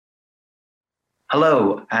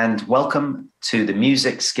Hello, and welcome to the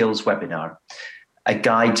Music Skills Webinar, a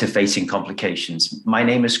guide to facing complications. My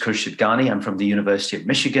name is Khurshid Ghani. I'm from the University of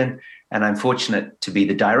Michigan, and I'm fortunate to be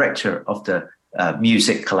the director of the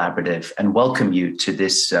Music Collaborative and welcome you to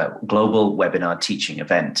this global webinar teaching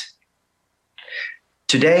event.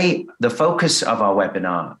 Today, the focus of our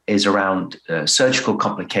webinar is around surgical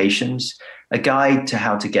complications, a guide to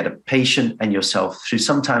how to get a patient and yourself through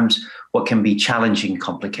sometimes what can be challenging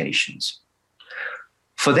complications.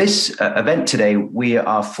 For this event today, we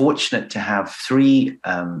are fortunate to have three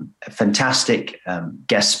fantastic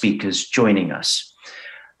guest speakers joining us.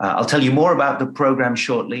 I'll tell you more about the program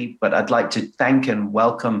shortly, but I'd like to thank and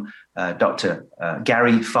welcome Dr.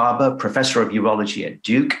 Gary Farber, Professor of Urology at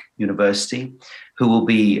Duke University, who will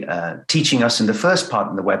be teaching us in the first part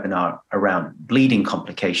of the webinar around bleeding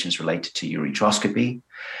complications related to ureteroscopy.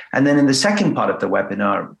 And then in the second part of the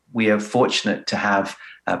webinar, we are fortunate to have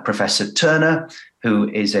Professor Turner, who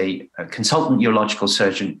is a consultant urological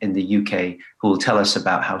surgeon in the UK, who will tell us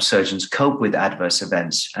about how surgeons cope with adverse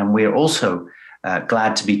events. And we're also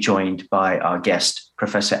glad to be joined by our guest,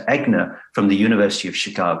 Professor Egner from the University of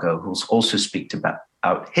Chicago, who will also speak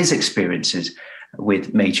about his experiences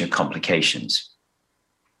with major complications.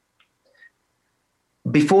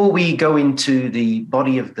 Before we go into the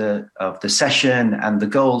body of the session and the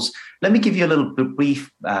goals, let me give you a little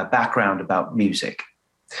brief background about music.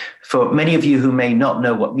 For many of you who may not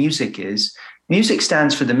know what music is, music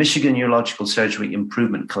stands for the Michigan Urological Surgery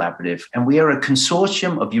Improvement Collaborative, and we are a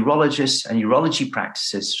consortium of urologists and urology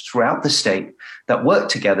practices throughout the state that work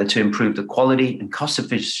together to improve the quality and cost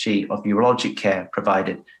efficiency of urologic care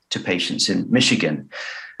provided to patients in Michigan.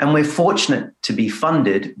 And we're fortunate to be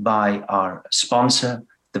funded by our sponsor,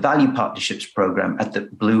 the Value Partnerships Program at the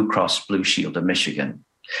Blue Cross Blue Shield of Michigan.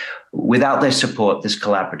 Without their support, this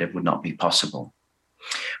collaborative would not be possible.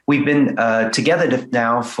 We've been together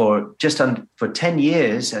now for just for 10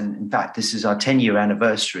 years, and in fact, this is our 10-year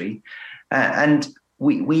anniversary. And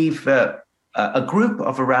we've a group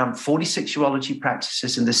of around 46 urology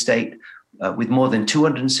practices in the state with more than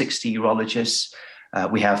 260 urologists.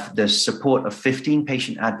 We have the support of 15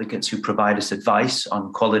 patient advocates who provide us advice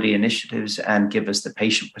on quality initiatives and give us the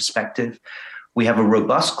patient perspective. We have a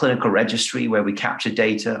robust clinical registry where we capture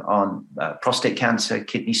data on prostate cancer,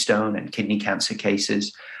 kidney stone, and kidney cancer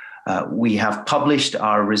cases. We have published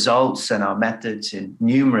our results and our methods in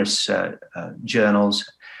numerous journals,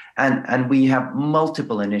 and we have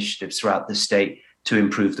multiple initiatives throughout the state to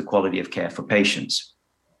improve the quality of care for patients.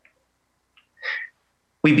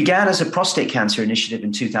 We began as a prostate cancer initiative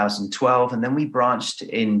in 2012, and then we branched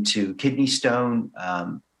into kidney stone,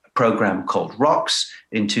 program called ROCKS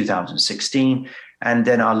in 2016, and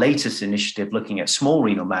then our latest initiative looking at small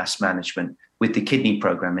renal mass management with the kidney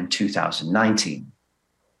program in 2019.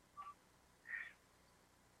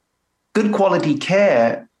 Good quality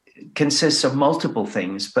care consists of multiple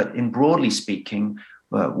things, but in broadly speaking,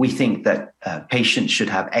 we think that patients should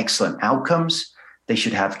have excellent outcomes, they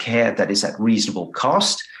should have care that is at reasonable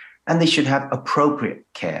cost, and they should have appropriate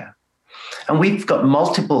care. And we've got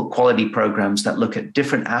multiple quality programs that look at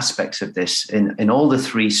different aspects of this in all the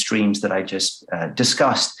three streams that I just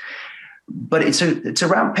discussed. But it's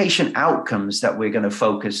around patient outcomes that we're going to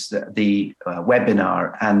focus the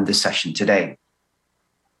webinar and the session today.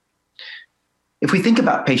 If we think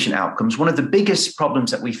about patient outcomes, one of the biggest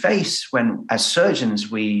problems that we face when, as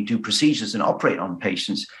surgeons, we do procedures and operate on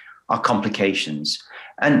patients are complications.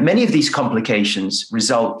 And many of these complications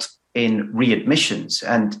result in readmissions.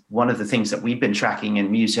 And one of the things that we've been tracking in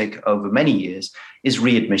music over many years is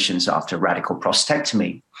readmissions after radical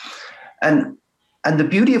prostatectomy. And the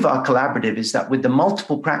beauty of our collaborative is that with the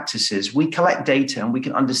multiple practices, we collect data and we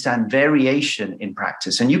can understand variation in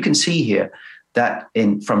practice. And you can see here that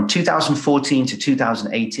from 2014 to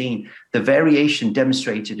 2018, the variation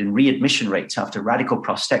demonstrated in readmission rates after radical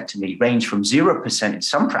prostatectomy ranged from 0% in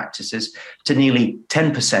some practices to nearly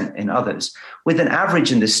 10% in others, with an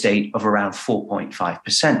average in the state of around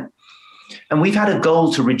 4.5%. And we've had a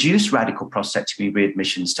goal to reduce radical prostatectomy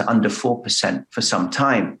readmissions to under 4% for some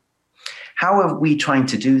time. How are we trying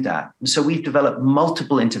to do that? And so we've developed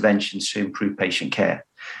multiple interventions to improve patient care.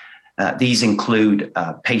 These include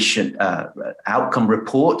patient outcome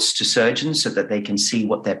reports to surgeons so that they can see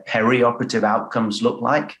what their perioperative outcomes look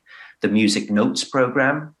like, the Music Notes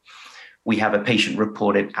program. We have a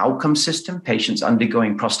patient-reported outcome system. Patients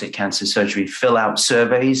undergoing prostate cancer surgery fill out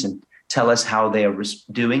surveys and tell us how they are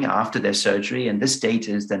doing after their surgery, and this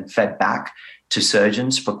data is then fed back to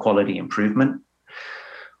surgeons for quality improvement.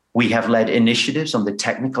 We have led initiatives on the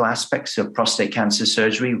technical aspects of prostate cancer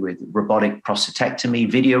surgery with robotic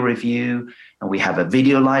prostatectomy, video review, and we have a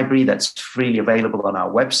video library that's freely available on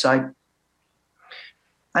our website.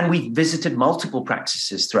 And we visited multiple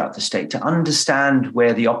practices throughout the state to understand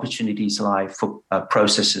where the opportunities lie for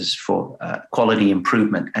processes for quality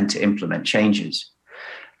improvement and to implement changes.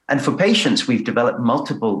 And for patients, we've developed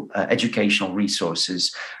multiple educational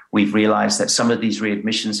resources. We've realized that some of these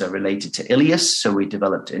readmissions are related to ileus, so we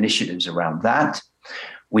developed initiatives around that.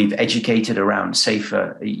 We've educated around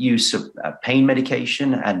safer use of pain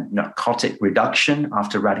medication and narcotic reduction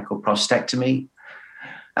after radical prostatectomy.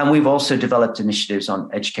 And we've also developed initiatives on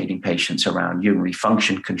educating patients around urinary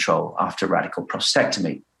function control after radical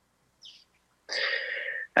prostatectomy.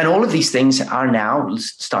 And all of these things are now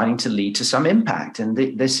starting to lead to some impact. And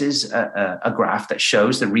this is a graph that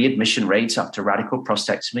shows the readmission rates after radical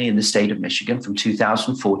prostatectomy in the state of Michigan from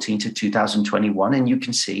 2014 to 2021. And you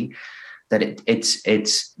can see that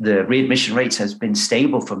it's the readmission rates has been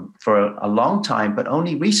stable for a long time, but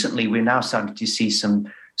only recently we're now starting to see some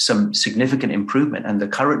significant improvement. And the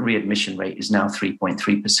current readmission rate is now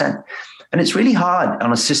 3.3%. And it's really hard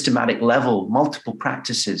on a systematic level, multiple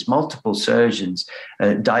practices, multiple surgeons,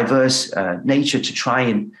 diverse nature to try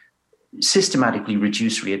and systematically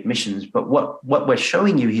reduce readmissions. But what we're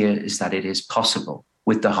showing you here is that it is possible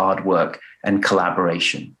with the hard work and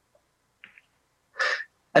collaboration.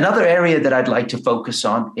 Another area that I'd like to focus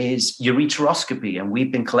on is ureteroscopy, and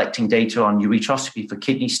we've been collecting data on ureteroscopy for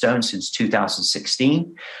kidney stones since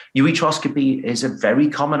 2016. Ureteroscopy is a very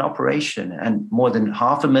common operation, and more than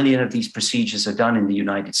 500,000 of these procedures are done in the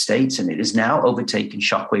United States, and it has now overtaken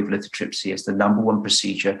shockwave lithotripsy as the #1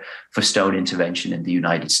 procedure for stone intervention in the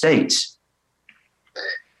United States.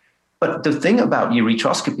 But the thing about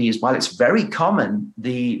ureteroscopy is, while it's very common,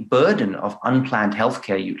 the burden of unplanned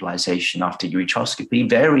healthcare utilization after ureteroscopy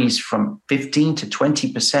varies from 15 to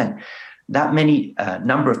 20%. That many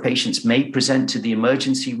number of patients may present to the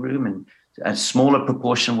emergency room, and a smaller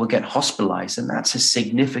proportion will get hospitalized. And that's a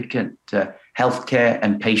significant healthcare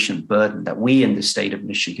and patient burden that we in the state of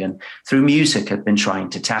Michigan, through MUSIC, have been trying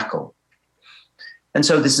to tackle. And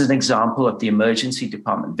so this is an example of the emergency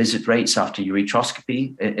department visit rates after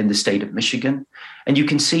ureteroscopy in the state of Michigan. And you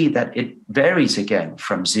can see that it varies again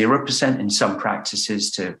from 0% in some practices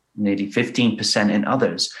to nearly 15% in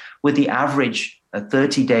others, with the average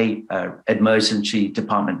 30-day emergency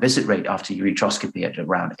department visit rate after ureteroscopy at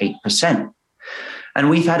around 8%. And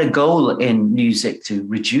we've had a goal in MUSIC to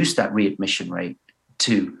reduce that readmission rate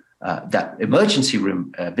to that emergency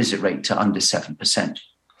room visit rate to under 7%.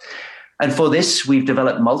 And for this, we've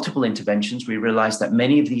developed multiple interventions. We realized that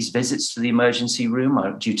many of these visits to the emergency room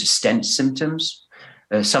are due to stent symptoms.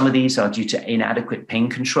 Some of these are due to inadequate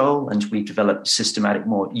pain control, and we've developed systematic,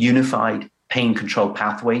 more unified pain control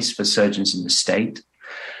pathways for surgeons in the state.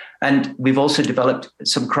 And we've also developed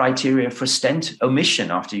some criteria for stent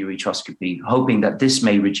omission after ureteroscopy, hoping that this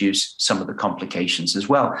may reduce some of the complications as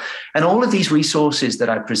well. And all of these resources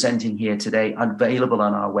that I'm presenting here today are available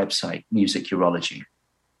on our website, MUSIC Urology.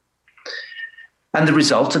 And the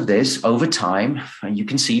result of this over time, and you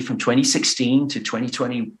can see from 2016 to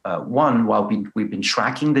 2021, while we've been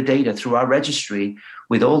tracking the data through our registry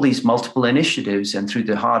with all these multiple initiatives and through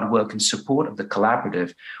the hard work and support of the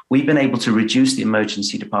collaborative, we've been able to reduce the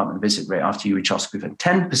emergency department visit rate after ureteroscopy from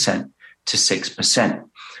 10% to 6%,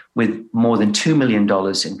 with more than $2 million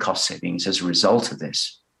in cost savings as a result of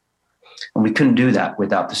this. And we couldn't do that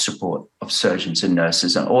without the support of surgeons and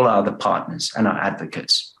nurses and all our other partners and our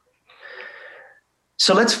advocates.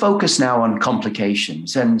 So let's focus now on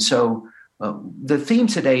complications. And so the theme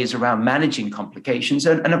today is around managing complications.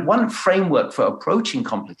 And one framework for approaching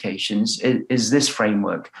complications is this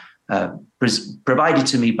framework provided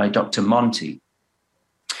to me by Dr. Monti.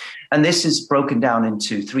 And this is broken down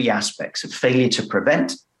into 3 aspects of failure to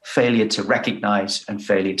prevent, failure to recognize, and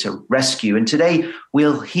failure to rescue. And today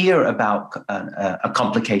we'll hear about a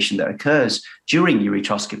complication that occurs during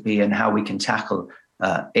ureteroscopy and how we can tackle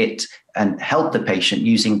it and help the patient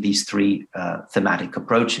using these 3 thematic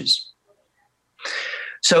approaches.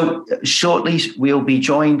 So shortly, we'll be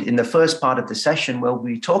joined in the first part of the session where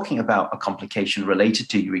we'll be talking about a complication related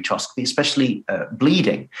to ureteroscopy, especially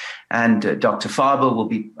bleeding. And Dr. Farber will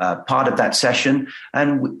be part of that session.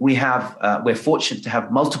 And we're fortunate to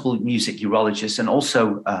have multiple MUSIC urologists and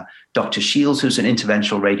also Dr. Shields, who's an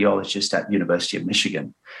interventional radiologist at University of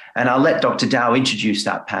Michigan. And I'll let Dr. Dow introduce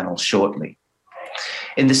that panel shortly.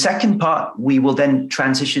 In the second part, we will then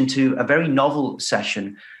transition to a very novel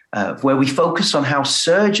session where we focus on how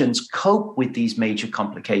surgeons cope with these major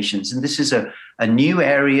complications. And this is a new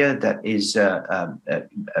area that is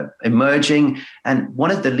emerging. And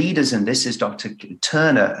one of the leaders in this is Dr.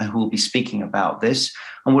 Turner, who will be speaking about this.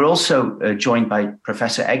 And we're also joined by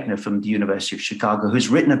Professor Egner from the University of Chicago, who's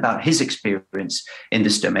written about his experience in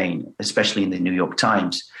this domain, especially in the New York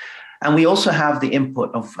Times. And we also have the input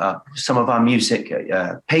of some of our music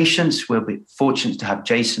patients. We'll be fortunate to have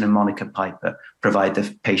Jason and Monica Piper provide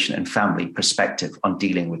the patient and family perspective on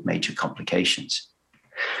dealing with major complications.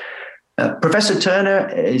 Professor Turner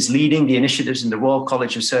is leading the initiatives in the Royal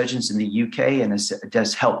College of Surgeons in the UK and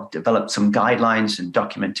does help develop some guidelines and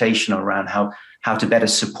documentation around how to better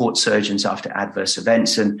support surgeons after adverse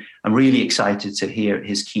events. And I'm really excited to hear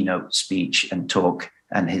his keynote speech and talk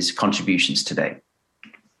and his contributions today.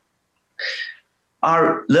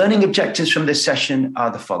 Our learning objectives from this session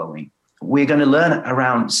are the following. We're going to learn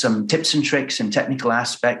around some tips and tricks and technical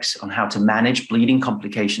aspects on how to manage bleeding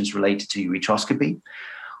complications related to ureteroscopy.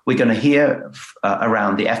 We're going to hear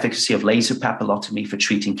around the efficacy of laser papillotomy for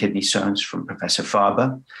treating kidney stones from Professor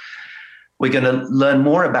Farber. We're going to learn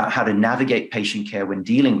more about how to navigate patient care when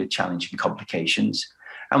dealing with challenging complications.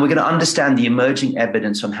 And we're going to understand the emerging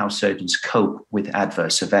evidence on how surgeons cope with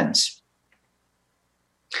adverse events.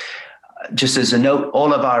 Just as a note,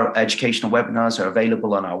 all of our educational webinars are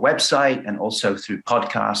available on our website and also through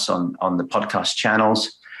podcasts on the podcast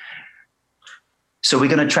channels. So we're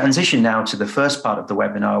going to transition now to the first part of the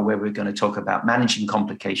webinar where we're going to talk about managing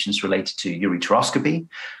complications related to ureteroscopy.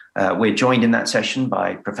 We're joined in that session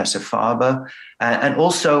by Professor Farber, and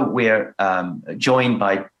also we're joined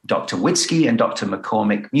by Dr. Witzke and Dr.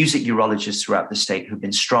 McCormick, music urologists throughout the state who've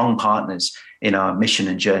been strong partners in our mission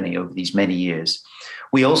and journey over these many years.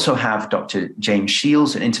 We also have Dr. James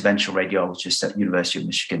Shields, an interventional radiologist at the University of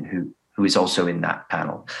Michigan, who is also in that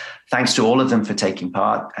panel. Thanks to all of them for taking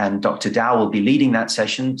part. And Dr. Dow will be leading that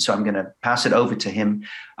session, so I'm going to pass it over to him.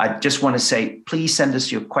 I just want to say, please send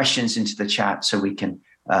us your questions into the chat so we can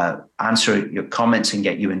answer your comments and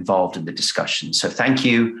get you involved in the discussion. So thank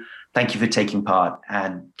you. Thank you for taking part.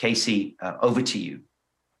 And Casey, over to you.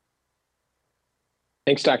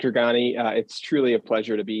 Thanks, Dr. Ghani. It's truly a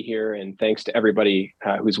pleasure to be here, and thanks to everybody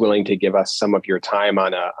who's willing to give us some of your time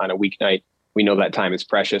on a weeknight. We know that time is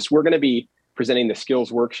precious. We're going to be presenting the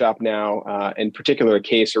skills workshop now, in particular a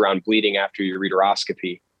case around bleeding after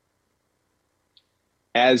ureteroscopy.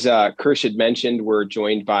 As Kirsch had mentioned, we're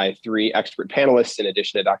joined by 3 expert panelists in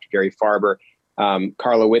addition to Dr. Gary Farber.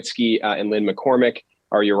 Carla Witzke and Lynn McCormick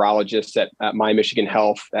are urologists at My Michigan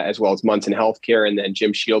Health, as well as Munson Healthcare, and then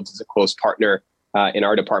Jim Shields is a close partner in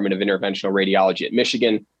our Department of Interventional Radiology at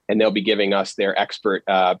Michigan, and they'll be giving us their expert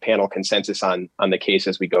panel consensus on the case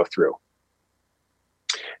as we go through.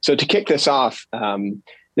 So to kick this off,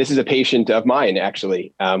 this is a patient of mine,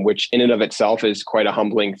 actually, which in and of itself is quite a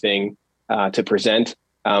humbling thing to present,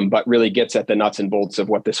 but really gets at the nuts and bolts of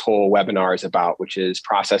what this whole webinar is about, which is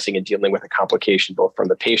processing and dealing with a complication, both from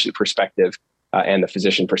the patient perspective and the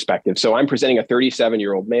physician perspective. So I'm presenting a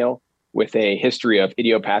 37-year-old male with a history of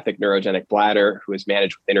idiopathic neurogenic bladder who is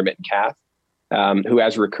managed with intermittent cath, who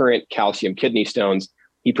has recurrent calcium kidney stones.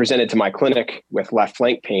 He presented to my clinic with left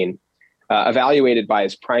flank pain, evaluated by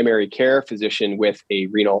his primary care physician with a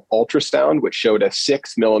renal ultrasound, which showed a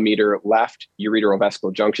 6-millimeter left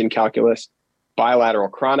ureterovesical junction calculus, bilateral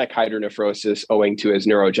chronic hydronephrosis owing to his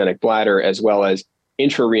neurogenic bladder, as well as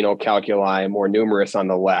intrarenal calculi more numerous on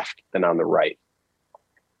the left than on the right.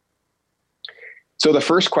 So the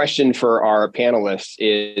first question for our panelists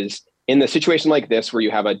is, in the situation like this, where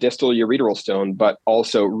you have a distal ureteral stone, but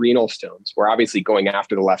also renal stones, we're obviously going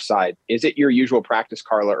after the left side. Is it your usual practice,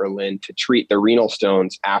 Carla or Lynn, to treat the renal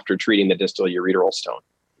stones after treating the distal ureteral stone?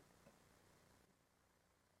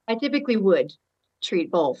 I typically would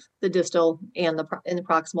treat both the distal and the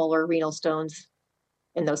proximal or renal stones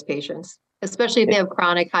in those patients, especially if they have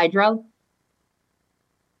chronic hydro.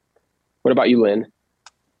 What about you, Lynn?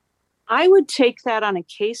 I would take that on a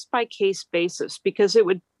case-by-case basis because it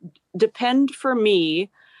would depend for me.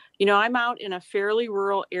 You know, I'm out in a fairly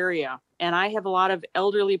rural area and I have a lot of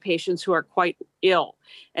elderly patients who are quite ill.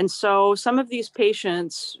 And so some of these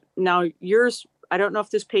patients, now yours, I don't know if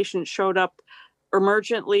this patient showed up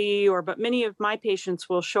emergently but many of my patients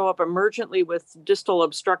will show up emergently with distal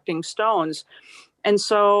obstructing stones. And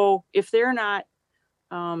so if they're not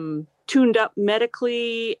tuned up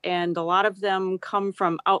medically, and a lot of them come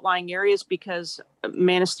from outlying areas because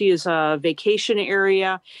Manistee is a vacation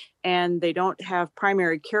area and they don't have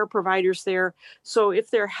primary care providers there. So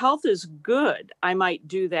if their health is good, I might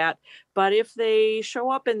do that. But if they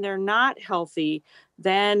show up and they're not healthy,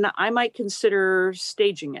 then I might consider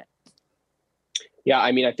staging it. Yeah,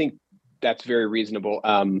 I mean, I think that's very reasonable.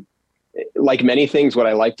 Like many things, what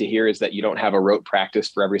I like to hear is that you don't have a rote practice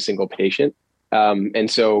for every single patient. And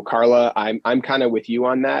so, Carla, I'm kind of with you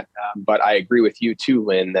on that, but I agree with you too,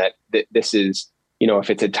 Lynn, that this is, if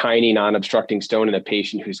it's a tiny non-obstructing stone in a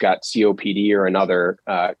patient who's got COPD or another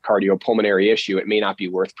cardiopulmonary issue, it may not be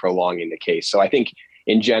worth prolonging the case. So I think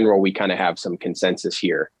in general, we kind of have some consensus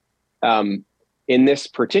here. In this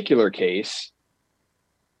particular case,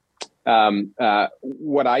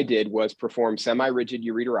 what I did was perform semi-rigid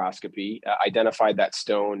ureteroscopy, identified that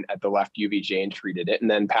stone at the left UVJ and treated it, and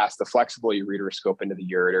then passed the flexible ureteroscope into the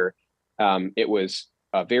ureter. It was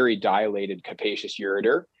a very dilated, capacious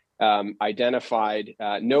ureter, identified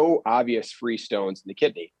no obvious free stones in the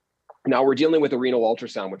kidney. Now we're dealing with a renal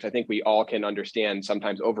ultrasound, which I think we all can understand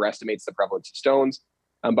sometimes overestimates the prevalence of stones.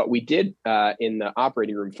 But we did, in the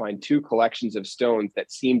operating room, find 2 collections of stones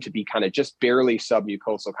that seemed to be kind of just barely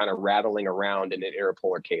submucosal, kind of rattling around in an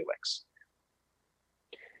interpolar calyx.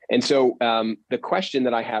 And so the question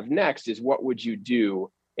that I have next is, what would you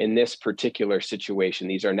do in this particular situation?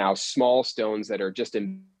 These are now small stones that are just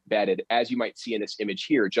embedded, as you might see in this image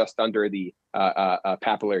here, just under the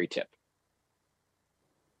papillary tip.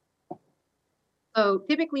 So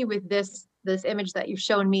typically with this image that you've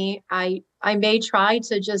shown me, I may try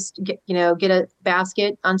to just get a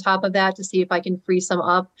basket on top of that to see if I can free some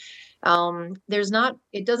up.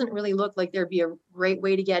 It doesn't really look like there'd be a great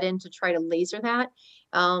way to get in to try to laser that.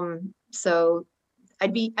 So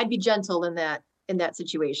I'd be gentle in that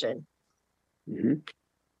situation. Mm-hmm.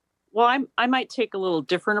 Well, I might take a little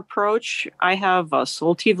different approach. I have a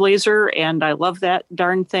Soltive laser and I love that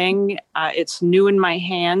darn thing. It's new in my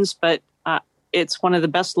hands, but it's one of the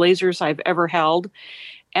best lasers I've ever held.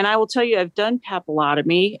 And I will tell you, I've done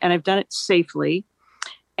papillotomy and I've done it safely.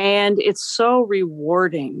 And it's so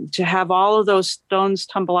rewarding to have all of those stones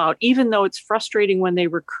tumble out, even though it's frustrating when they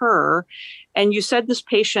recur. And you said this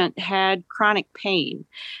patient had chronic pain.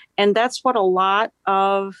 And that's what a lot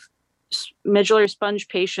of medullary sponge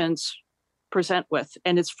patients present with.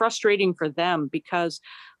 And it's frustrating for them because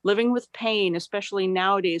living with pain, especially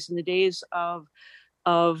nowadays in the days of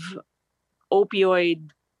opioid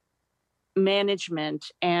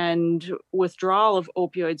management and withdrawal of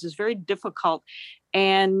opioids, is very difficult.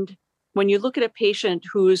 And when you look at a patient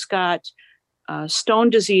who's got stone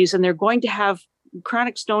disease and they're going to have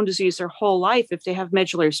chronic stone disease their whole life if they have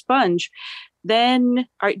medullary sponge, then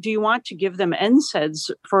do you want to give them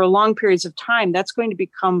NSAIDs for long periods of time? That's going to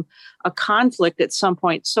become a conflict at some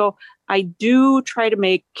point. So I do try to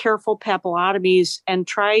make careful papillotomies and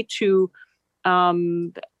try to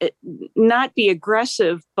not be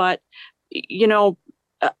aggressive, but,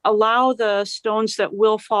 allow the stones that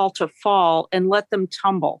will fall to fall and let them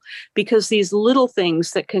tumble, because these little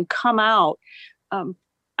things that can come out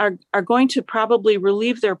are going to probably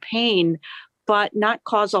relieve their pain, but not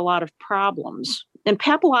cause a lot of problems. And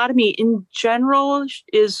papillotomy in general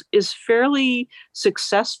is fairly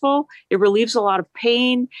successful. It relieves a lot of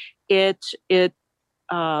pain. It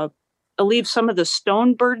alleviates some of the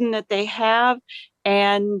stone burden that they have,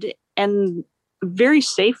 and very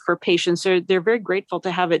safe for patients. They're very grateful to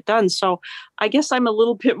have it done. So I guess I'm a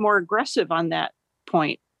little bit more aggressive on that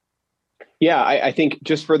point. Yeah, I think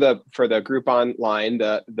just for the group online,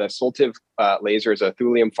 the Soltive laser is a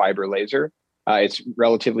thulium fiber laser. It's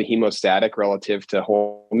relatively hemostatic relative to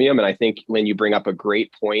holmium. And I think, Lynn, you bring up a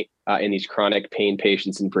great point in these chronic pain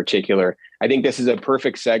patients in particular. I think this is a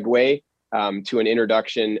perfect segue to an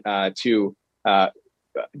introduction to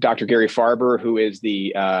Dr. Gary Farber, who is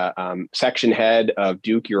the section head of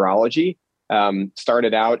Duke Urology.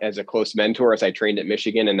 Started out as a close mentor as I trained at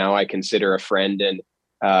Michigan, and now I consider a friend and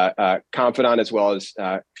confidant, as well as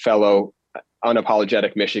fellow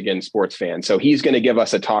unapologetic Michigan sports fan. So he's going to give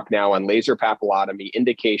us a talk now on laser papillotomy,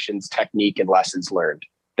 indications, technique, and lessons learned.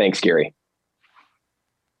 Thanks, Gary.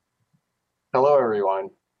 Hello, everyone.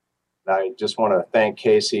 I just want to thank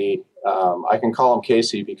Casey. I can call him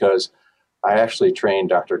Casey because I actually trained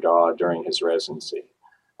Dr. Daw during his residency.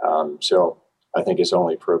 So I think it's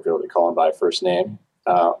only appropriate to call him by first name.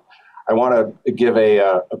 I want to give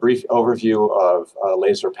a brief overview of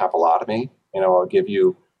laser papillotomy. I'll give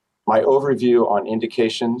you my overview on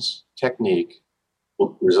indications, technique,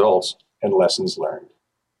 results, and lessons learned.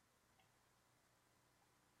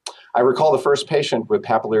 I recall the first patient with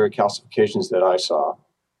papillary calcifications that I saw.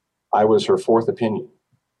 I was her fourth opinion.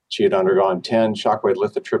 She had undergone 10 shockwave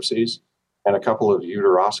lithotripsies and a couple of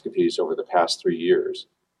uteroscopies over the past 3 years,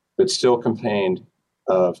 but still complained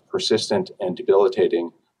of persistent and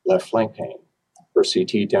debilitating left flank pain. Her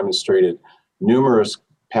CT demonstrated numerous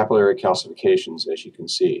papillary calcifications, as you can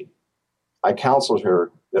see. I counseled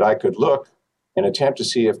her that I could look and attempt to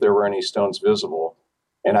see if there were any stones visible,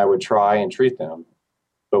 and I would try and treat them,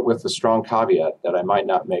 but with the strong caveat that I might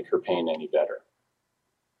not make her pain any better.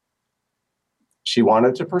 She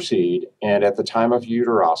wanted to proceed, and at the time of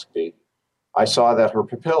uteroscopy, I saw that her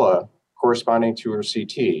papilla, corresponding to her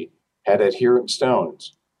CT, had adherent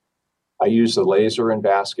stones. I used the laser and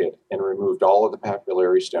basket and removed all of the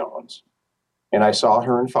papillary stones. And I saw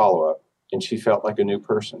her in follow-up, and she felt like a new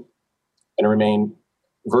person and remained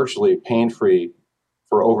virtually pain-free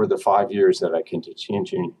for over the 5 years that I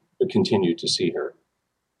continued to see her.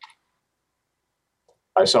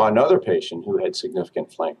 I saw another patient who had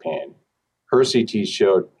significant flank pain. Her CT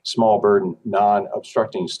showed small burden,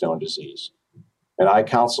 non-obstructing stone disease. And I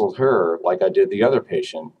counseled her like I did the other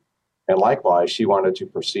patient, and likewise, she wanted to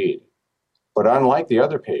proceed. But unlike the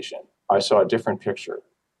other patient, I saw a different picture.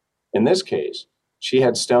 In this case, she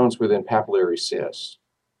had stones within papillary cysts.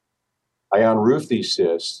 I unroofed these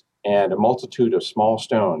cysts, and a multitude of small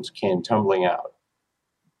stones came tumbling out.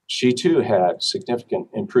 She too had significant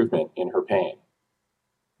improvement in her pain.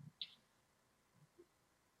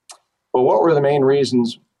 But what were the main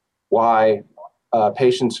reasons why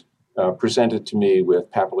patients presented to me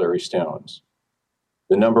with papillary stones?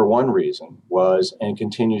 The number one reason was and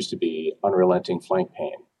continues to be unrelenting flank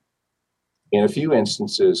pain. In a few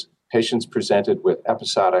instances, patients presented with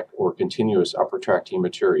episodic or continuous upper tract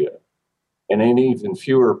hematuria, and in even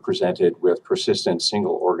fewer presented with persistent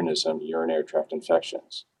single organism urinary tract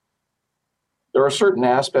infections. There are certain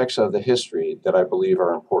aspects of the history that I believe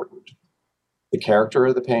are important. The character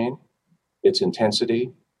of the pain, its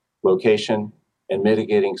intensity, location, and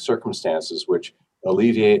mitigating circumstances which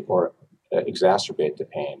alleviate or exacerbate the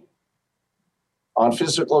pain. On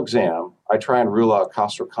physical exam, I try and rule out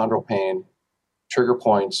costochondral pain, trigger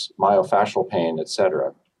points, myofascial pain,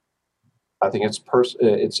 etc. I think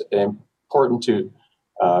it's important to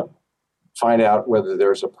find out whether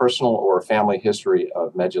there's a personal or a family history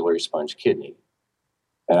of medullary sponge kidney.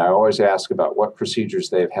 And I always ask about what procedures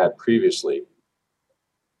they've had previously.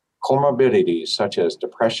 Comorbidities such as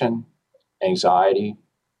depression, anxiety,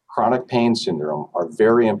 chronic pain syndrome are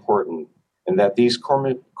very important in that these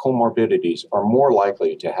comorbidities are more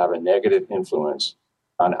likely to have a negative influence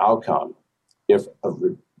on outcome if a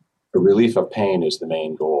relief of pain is the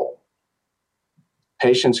main goal.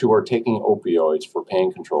 Patients who are taking opioids for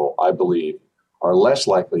pain control, I believe, are less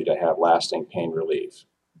likely to have lasting pain relief.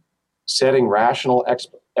 Setting rational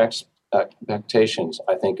expectations,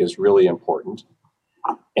 I think, is really important.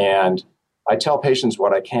 And I tell patients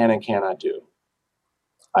what I can and cannot do.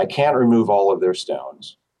 I can't remove all of their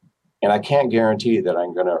stones, and I can't guarantee that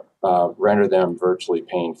I'm going to render them virtually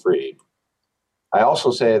pain-free. I also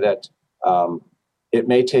say that it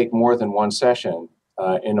may take more than one session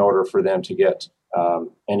in order for them to get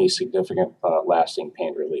any significant lasting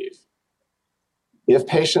pain relief. If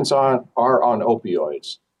patients are on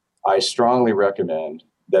opioids, I strongly recommend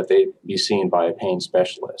that they be seen by a pain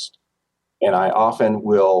specialist. And I often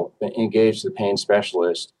will engage the pain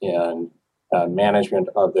specialist in management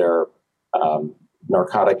of their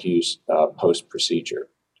narcotic use post-procedure.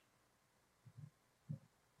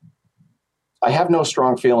 I have no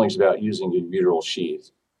strong feelings about using a uteral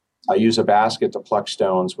sheath. I use a basket to pluck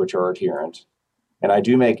stones which are adherent, and I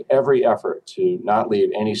do make every effort to not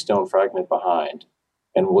leave any stone fragment behind,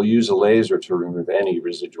 and will use a laser to remove any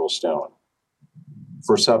residual stone.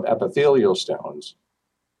 For subepithelial stones,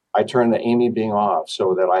 I turn the AMI beam off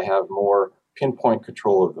so that I have more pinpoint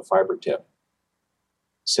control of the fiber tip.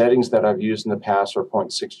 Settings that I've used in the past are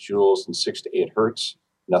 0.6 joules and 6 to 8 hertz,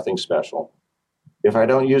 nothing special. If I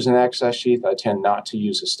don't use an access sheath, I tend not to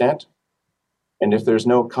use a stent. And if there's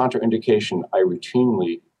no contraindication, I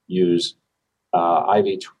routinely use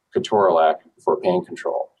IV ketorolac for pain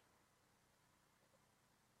control.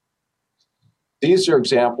 These are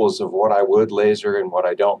examples of what I would laser and what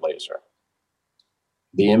I don't laser.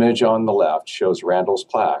 The image on the left shows Randall's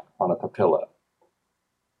plaque on a papilla.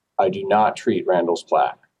 I do not treat Randall's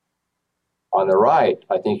plaque. On the right,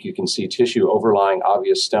 I think you can see tissue overlying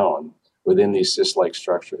obvious stone within these cyst-like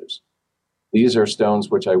structures. These are stones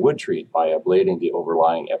which I would treat by ablating the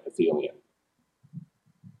overlying epithelium.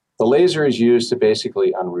 The laser is used to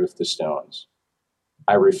basically unroof the stones.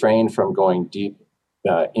 I refrain from going deep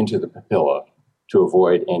into the papilla to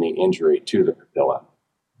avoid any injury to the papilla.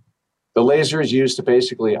 The laser is used to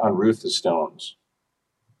basically unroof the stones.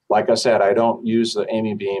 Like I said, I don't use the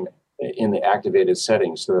AMI beam in the activated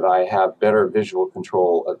setting so that I have better visual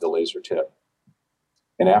control of the laser tip.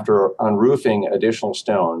 And after unroofing additional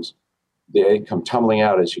stones, they come tumbling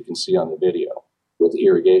out, as you can see on the video, with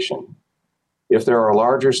irrigation. If there are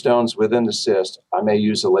larger stones within the cyst, I may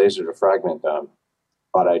use the laser to fragment them.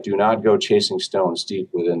 but I do not go chasing stones deep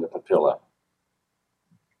within the papilla.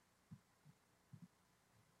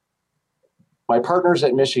 My partners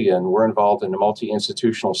at Michigan were involved in a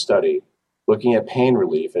multi-institutional study looking at pain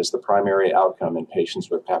relief as the primary outcome in patients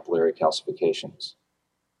with papillary calcifications.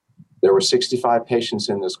 There were 65 patients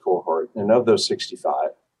in this cohort, and of those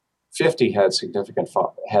 65, 50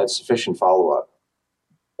 had sufficient follow-up.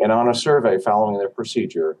 And on a survey following their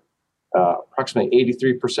procedure, approximately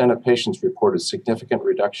 83% of patients reported significant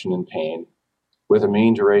reduction in pain with a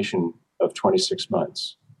mean duration of 26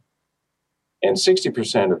 months. And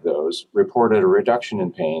 60% of those reported a reduction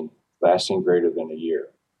in pain lasting greater than a year.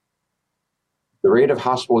 The rate of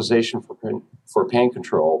hospitalization for pain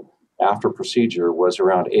control after procedure was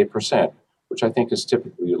around 8%, which I think is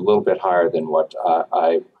typically a little bit higher than what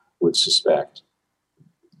I would suspect.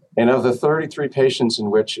 And of the 33 patients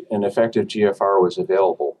in which an effective GFR was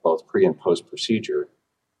available, both pre and post procedure,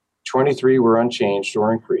 23 were unchanged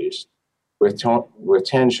or increased, with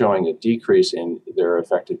 10 showing a decrease in their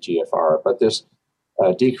effective GFR, but this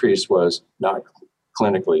decrease was not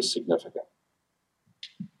clinically significant.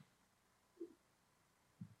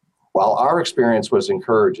 While our experience was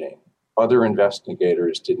encouraging, other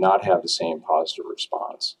investigators did not have the same positive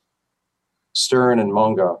response. Stern and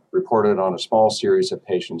Munga reported on a small series of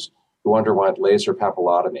patients who underwent laser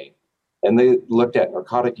papillotomy, and they looked at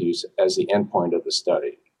narcotic use as the endpoint of the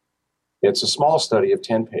study. It's a small study of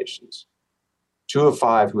 10 patients. 2 of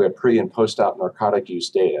 5 who had pre- and post-op narcotic use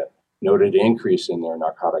data noted an increase in their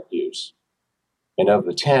narcotic use. And of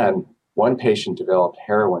the 10, 1 patient developed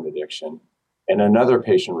heroin addiction, and another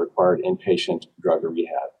patient required inpatient drug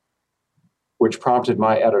rehab, which prompted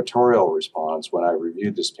my editorial response when I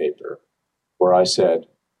reviewed this paper, where I said,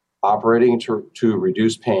 operating to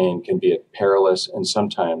reduce pain can be a perilous and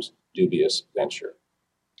sometimes dubious venture.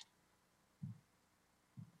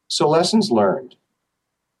 So lessons learned.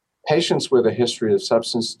 Patients with a history of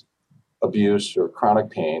substance abuse or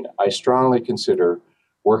chronic pain, I strongly consider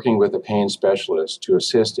working with a pain specialist to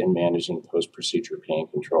assist in managing post-procedure pain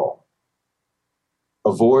control.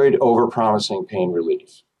 Avoid overpromising pain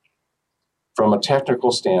relief. From a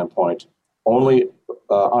technical standpoint, only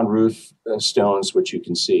on roof stones which you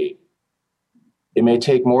can see. It may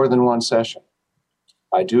take more than 1 session.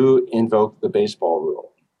 I do invoke the baseball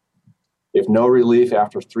rule. If no relief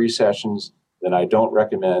after 3 sessions, then I don't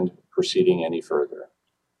recommend proceeding any further.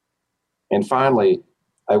 And finally,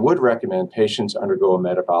 I would recommend patients undergo a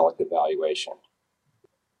metabolic evaluation.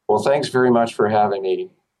 Well, thanks very much for having me,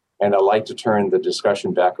 and I'd like to turn the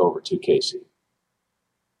discussion back over to Casey.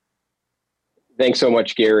 Thanks so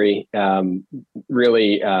much, Gary.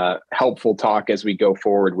 Really helpful talk as we go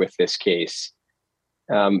forward with this case.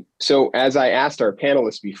 So as I asked our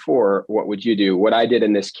panelists before, what would you do? What I did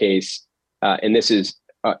in this case, and this is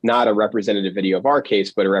not a representative video of our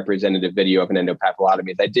case, but a representative video of an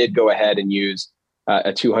endopapillotomy. I did go ahead and use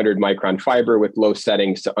a 200 micron fiber with low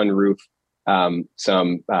settings to unroof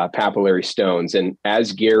some papillary stones. And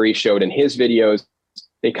as Gary showed in his videos,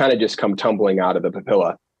 they kind of just come tumbling out of the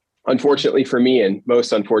papilla. Unfortunately for me, and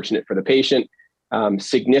most unfortunate for the patient,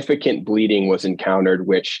 significant bleeding was encountered,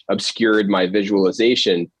 which obscured my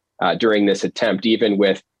visualization during this attempt, even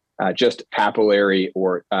with just papillary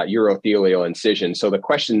or urothelial incision. So the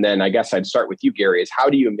question then, I guess I'd start with you, Gary, is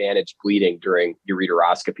how do you manage bleeding during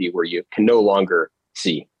ureteroscopy where you can no longer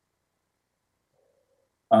see?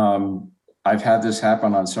 I've had this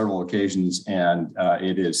happen on several occasions, and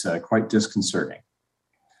it is quite disconcerting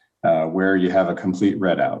where you have a complete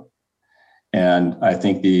readout. And I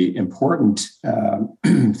think the important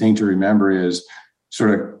thing to remember is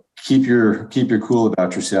sort of keep your cool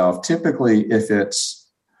about yourself. Typically, if it's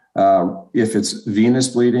venous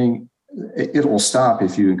bleeding, it will stop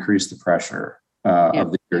if you increase the pressure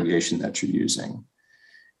of the irrigation that you're using.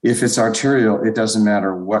 If it's arterial, it doesn't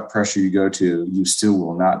matter what pressure you go to, you still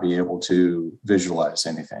will not be able to visualize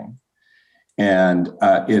anything. And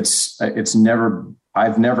I've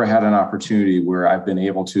never had an opportunity where I've been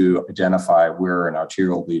able to identify where an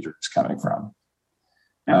arterial bleeder is coming from.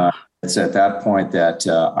 It's at that point that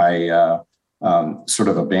I sort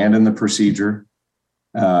of abandon the procedure,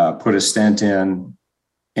 put a stent in,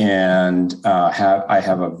 and I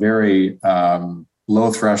have a very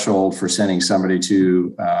low threshold for sending somebody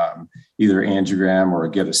to either angiogram or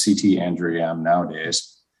get a CT angiogram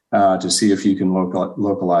nowadays to see if you can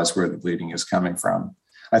localize where the bleeding is coming from.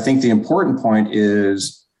 I think the important point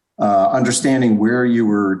is understanding where you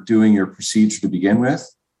were doing your procedure to begin with.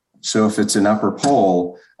 So if it's an upper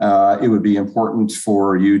pole, it would be important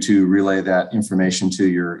for you to relay that information to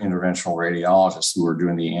your interventional radiologists who are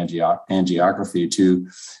doing the angiography to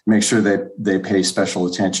make sure that they pay special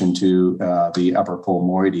attention to the upper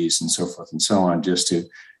pulmoides and so forth and so on, just to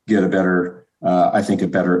get a better, I think, a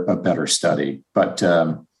better study. But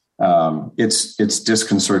it's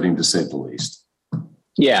disconcerting to say the least.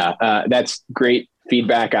 Yeah, that's great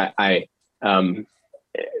feedback. I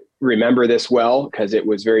remember this well because it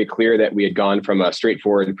was very clear that we had gone from a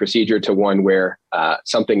straightforward procedure to one where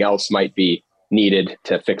something else might be needed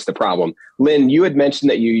to fix the problem. Lynn, you had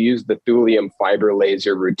mentioned that you use the thulium fiber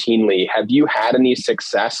laser routinely. Have you had any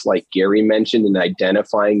success, like Gary mentioned, in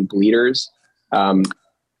identifying bleeders?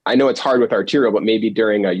 I know it's hard with arterial, but maybe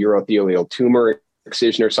during a urothelial tumor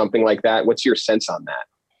excision or something like that. What's your sense on that?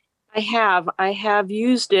 I have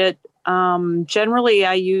used it. Generally,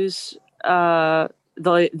 I use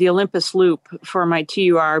the Olympus loop for my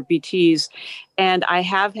TUR BTs, and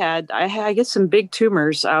I get some big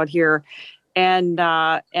tumors out here, and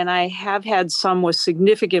I have had some with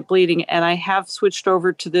significant bleeding, and I have switched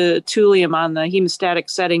over to the thulium on the hemostatic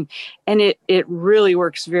setting, and it really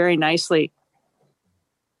works very nicely.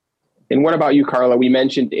 And what about you, Carla? We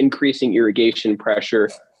mentioned increasing irrigation pressure.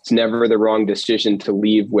 It's never the wrong decision to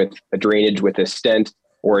leave with a drainage with a stent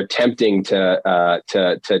or attempting to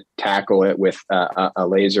tackle it with a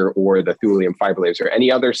laser or the thulium fiber laser.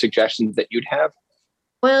 Any other suggestions that you'd have?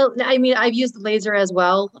 Well, I mean, I've used the laser as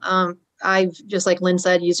well. I've, just like Lynn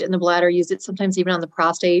said, used it in the bladder, used it sometimes even on the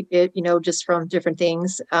prostate, just from different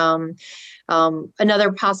things.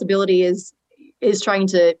 Another possibility is trying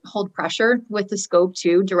to hold pressure with the scope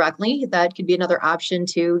too directly. That could be another option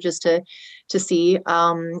too, just to see.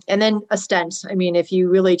 And then a stent. I mean, if you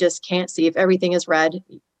really just can't see, if everything is red,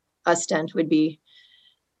 a stent would be.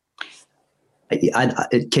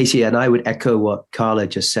 Casey, and I would echo what Carla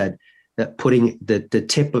just said, that putting the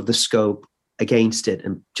tip of the scope against it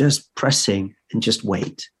and just pressing and just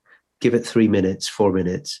wait. Give it 3 minutes, 4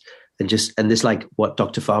 minutes, and this, like what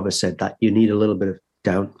Dr. Farber said, that you need a little bit of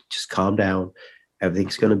down, just calm down.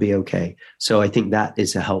 Everything's going to be okay. So I think that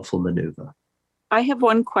is a helpful maneuver. I have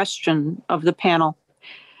one question of the panel,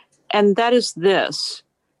 and that is this.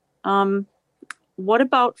 What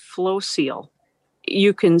about FlowSeal?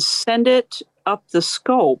 You can send it up the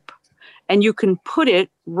scope and you can put it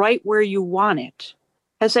right where you want it.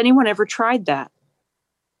 Has anyone ever tried that?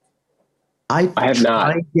 I have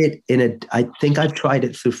not. I think I've tried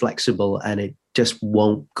it through Flexible and it just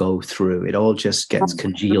won't go through. It all just gets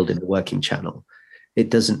congealed in the working channel. It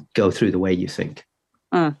doesn't go through the way you think.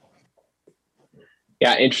 Yeah,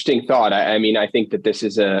 interesting thought. I mean, I think that this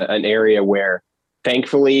is an area where,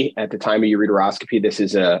 thankfully, at the time of ureteroscopy, this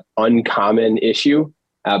is an uncommon issue.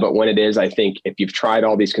 But when it is, I think if you've tried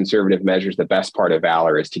all these conservative measures, the best part of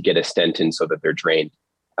Valor is to get a stent in so that they're drained.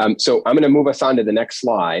 So I'm going to move us on to the next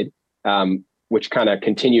slide, which kind of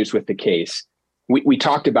continues with the case. We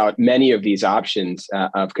talked about many of these options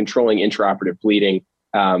of controlling intraoperative bleeding.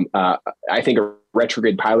 I think a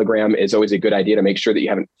retrograde pyelogram is always a good idea to make sure that you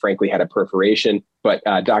haven't, frankly, had a perforation. But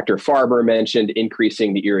Dr. Farber mentioned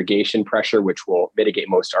increasing the irrigation pressure, which will mitigate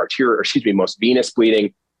most venous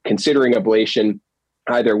bleeding, considering ablation,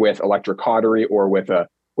 either with electrocautery or with a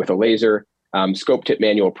laser. Scope tip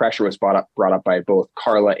manual pressure was brought up by both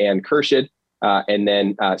Carla and Khurshid. And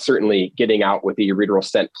then certainly getting out with the ureteral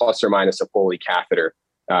stent plus or minus a Foley catheter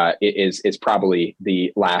is probably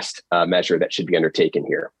the last measure that should be undertaken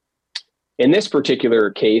here. In this particular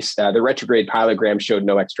case, the retrograde pyelogram showed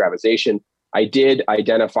no extravasation. I did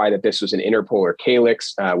identify that this was an interpolar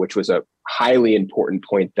calyx, which was a highly important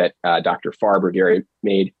point that Dr. Farber, Gary,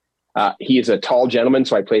 made. He is a tall gentleman,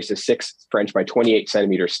 so I placed a 6 French by 28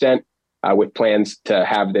 centimeter stent with plans to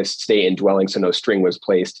have this stay indwelling, so no string was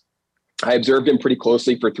placed. I observed him pretty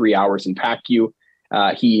closely for 3 hours in PACU.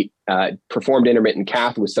 He performed intermittent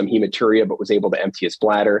cath with some hematuria, but was able to empty his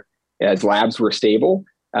bladder. His labs were stable,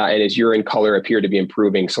 and his urine color appeared to be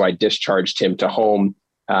improving, so I discharged him to home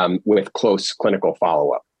with close clinical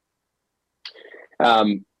follow-up.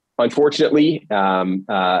 Unfortunately, on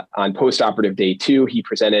postoperative day 2, he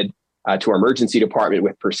presented to our emergency department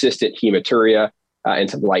with persistent hematuria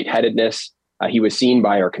and some lightheadedness. He was seen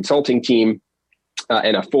by our consulting team,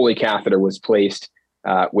 and a Foley catheter was placed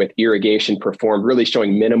with irrigation performed, really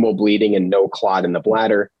showing minimal bleeding and no clot in the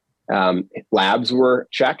bladder. Labs were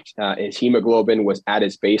checked. His hemoglobin was at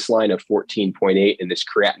his baseline of 14.8, and this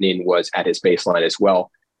creatinine was at his baseline as well.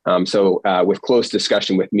 So with close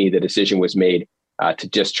discussion with me, the decision was made to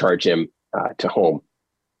discharge him to home.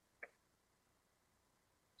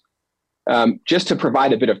 Just to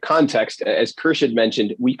provide a bit of context, as Kirsch had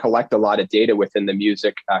mentioned, we collect a lot of data within the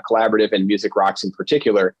Music Collaborative and Music Rocks in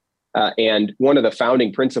particular. And one of the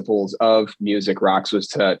founding principles of Music Rocks was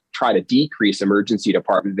to try to decrease emergency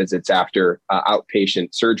department visits after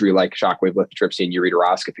outpatient surgery like shockwave lithotripsy and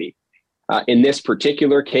ureteroscopy. In this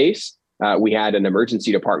particular case, we had an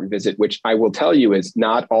emergency department visit, which I will tell you is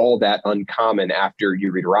not all that uncommon after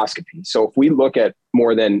ureteroscopy. So if we look at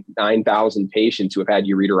more than 9,000 patients who have had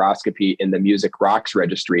ureteroscopy in the Music Rocks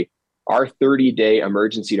registry, our 30-day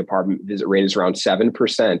emergency department visit rate is around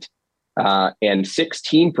 7%. And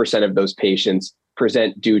 16% of those patients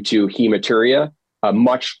present due to hematuria. A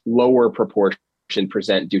much lower proportion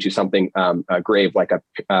present due to something grave like a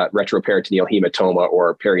retroperitoneal hematoma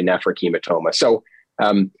or perinephric hematoma. So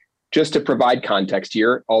just to provide context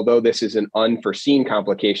here, although this is an unforeseen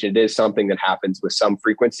complication, it is something that happens with some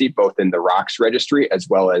frequency, both in the ROCKS registry as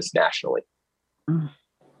well as nationally.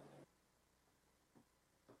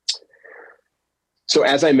 So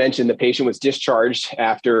as I mentioned, the patient was discharged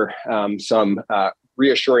after some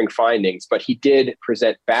reassuring findings, but he did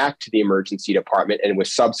present back to the emergency department and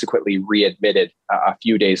was subsequently readmitted a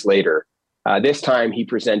few days later. This time he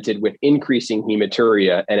presented with increasing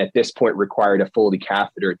hematuria and at this point required a Foley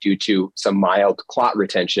catheter due to some mild clot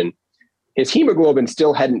retention. His hemoglobin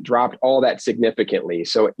still hadn't dropped all that significantly.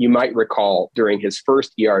 So you might recall during his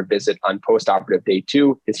first ER visit on postoperative day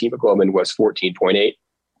 2, his hemoglobin was 14.8.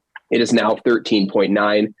 It is now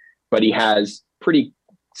 13.9, but he has pretty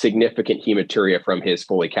significant hematuria from his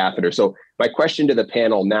Foley catheter. So my question to the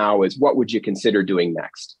panel now is, what would you consider doing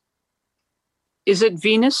next? Is it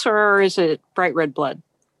venous or is it bright red blood?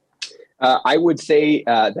 I would say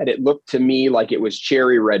that it looked to me like it was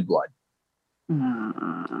cherry red blood. Sorry.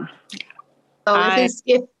 I was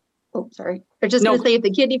just going to say if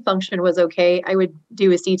the kidney function was okay, I would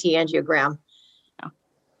do a CT angiogram.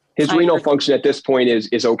 His renal function at this point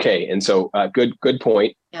is okay. And so good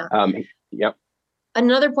point. Yeah. Yep.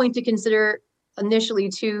 Another point to consider initially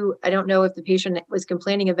too, I don't know if the patient was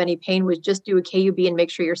complaining of any pain, was just do a KUB and make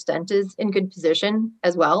sure your stent is in good position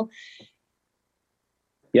as well.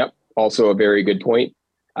 Yep. Also a very good point.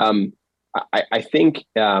 I think,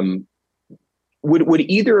 would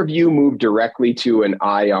either of you move directly to an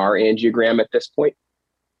IR angiogram at this point?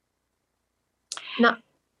 No.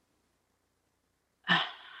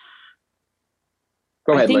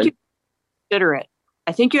 Go ahead, Lynn. Consider it.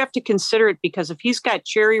 I think you have to consider it because if he's got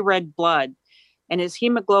cherry red blood and his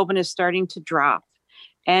hemoglobin is starting to drop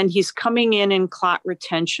and he's coming in clot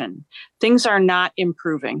retention, things are not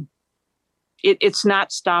improving. It's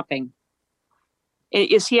not stopping.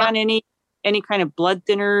 Is he on any kind of blood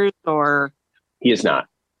thinners or? He is not.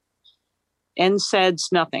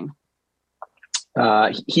 NSAIDs, nothing.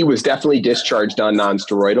 He was definitely discharged on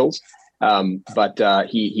non-steroidals, but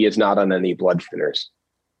he is not on any blood thinners.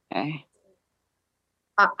 Okay.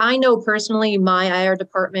 I know personally my IR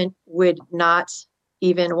department would not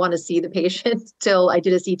even want to see the patient till I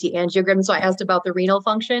did a CT angiogram. So I asked about the renal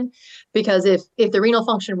function, because if the renal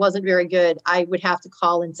function wasn't very good, I would have to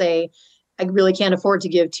call and say, I really can't afford to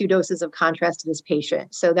give 2 doses of contrast to this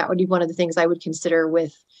patient. So that would be one of the things I would consider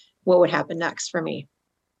with what would happen next for me.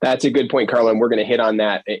 That's a good point, Carla, and we're going to hit on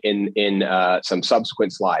that in some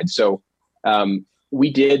subsequent slides. So we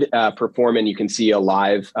did perform, and you can see a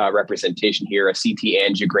live representation here, a CT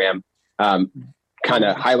angiogram, kind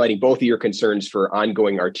of highlighting both of your concerns for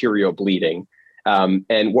ongoing arterial bleeding.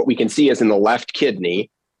 And what we can see is in the left kidney,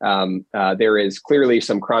 there is clearly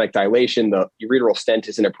some chronic dilation. The ureteral stent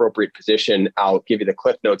is in appropriate position. I'll give you the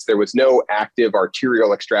cliff notes. There was no active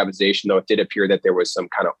arterial extravasation, though it did appear that there was some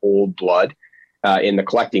kind of old blood in the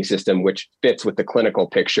collecting system, which fits with the clinical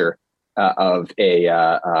picture of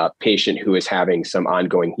a patient who is having some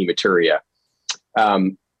ongoing hematuria.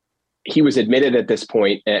 He was admitted at this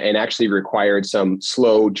point and actually required some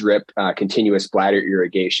slow drip, continuous bladder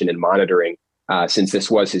irrigation and monitoring since this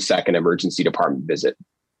was his second emergency department visit.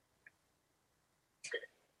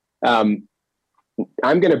 I'm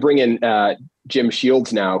going to bring in Jim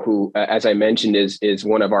Shields now, who, as I mentioned, is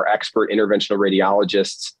one of our expert interventional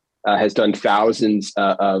radiologists, has done thousands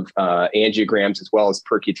of angiograms as well as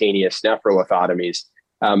percutaneous nephrolithotomies.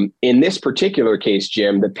 In this particular case,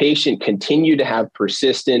 Jim, the patient continued to have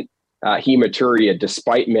persistent hematuria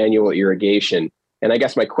despite manual irrigation. And I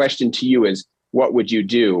guess my question to you is, what would you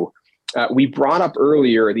do? We brought up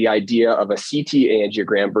earlier the idea of a CT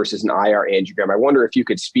angiogram versus an IR angiogram. I wonder if you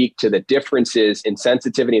could speak to the differences in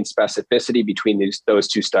sensitivity and specificity between those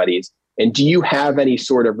two studies. And do you have any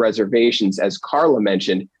sort of reservations, as Carla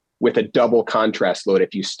mentioned, with a double contrast load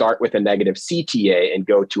if you start with a negative CTA and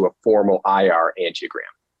go to a formal IR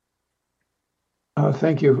angiogram?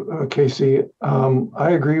 Thank you, Casey.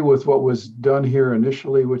 I agree with what was done here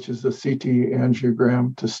initially, which is the CT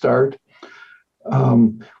angiogram to start.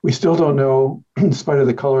 We still don't know, in spite of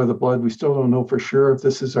the color of the blood, we still don't know for sure if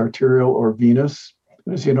this is arterial or venous.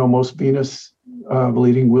 As you know, most venous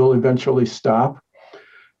bleeding will eventually stop.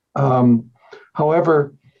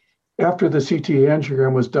 However, after the CT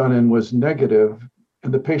angiogram was done and was negative,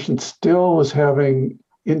 and the patient still was having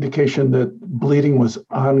indication that bleeding was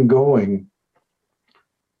ongoing,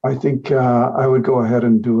 I think I would go ahead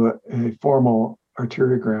and do a formal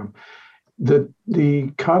arteriogram.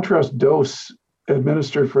 The contrast dose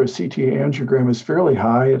administered for a CT angiogram is fairly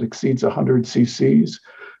high. It exceeds 100 cc's.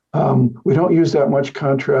 We don't use that much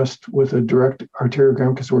contrast with a direct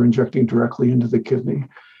arteriogram because we're injecting directly into the kidney.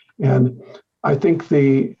 And I think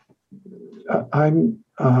I'm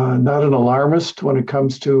not an alarmist when it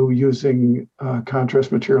comes to using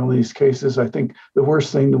contrast material in these cases. I think the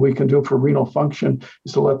worst thing that we can do for renal function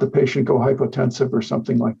is to let the patient go hypotensive or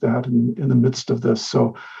something like that in the midst of this.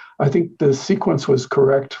 So I think the sequence was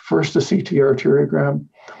correct. First, a CT arteriogram.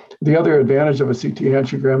 The other advantage of a CT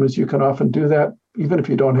angiogram is you can often do that, even if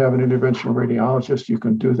you don't have an interventional radiologist, you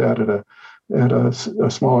can do that at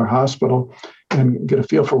a smaller hospital and get a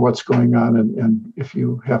feel for what's going on. And if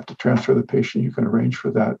you have to transfer the patient, you can arrange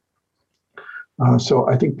for that. So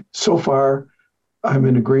I think so far, I'm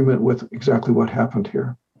in agreement with exactly what happened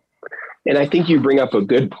here. And I think you bring up a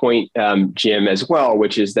good point, Jim, as well,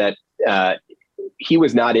 which is that he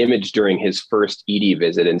was not imaged during his first ED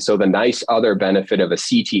visit. And so the nice other benefit of a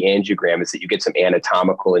CT angiogram is that you get some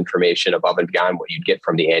anatomical information above and beyond what you'd get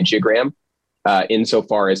from the angiogram,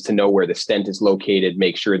 insofar as to know where the stent is located,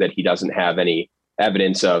 make sure that he doesn't have any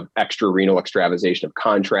evidence of extrarenal extravasation of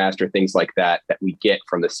contrast or things like that we get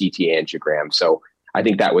from the CT angiogram. So I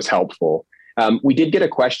think that was helpful. We did get a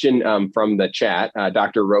question from the chat.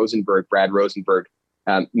 Dr. Rosenberg, Brad Rosenberg,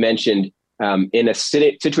 mentioned in a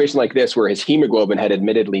situation like this where his hemoglobin had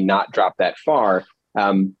admittedly not dropped that far,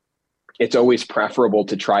 it's always preferable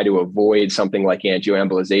to try to avoid something like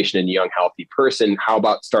angioembolization in a young, healthy person. How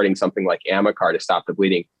about starting something like Amicar to stop the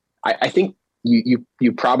bleeding? I think you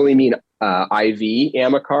probably mean IV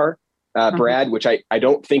Amicar, Brad, which I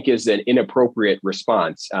don't think is an inappropriate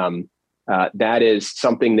response. That is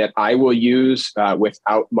something that I will use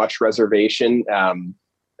without much reservation,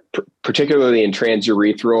 particularly in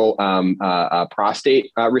transurethral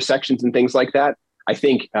prostate resections and things like that. I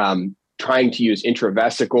think trying to use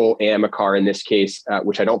intravesical Amicar in this case,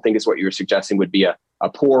 which I don't think is what you were suggesting, would be a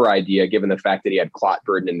poor idea given the fact that he had clot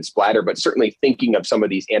burden in his bladder. But certainly thinking of some of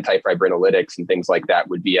these antifibrinolytics and things like that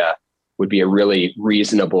would be a really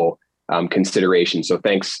reasonable consideration. So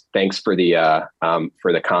thanks for the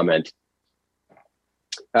comment.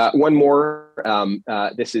 One more.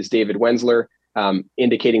 This is David Wensler.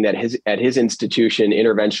 Indicating that at his institution,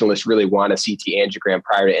 interventionalists really want a CT angiogram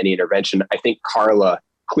prior to any intervention. I think Carla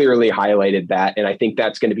clearly highlighted that, and I think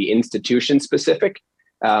that's going to be institution specific,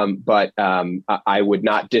 but I would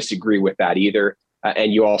not disagree with that either.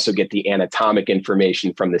 And you also get the anatomic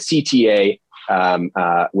information from the CTA,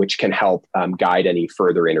 which can help guide any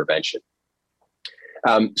further intervention.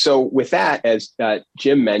 So with that, as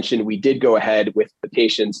Jim mentioned, we did go ahead with the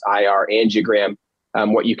patient's IR angiogram.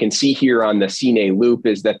 What you can see here on the Cine loop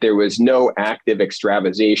is that there was no active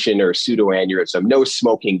extravasation or pseudoaneurysm, no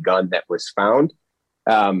smoking gun that was found.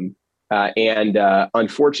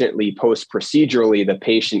 Unfortunately, post-procedurally, the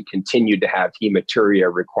patient continued to have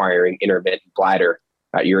hematuria requiring intermittent bladder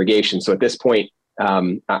irrigation. So at this point,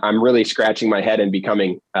 I'm really scratching my head and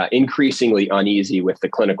becoming increasingly uneasy with the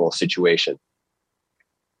clinical situation.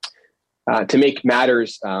 To make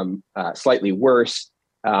matters slightly worse,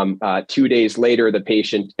 2 days later, the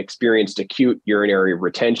patient experienced acute urinary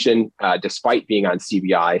retention despite being on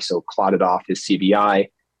CBI, so clotted off his CBI,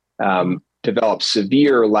 developed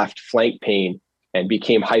severe left flank pain, and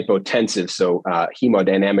became hypotensive, so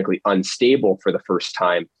hemodynamically unstable for the first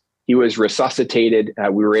time. He was resuscitated.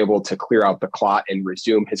 We were able to clear out the clot and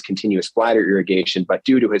resume his continuous bladder irrigation, but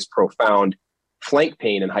due to his profound flank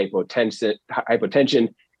pain and hypotension,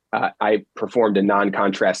 I performed a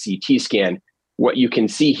non-contrast CT scan. What you can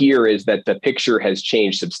see here is that the picture has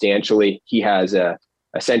changed substantially. He has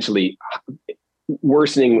essentially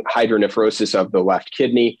worsening hydronephrosis of the left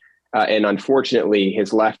kidney. And unfortunately,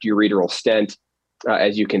 his left ureteral stent,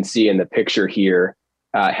 as you can see in the picture here,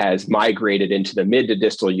 has migrated into the mid to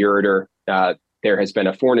distal ureter. There has been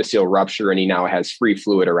a fornicule rupture, and he now has free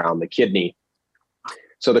fluid around the kidney.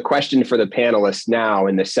 So the question for the panelists now,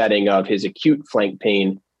 in the setting of his acute flank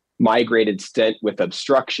pain, migrated stent with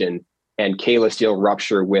obstruction, and calysteal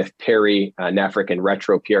rupture with perinephric and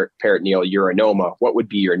retroperitoneal urinoma, what would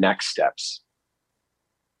be your next steps?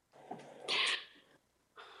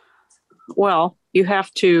 Well, you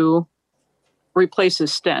have to replace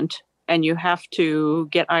his stent and you have to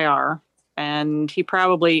get IR. And he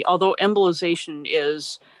probably, although embolization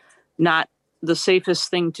is not the safest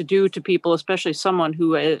thing to do to people, especially someone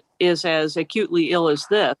who is as acutely ill as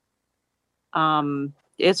this,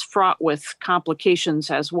 it's fraught with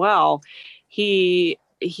complications as well. He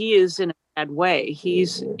is in a bad way.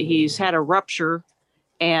 He's had a rupture,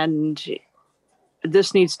 and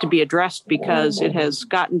this needs to be addressed because it has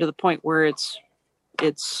gotten to the point where it's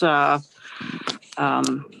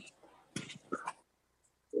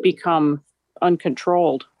become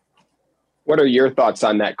uncontrolled. What are your thoughts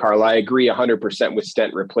on that, Carla? I agree 100% with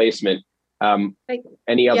stent replacement.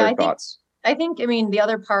 Any other thoughts? I think, the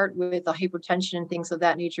other part with the hypertension and things of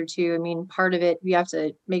that nature too, part of it, we have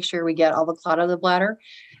to make sure we get all the clot out of the bladder,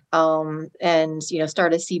 and,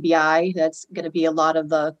 start a CBI. That's going to be a lot of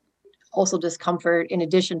the also discomfort, in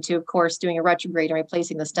addition to, of course, doing a retrograde and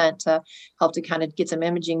replacing the stent to help to kind of get some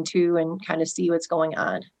imaging too and kind of see what's going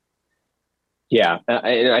on. Yeah,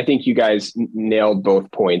 and I think you guys nailed both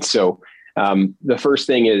points. So the first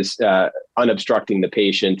thing is unobstructing the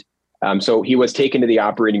patient. So he was taken to the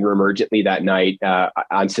operating room urgently that night.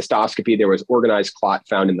 On cystoscopy, there was organized clot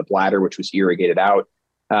found in the bladder, which was irrigated out.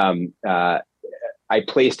 I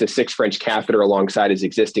placed a 6 French catheter alongside his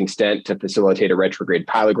existing stent to facilitate a retrograde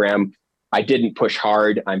pyelogram. I didn't push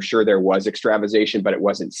hard. I'm sure there was extravasation, but it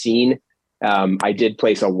wasn't seen. I did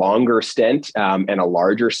place a longer stent and a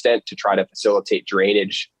larger stent to try to facilitate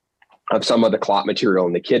drainage of some of the clot material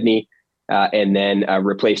in the kidney, and then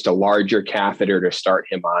replaced a larger catheter to start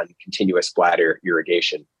him on continuous bladder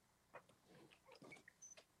irrigation.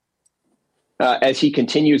 As he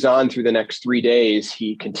continues on through the next 3 days,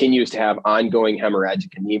 he continues to have ongoing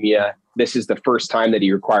hemorrhagic anemia. This is the first time that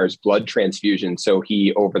he requires blood transfusion. So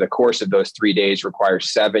he, over the course of those 3 days,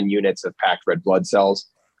 requires 7 units of packed red blood cells,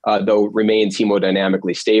 though remains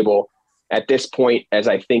hemodynamically stable. At this point, as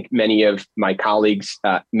I think many of my colleagues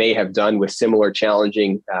may have done with similar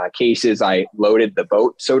challenging cases, I loaded the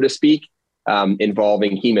boat, so to speak,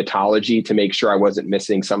 involving hematology to make sure I wasn't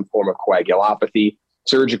missing some form of coagulopathy,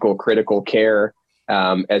 surgical critical care,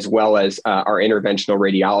 as well as our interventional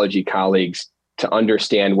radiology colleagues to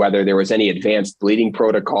understand whether there was any advanced bleeding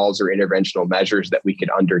protocols or interventional measures that we could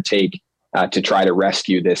undertake to try to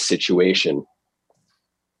rescue this situation.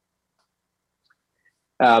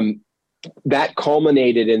 That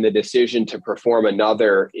culminated in the decision to perform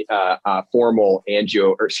another formal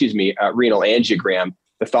renal angiogram,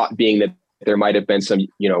 the thought being that there might have been some,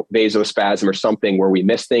 vasospasm or something where we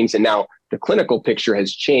missed things. And now the clinical picture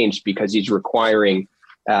has changed because he's requiring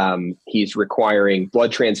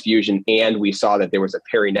blood transfusion. And we saw that there was a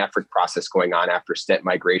perinephric process going on after stent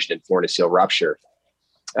migration and floor-to-seal rupture.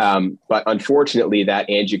 But unfortunately, that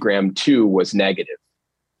angiogram too was negative.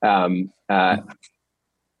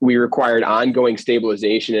 We required ongoing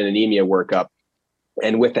stabilization and anemia workup.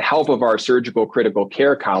 And with the help of our surgical critical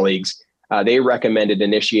care colleagues, they recommended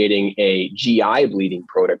initiating a GI bleeding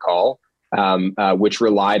protocol, which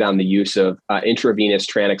relied on the use of intravenous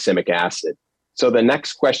tranexamic acid. So the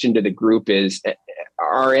next question to the group is,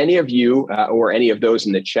 are any of you or any of those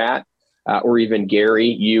in the chat, or even Gary,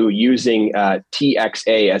 you using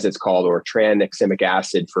TXA, as it's called, or tranexamic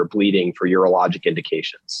acid for bleeding for urologic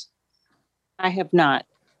indications? I have not.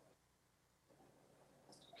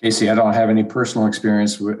 Casey, I don't have any personal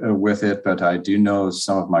experience with it, but I do know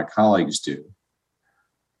some of my colleagues do.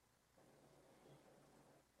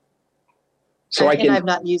 I've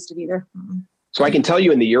not used it either. So I can tell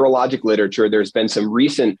you in the urologic literature, there's been some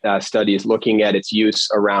recent studies looking at its use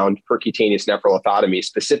around percutaneous nephrolithotomy,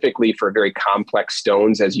 specifically for very complex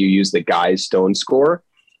stones, as you use the Guy's stone score,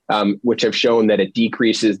 which have shown that it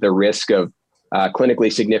decreases the risk of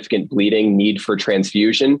clinically significant bleeding, need for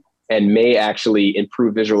transfusion, and may actually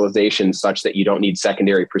improve visualization such that you don't need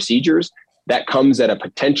secondary procedures. That comes at a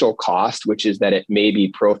potential cost, which is that it may be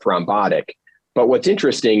prothrombotic. But what's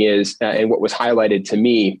interesting is, and what was highlighted to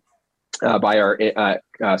me by our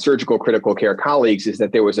surgical critical care colleagues, is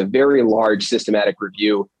that there was a very large systematic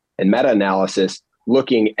review and meta-analysis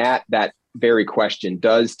looking at that very question.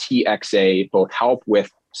 Does TXA both help with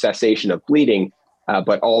cessation of bleeding,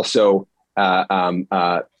 but also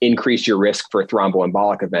increase your risk for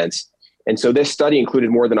thromboembolic events? And so this study included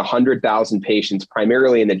more than 100,000 patients,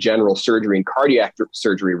 primarily in the general surgery and cardiac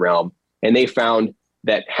surgery realm. And they found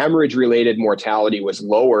that hemorrhage-related mortality was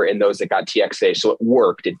lower in those that got TXA. So it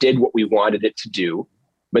worked. It did what we wanted it to do.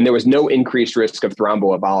 But there was no increased risk of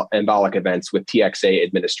thromboembolic events with TXA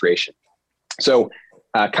administration. So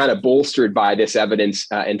kind of bolstered by this evidence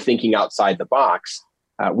and thinking outside the box,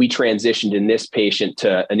 we transitioned in this patient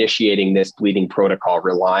to initiating this bleeding protocol,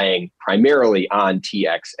 relying primarily on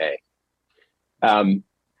TXA.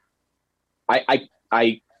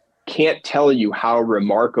 I can't tell you how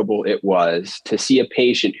remarkable it was to see a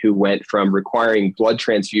patient who went from requiring blood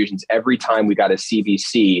transfusions every time we got a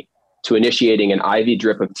CVC to initiating an IV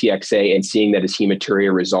drip of TXA and seeing that his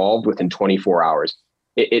hematuria resolved within 24 hours.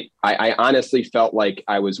 I honestly felt like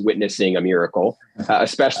I was witnessing a miracle,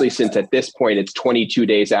 especially since at this point it's 22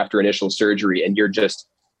 days after initial surgery, and you're just,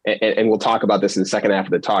 and we'll talk about this in the second half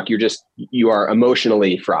of the talk, you are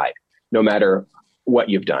emotionally fried, no matter what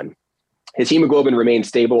you've done. His hemoglobin remained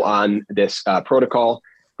stable on this protocol.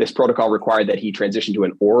 This protocol required that he transition to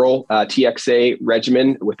an oral TXA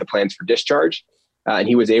regimen with the plans for discharge. And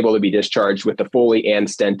he was able to be discharged with the Foley and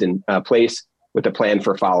stent in place with a plan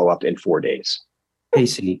for follow-up in 4 days.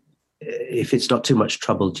 Casey, if it's not too much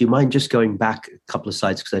trouble, do you mind just going back a couple of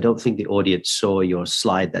slides? Because I don't think the audience saw your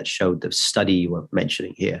slide that showed the study you were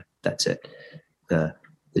mentioning here. That's it, the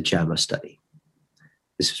JAMA study.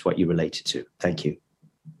 This is what you related to. Thank you.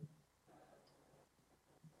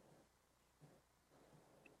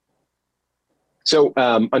 So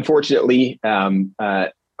unfortunately,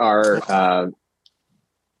 our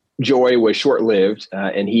joy was short-lived,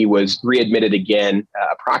 and he was readmitted again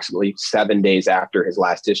approximately 7 days after his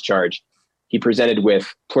last discharge. He presented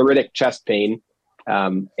with pleuritic chest pain,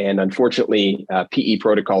 and unfortunately, PE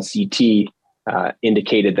protocol CT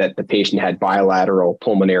indicated that the patient had bilateral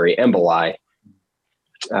pulmonary emboli.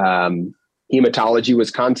 Hematology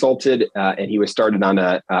was consulted, and he was started on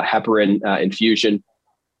a heparin infusion.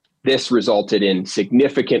 This resulted in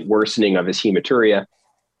significant worsening of his hematuria,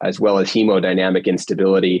 as well as hemodynamic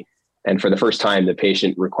instability. And for the first time, the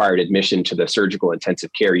patient required admission to the surgical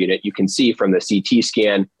intensive care unit. You can see from the CT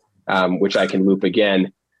scan, which I can loop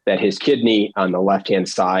again, that his kidney on the left-hand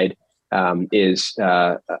side is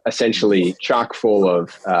essentially chock full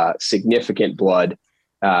of significant blood.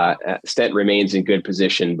 Stent remains in good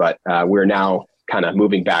position, but we're now kind of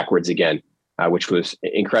moving backwards again, which was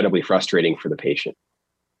incredibly frustrating for the patient.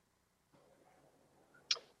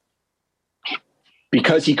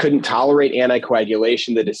 Because he couldn't tolerate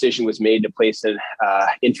anticoagulation, the decision was made to place an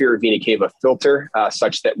inferior vena cava filter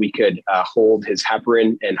such that we could hold his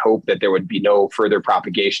heparin and hope that there would be no further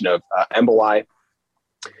propagation of emboli.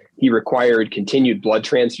 He required continued blood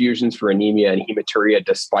transfusions for anemia and hematuria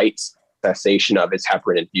despite cessation of his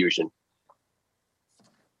heparin infusion.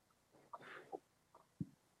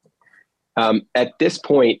 At this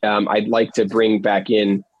point, I'd like to bring back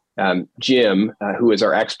in Jim, who is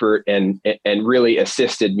our expert and really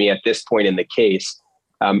assisted me at this point in the case.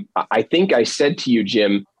 I think I said to you,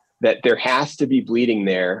 Jim, that there has to be bleeding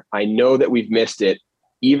there. I know that we've missed it.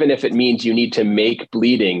 Even if it means you need to make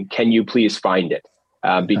bleeding, can you please find it?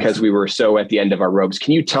 Because we were so at the end of our ropes.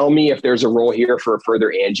 Can you tell me if there's a role here for a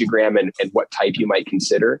further angiogram and what type you might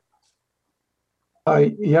consider?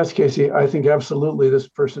 Yes, Casey, I think absolutely this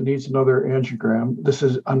person needs another angiogram. This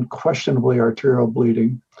is unquestionably arterial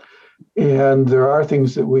bleeding. And there are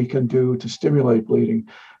things that we can do to stimulate bleeding.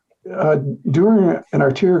 During an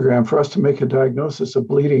arteriogram, for us to make a diagnosis of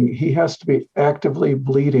bleeding, he has to be actively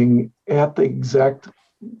bleeding at the exact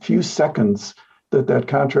few seconds that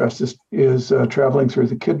contrast is traveling through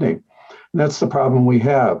the kidney. And that's the problem we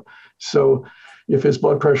have. So if his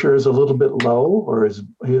blood pressure is a little bit low or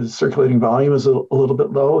his circulating volume is a little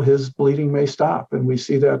bit low, his bleeding may stop. And we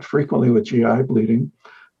see that frequently with GI bleeding.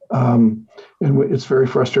 And it's very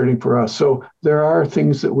frustrating for us. So there are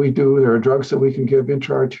things that we do. There are drugs that we can give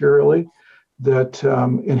intraarterially that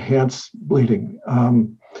enhance bleeding.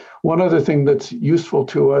 One other thing that's useful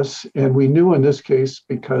to us, and we knew in this case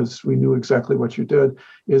because we knew exactly what you did,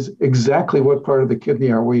 is exactly what part of the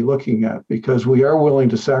kidney are we looking at, because we are willing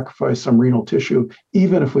to sacrifice some renal tissue,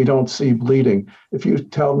 even if we don't see bleeding. If you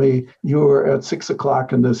tell me you are at 6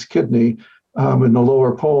 o'clock in this kidney in the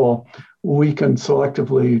lower pole, we can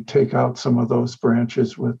selectively take out some of those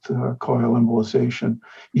branches with coil embolization,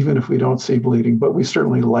 even if we don't see bleeding. But we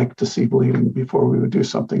certainly like to see bleeding before we would do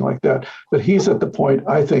something like that. But he's at the point,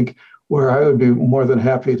 I think, where I would be more than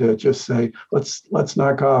happy to just say, let's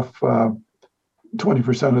knock off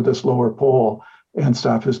 20% of this lower pole and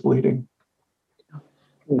stop his bleeding.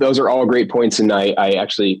 Those are all great points. And I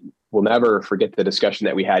actually will never forget the discussion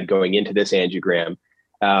that we had going into this angiogram.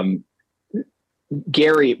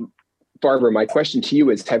 Gary Farber, my question to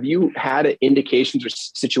you is, have you had indications or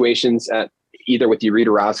situations either with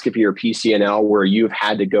ureteroscopy or PCNL where you've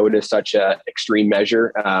had to go to such an extreme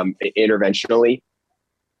measure interventionally?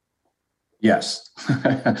 Yes,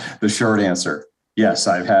 the short answer. Yes,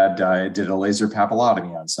 I did a laser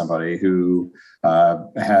papillotomy on somebody who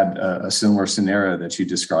had a similar scenario that you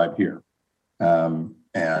described here.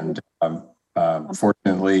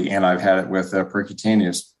 Fortunately, and I've had it with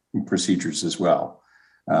percutaneous procedures as well.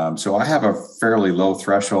 So I have a fairly low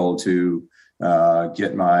threshold to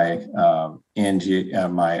get my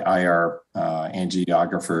my IR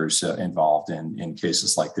angiographers involved in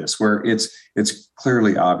cases like this, where it's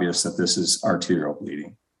clearly obvious that this is arterial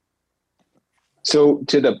bleeding. So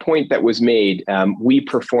to the point that was made, we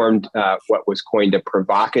performed what was coined a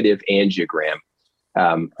provocative angiogram,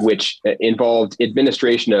 which involved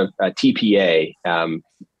administration of TPA.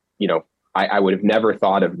 I would have never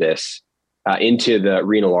thought of this into the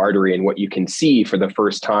renal artery. And what you can see for the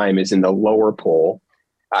first time is in the lower pole.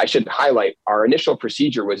 I should highlight our initial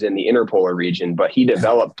procedure was in the interpolar region, but he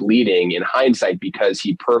developed bleeding in hindsight because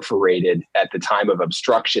he perforated at the time of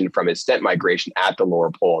obstruction from his stent migration at the lower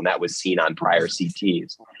pole. And that was seen on prior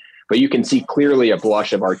CTs. But you can see clearly a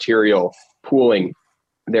blush of arterial pooling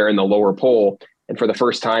there in the lower pole. And for the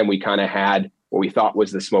first time, we kind of had what we thought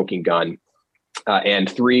was the smoking gun. And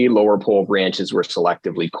 3 lower pole branches were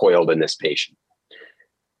selectively coiled in this patient.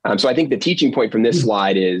 So I think the teaching point from this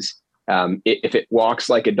slide is, if it walks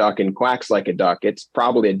like a duck and quacks like a duck, it's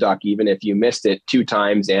probably a duck, even if you missed it 2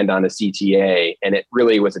 times and on a CTA. And it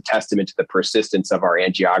really was a testament to the persistence of our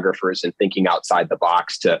angiographers and thinking outside the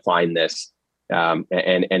box to find this. And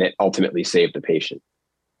it ultimately saved the patient.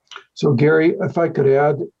 So Gary, if I could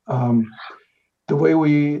add, the way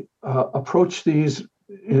we approach these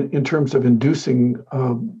in terms of inducing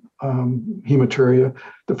hematuria,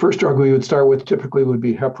 the first drug we would start with typically would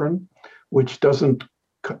be heparin, which doesn't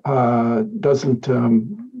it's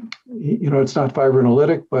not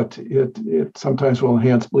fibrinolytic, but it sometimes will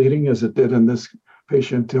enhance bleeding, as it did in this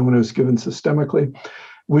patient when it was given systemically.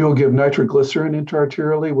 We will give nitroglycerin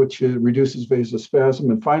intraarterially, which reduces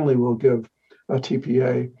vasospasm. And finally, we'll give a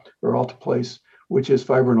TPA or alteplase, which is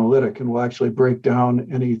fibrinolytic and will actually break down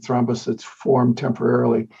any thrombus that's formed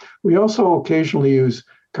temporarily. We also occasionally use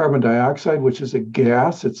carbon dioxide, which is a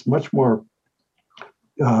gas. It's much more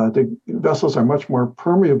the vessels are much more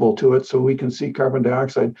permeable to it, so we can see carbon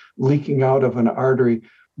dioxide leaking out of an artery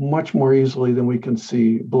much more easily than we can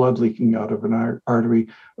see blood leaking out of an artery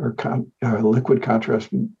or liquid contrast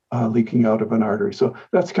leaking out of an artery. So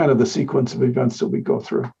that's kind of the sequence of events that we go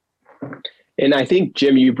through. And I think,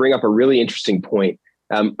 Jim, you bring up a really interesting point.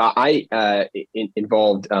 I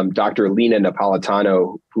involved Dr. Lena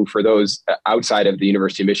Napolitano, who for those outside of the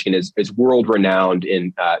University of Michigan is world-renowned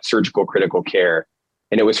in surgical critical care.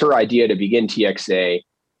 And it was her idea to begin TXA,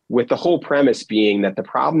 with the whole premise being that the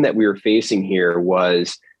problem that we were facing here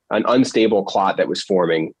was an unstable clot that was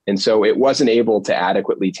forming. And so it wasn't able to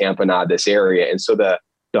adequately tamponade this area. And so the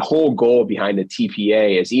whole goal behind the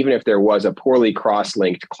TPA is, even if there was a poorly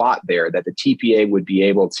cross-linked clot there, that the TPA would be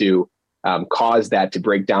able to cause that to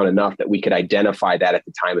break down enough that we could identify that at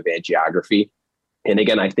the time of angiography. And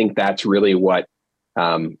again, I think that's really what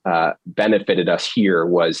benefited us here,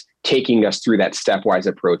 was taking us through that stepwise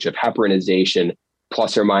approach of heparinization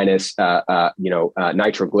plus or minus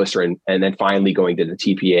nitroglycerin, and then finally going to the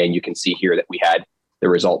TPA. And you can see here that we had the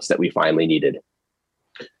results that we finally needed.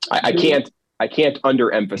 I can't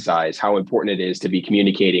underemphasize how important it is to be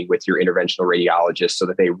communicating with your interventional radiologist so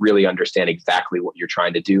that they really understand exactly what you're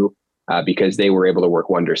trying to do, because they were able to work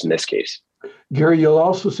wonders in this case. Gary, you'll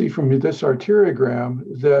also see from this arteriogram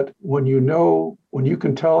that when you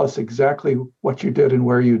can tell us exactly what you did and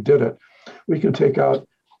where you did it, we can take out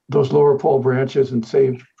those lower pole branches and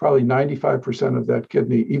save probably 95% of that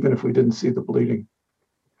kidney, even if we didn't see the bleeding.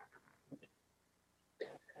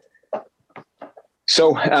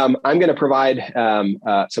 So I'm going to provide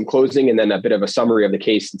some closing and then a bit of a summary of the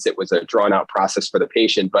case, since it was a drawn out process for the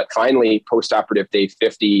patient. But finally, postoperative day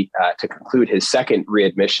 50, to conclude his second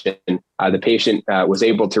readmission, the patient was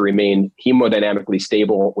able to remain hemodynamically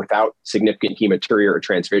stable without significant hematuria or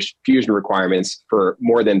transfusion requirements for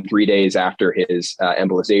more than 3 days after his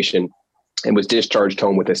embolization, and was discharged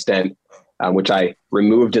home with a stent, which I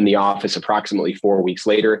removed in the office approximately 4 weeks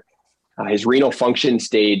later. His renal function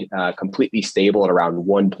stayed completely stable at around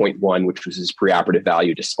 1.1, which was his preoperative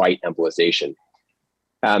value despite embolization.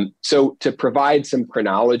 So to provide some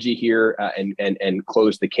chronology here and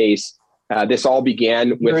close the case, this all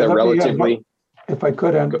began with a relatively... If I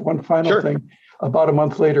could add one final thing. About a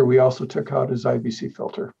month later, we also took out his IVC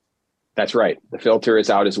filter. That's right. The filter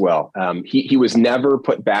is out as well. He was never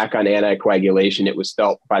put back on anticoagulation. It was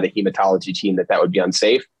felt by the hematology team that would be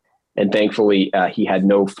unsafe. And thankfully, he had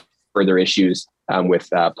no further issues with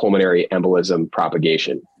pulmonary embolism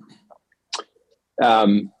propagation.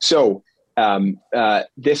 So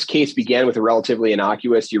This case began with a relatively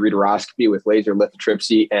innocuous ureteroscopy with laser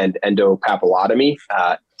lithotripsy and endopapillotomy.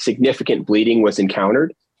 Significant bleeding was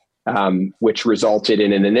encountered, which resulted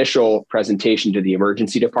in an initial presentation to the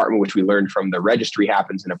emergency department, which we learned from the registry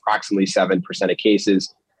happens in approximately 7% of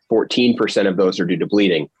cases. 14% of those are due to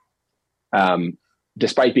bleeding.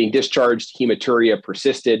 Despite being discharged, hematuria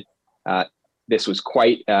persisted. This was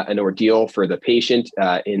quite an ordeal for the patient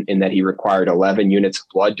in that he required 11 units of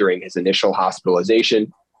blood during his initial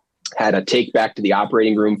hospitalization, had a take back to the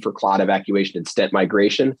operating room for clot evacuation and stent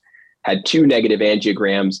migration, had 2 negative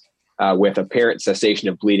angiograms with apparent cessation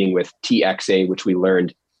of bleeding with TXA, which we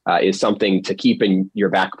learned is something to keep in your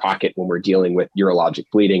back pocket when we're dealing with urologic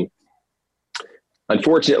bleeding.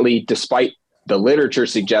 Unfortunately, despite the literature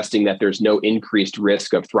suggesting that there's no increased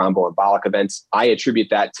risk of thromboembolic events, I attribute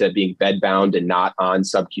that to being bedbound and not on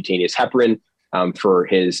subcutaneous heparin for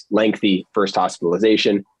his lengthy first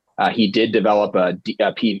hospitalization. He did develop a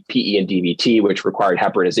PE and DVT, which required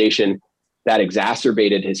heparinization. That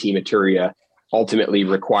exacerbated his hematuria, ultimately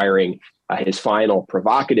requiring his final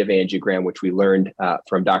provocative angiogram, which we learned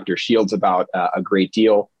from Dr. Shields about a great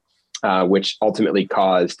deal, which ultimately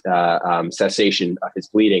caused cessation of his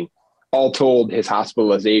bleeding. All told, his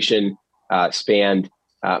hospitalization spanned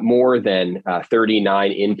more than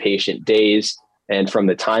 39 inpatient days, and from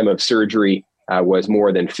the time of surgery was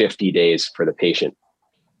more than 50 days for the patient.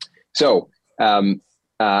 So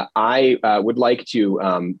I would like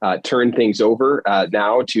to turn things over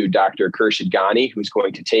now to Dr. Khurshid Ghani, who's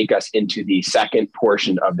going to take us into the second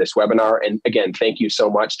portion of this webinar. And again, thank you so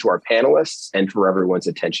much to our panelists and for everyone's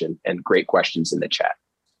attention and great questions in the chat.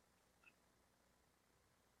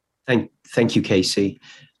 Thank you, Casey.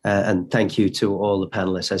 And thank you to all the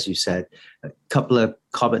panelists, as you said. A couple of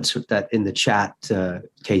comments that in the chat,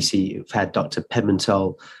 Casey, you've had Dr.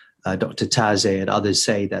 Pimentel, Dr. Taze, and others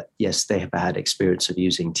say that, yes, they have had experience of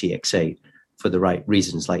using TXA for the right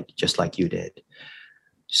reasons, just like you did.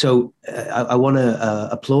 So I want to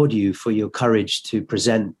applaud you for your courage to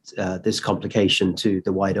present this complication to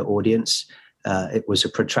the wider audience. It was a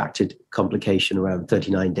protracted complication, around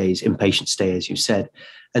 39 days, inpatient stay, as you said.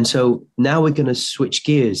 And so now we're going to switch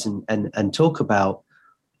gears and talk about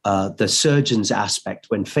the surgeon's aspect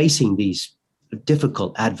when facing these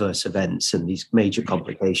difficult adverse events and these major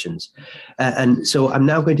complications. And so I'm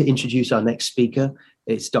now going to introduce our next speaker.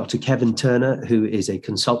 It's Dr. Kevin Turner, who is a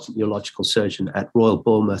consultant urological surgeon at Royal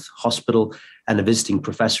Bournemouth Hospital and a visiting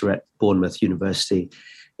professor at Bournemouth University.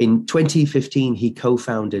 In 2015, he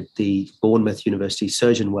co-founded the Bournemouth University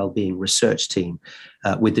Surgeon Wellbeing Research Team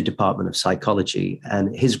with the Department of Psychology.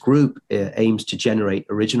 And his group aims to generate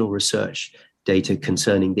original research data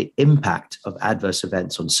concerning the impact of adverse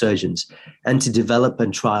events on surgeons and to develop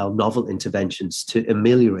and trial novel interventions to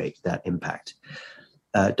ameliorate that impact.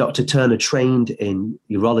 Dr. Turner trained in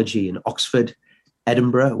urology in Oxford,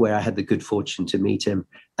 Edinburgh, where I had the good fortune to meet him,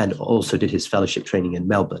 and also did his fellowship training in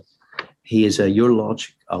Melbourne. He is a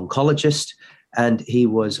urologic oncologist, and he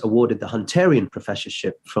was awarded the Hunterian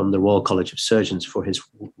Professorship from the Royal College of Surgeons for his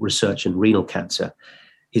research in renal cancer.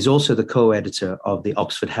 He's also the co-editor of the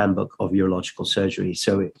Oxford Handbook of Urological Surgery.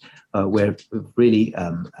 So we're really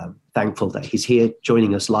thankful that he's here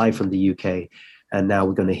joining us live from the UK. And now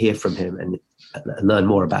we're going to hear from him and learn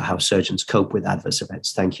more about how surgeons cope with adverse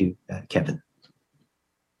events. Thank you, Kevin.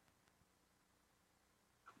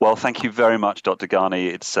 Well, thank you very much, Dr. Ghani.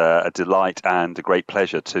 It's a delight and a great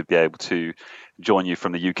pleasure to be able to join you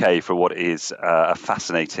from the UK for what is a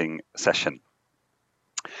fascinating session.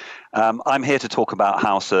 I'm here to talk about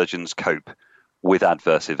how surgeons cope with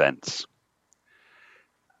adverse events.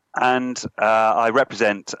 And I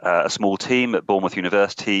represent a small team at Bournemouth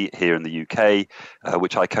University here in the UK,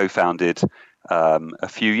 which I co-founded a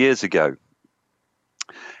few years ago.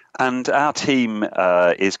 And our team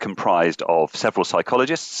is comprised of several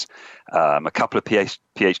psychologists, a couple of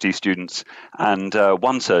PhD students, and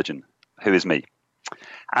one surgeon, who is me.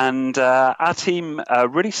 And our team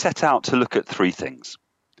really set out to look at three things.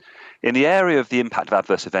 In the area of the impact of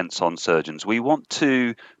adverse events on surgeons, we want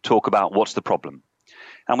to talk about what's the problem.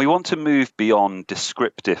 And we want to move beyond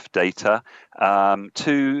descriptive data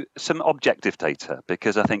to some objective data,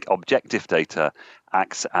 because I think objective data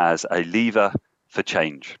acts as a lever for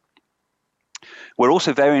change. We're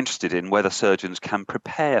also very interested in whether surgeons can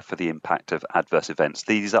prepare for the impact of adverse events.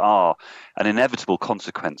 These are an inevitable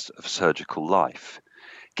consequence of surgical life.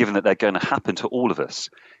 Given that they're going to happen to all of us,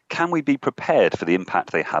 can we be prepared for the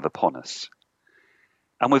impact they have upon us?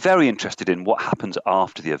 And we're very interested in what happens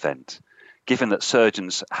after the event. Given that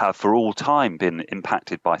surgeons have for all time been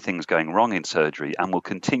impacted by things going wrong in surgery and will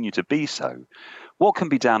continue to be so, what can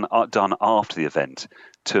be done after the event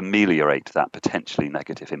to ameliorate that potentially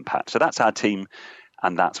negative impact? So that's our team,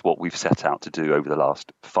 and that's what we've set out to do over the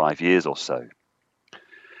last 5 years or so.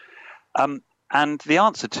 And the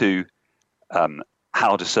answer to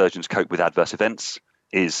how do surgeons cope with adverse events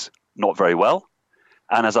is not very well.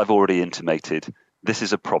 And as I've already intimated, this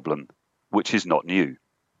is a problem which is not new.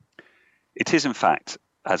 It is, in fact,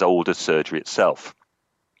 as old as surgery itself.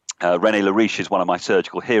 René Lariche is one of my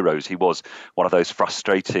surgical heroes. He was one of those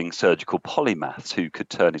frustrating surgical polymaths who could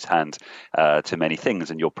turn his hand to many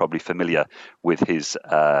things, and you're probably familiar with his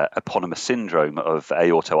eponymous syndrome of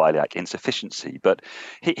aortoiliac insufficiency. But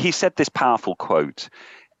he said this powerful quote: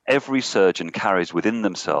 "Every surgeon carries within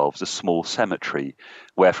themselves a small cemetery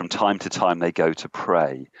where from time to time they go to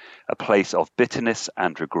pray, a place of bitterness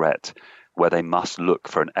and regret where they must look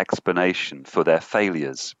for an explanation for their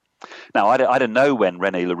failures." Now, I don't know when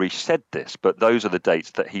René Lariche said this, but those are the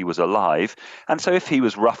dates that he was alive. And so if he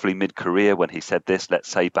was roughly mid-career when he said this, let's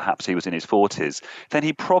say perhaps he was in his 40s, then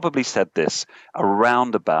he probably said this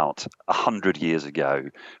around about 100 years ago.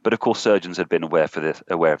 But of course, surgeons had been aware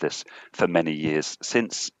of this for many years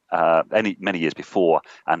since, many years before,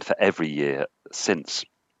 and for every year since.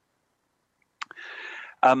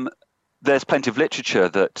 There's plenty of literature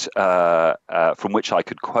that from which I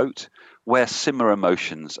could quote where similar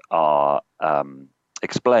emotions are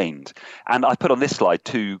explained. And I put on this slide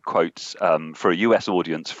 2 quotes for a US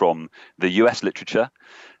audience from the US literature.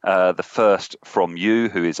 The first from Yu,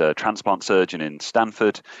 who is a transplant surgeon in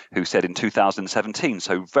Stanford, who said in 2017,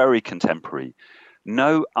 so very contemporary,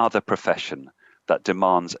 "No other profession that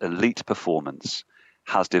demands elite performance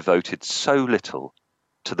has devoted so little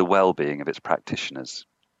to the well-being of its practitioners."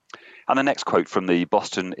 And the next quote from the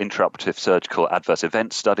Boston Intraoperative Surgical Adverse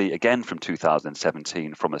Event Study, again from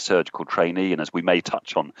 2017, from a surgical trainee. And as we may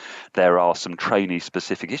touch on, there are some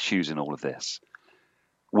trainee-specific issues in all of this.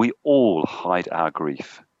 "We all hide our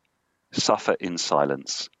grief, suffer in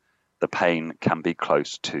silence. The pain can be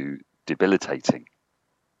close to debilitating."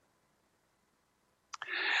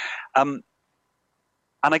 And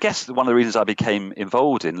I guess one of the reasons I became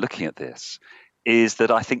involved in looking at this is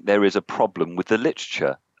that I think there is a problem with the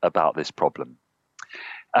literature about this problem.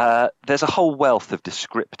 There's a whole wealth of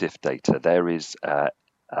descriptive data. There is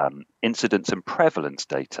incidence and prevalence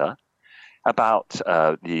data about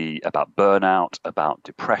burnout, about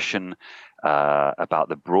depression,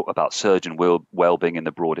 about surgeon well-being in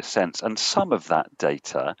the broadest sense, and some of that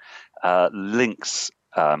data links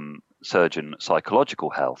surgeon psychological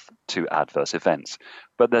health to adverse events.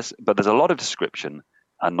 But there's a lot of description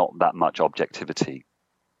and not that much objectivity.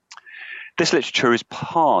 This literature is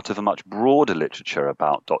part of a much broader literature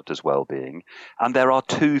about doctors' well-being, and there are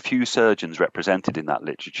too few surgeons represented in that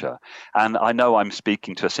literature. And I know I'm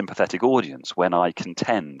speaking to a sympathetic audience when I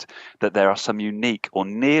contend that there are some unique or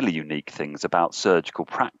nearly unique things about surgical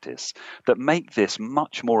practice that make this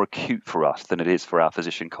much more acute for us than it is for our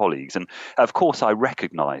physician colleagues. And of course, I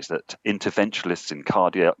recognize that interventionalists in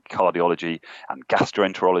cardiology and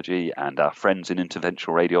gastroenterology and our friends in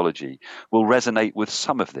interventional radiology will resonate with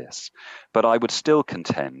some of this. But I would still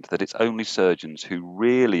contend that it's only surgeons who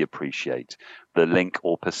really appreciate the link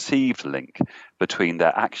or perceived link between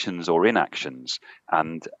their actions or inactions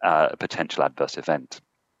and a potential adverse event.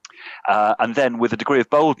 And then with a degree of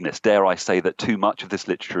boldness, dare I say that too much of this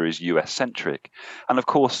literature is US-centric. And of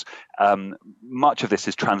course, much of this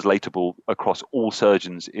is translatable across all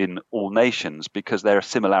surgeons in all nations because there are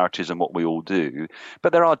similarities in what we all do,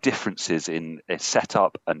 but there are differences in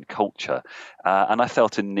setup and culture. And I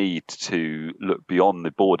felt a need to look beyond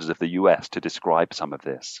the borders of the US to describe some of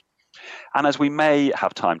this. And as we may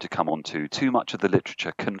have time to come on to, too much of the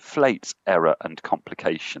literature conflates error and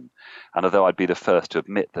complication. And although I'd be the first to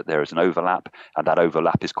admit that there is an overlap, and that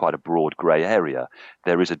overlap is quite a broad grey area,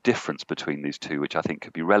 there is a difference between these two, which I think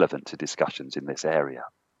could be relevant to discussions in this area.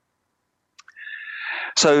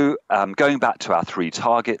 So going back to our 3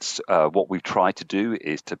 targets, what we've tried to do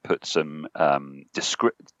is to put some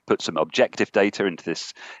objective data into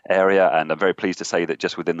this area. And I'm very pleased to say that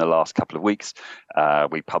just within the last couple of weeks,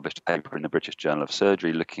 we published a paper in the British Journal of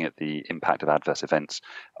Surgery looking at the impact of adverse events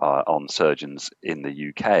on surgeons in the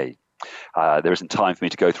UK. There isn't time for me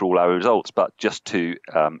to go through all our results, but just to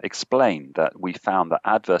explain that we found that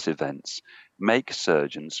adverse events make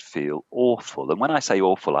surgeons feel awful. And when I say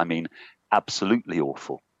awful, I mean absolutely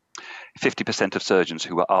awful. 50% of surgeons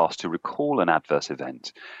who were asked to recall an adverse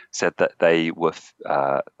event said that they were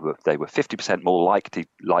 50% more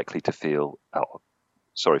likely to feel.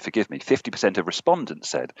 50% of respondents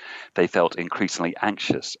said they felt increasingly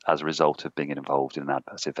anxious as a result of being involved in an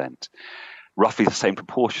adverse event. Roughly the same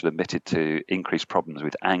proportion admitted to increased problems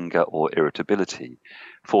with anger or irritability.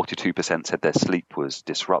 42% said their sleep was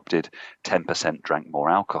disrupted, 10% drank more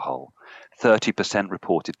alcohol. 30%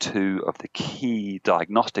 reported two of the key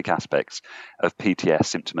diagnostic aspects of PTS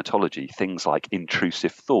symptomatology, things like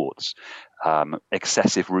intrusive thoughts,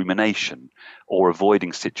 excessive rumination, or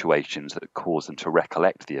avoiding situations that cause them to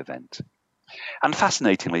recollect the event. And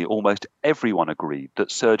fascinatingly, almost everyone agreed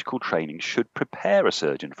that surgical training should prepare a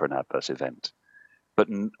surgeon for an adverse event, but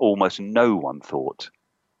almost no one thought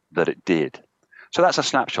that it did. So that's a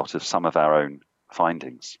snapshot of some of our own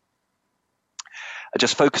findings.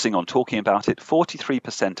 Just focusing on talking about it,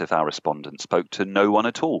 43% of our respondents spoke to no one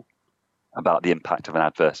at all about the impact of an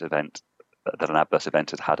adverse event that an adverse event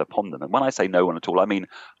had had upon them. And when I say no one at all, I mean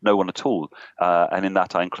no one at all. And in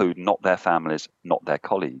that I include not their families, not their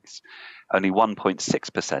colleagues. Only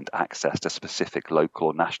 1.6% accessed a specific local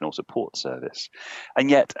or national support service. And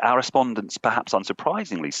yet our respondents, perhaps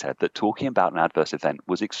unsurprisingly, said that talking about an adverse event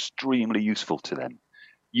was extremely useful to them.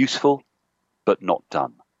 Useful, but not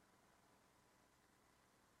done.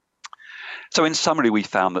 So in summary, we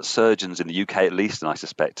found that surgeons in the UK, at least, and I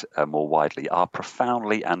suspect more widely, are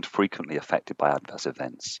profoundly and frequently affected by adverse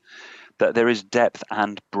events. That there is depth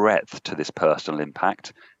and breadth to this personal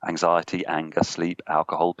impact: anxiety, anger, sleep,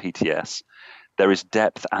 alcohol, PTS. There is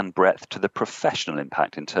depth and breadth to the professional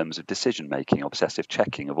impact in terms of decision-making, obsessive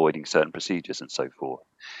checking, avoiding certain procedures, and so forth.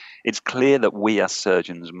 It's clear that we as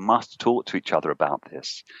surgeons must talk to each other about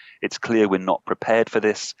this. It's clear we're not prepared for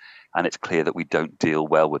this, and it's clear that we don't deal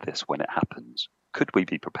well with this when it happens. Could we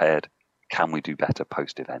be prepared? Can we do better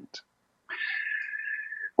post-event?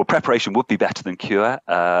 Well, preparation would be better than cure.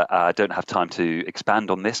 I don't have time to expand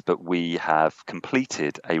on this, but we have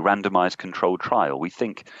completed a randomized controlled trial. We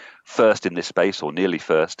think first in this space, or nearly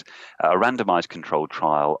first, a randomized controlled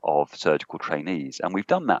trial of surgical trainees. And we've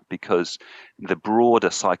done that because the broader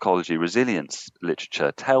psychology resilience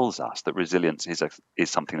literature tells us that resilience is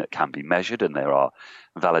something that can be measured, and there are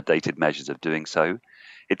validated measures of doing so.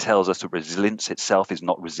 It tells us that resilience itself is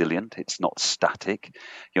not resilient. It's not static.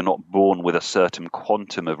 You're not born with a certain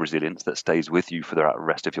quantum of resilience that stays with you for the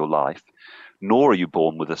rest of your life, nor are you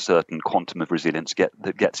born with a certain quantum of resilience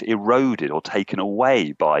that gets eroded or taken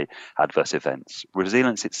away by adverse events.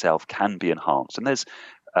 Resilience itself can be enhanced, and there's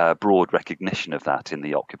broad recognition of that in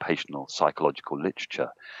the occupational psychological literature.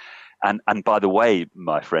 And by the way,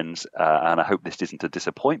 my friends, and I hope this isn't a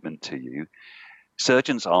disappointment to you,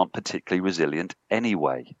 surgeons aren't particularly resilient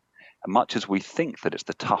anyway. And much as we think that it's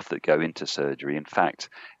the tough that go into surgery, in fact,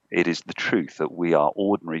 it is the truth that we are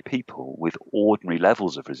ordinary people with ordinary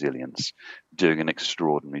levels of resilience doing an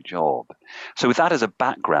extraordinary job. So with that as a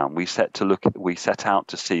background, we set out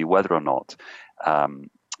to see whether or not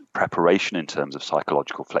preparation in terms of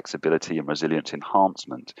psychological flexibility and resilience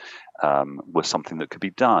enhancement was something that could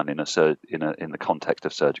be done in the context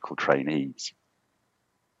of surgical trainees.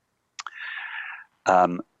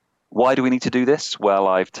 Why do we need to do this? Well,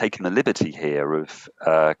 I've taken the liberty here of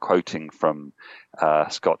quoting from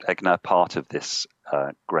Scott Egner, part of this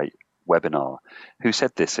great webinar, who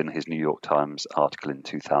said this in his New York Times article in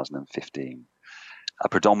 2015. A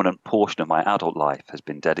predominant portion of my adult life has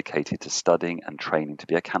been dedicated to studying and training to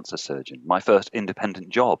be a cancer surgeon. My first independent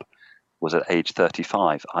job was at age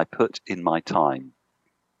 35. I put in my time,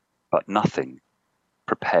 but nothing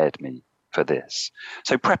prepared me for this.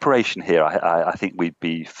 So preparation here, I think we'd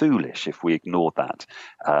be foolish if we ignored that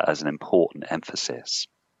as an important emphasis.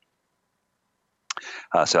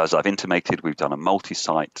 So as I've intimated, we've done a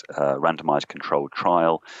multi-site randomized controlled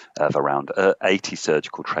trial of around 80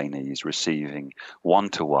 surgical trainees receiving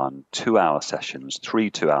 1-to-1 2-hour sessions,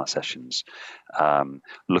 3 2-hour sessions,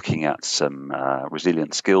 looking at some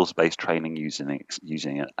resilient skills-based training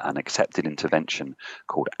using an accepted intervention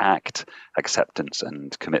called ACT, Acceptance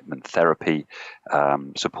and Commitment Therapy,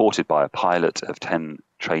 supported by a pilot of 10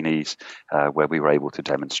 trainees where we were able to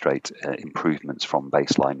demonstrate improvements from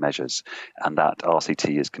baseline measures, and that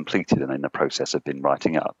RCT is completed and in the process of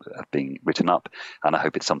being written up, and I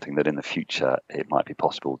hope it's something that in the future it might be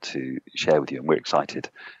possible to share with you, and we're excited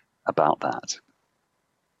about that.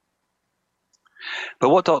 But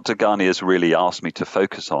what Dr. Ghani has really asked me to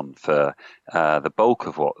focus on for the bulk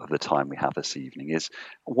of the time we have this evening is,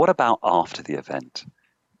 what about after the event?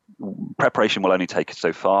 Preparation will only take us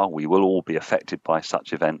so far. We will all be affected by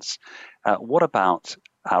such events. What about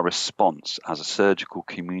our response as a surgical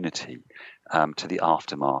community to the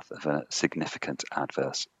aftermath of a significant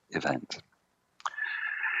adverse event?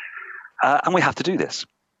 And we have to do this.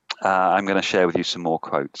 I'm going to share with you some more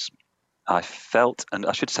quotes. I felt, and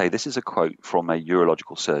I should say this is a quote from a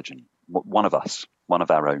urological surgeon, one of us, one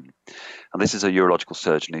of our own. And this is a urological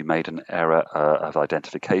surgeon who made an error of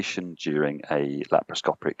identification during a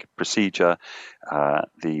laparoscopic procedure.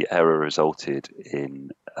 The error resulted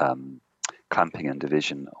in clamping and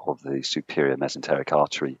division of the superior mesenteric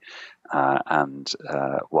artery. And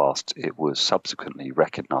whilst it was subsequently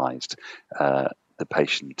recognized, the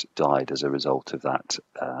patient died as a result of that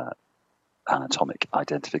anatomic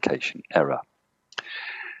identification error.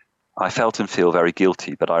 I felt and feel very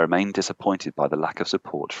guilty, but I remain disappointed by the lack of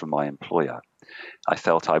support from my employer. I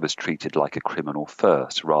felt I was treated like a criminal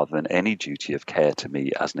first, rather than any duty of care to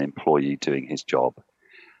me as an employee doing his job.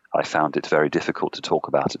 I found it very difficult to talk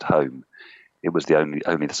about at home. It was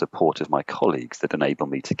only the support of my colleagues that enabled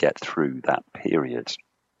me to get through that period.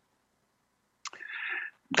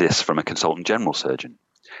 This from a consultant general surgeon.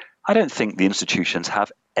 I don't think the institutions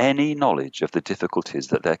have any knowledge of the difficulties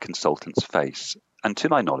that their consultants face, and to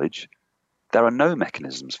my knowledge, there are no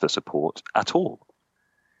mechanisms for support at all.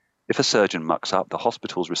 If a surgeon mucks up, the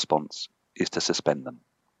hospital's response is to suspend them.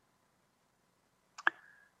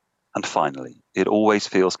 And finally, it always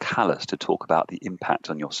feels callous to talk about the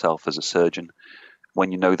impact on yourself as a surgeon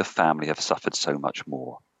when you know the family have suffered so much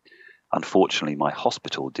more. Unfortunately, my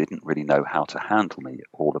hospital didn't really know how to handle me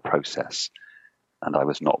or the process, and I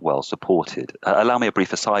was not well supported. Allow me a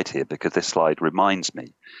brief aside here, because this slide reminds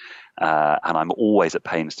me, and I'm always at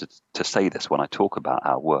pains to say this when I talk about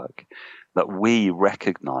our work, that we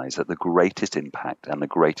recognize that the greatest impact and the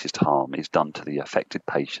greatest harm is done to the affected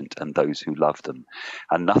patient and those who love them.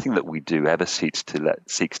 And nothing that we do ever seeks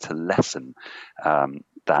to lessen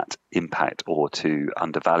that impact or to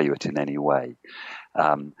undervalue it in any way.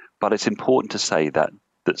 But it's important to say that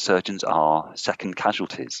surgeons are second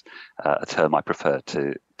casualties, a term I prefer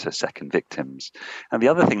to second victims. And the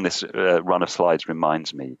other thing this run of slides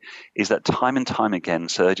reminds me is that time and time again,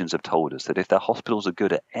 surgeons have told us that if their hospitals are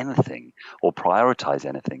good at anything or prioritize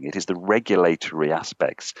anything, it is the regulatory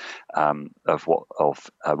aspects of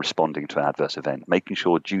responding to an adverse event, making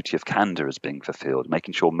sure duty of candor is being fulfilled,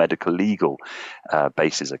 making sure medical legal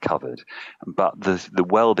bases are covered. But the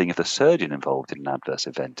well-being of the surgeon involved in an adverse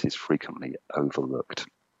event is frequently overlooked.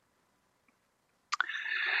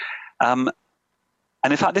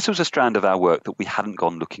 And in fact, this was a strand of our work that we hadn't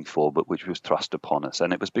gone looking for, but which was thrust upon us.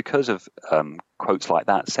 And it was because of quotes like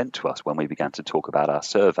that sent to us when we began to talk about our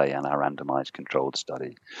survey and our randomized controlled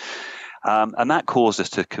study. And that caused us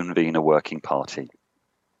to convene a working party.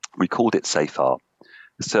 We called it SAFAR,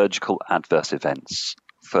 Surgical Adverse Events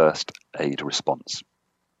First Aid Response.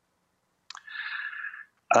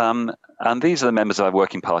 And these are the members of our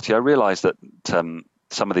working party. I realize that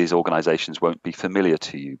some of these organizations won't be familiar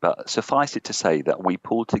to you, but suffice it to say that we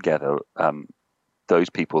pulled together those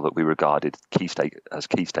people that we regarded as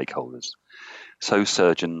key stakeholders. So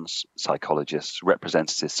surgeons, psychologists,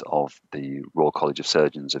 representatives of the Royal College of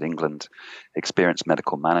Surgeons of England, experienced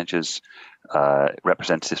medical managers,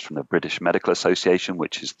 representatives from the British Medical Association,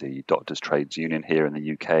 which is the doctors' trades union here in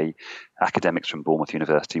the UK, academics from Bournemouth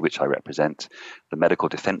University, which I represent, the Medical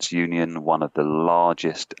Defence Union, one of the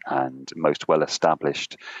largest and most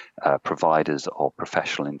well-established providers of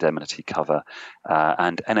professional indemnity cover,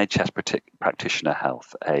 and NHS Practitioner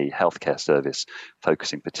Health, a healthcare service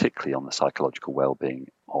focusing particularly on the psychological well-being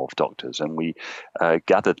of doctors. And we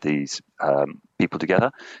gathered these people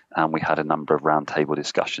together, and we had a number of roundtable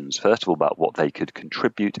discussions, first of all about what they could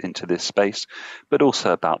contribute into this space, but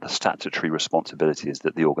also about the statutory responsibilities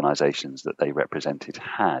that the organisations that they represented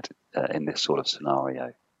had in this sort of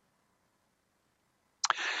scenario.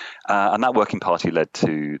 And that working party led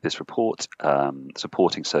to this report,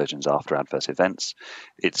 supporting surgeons after adverse events.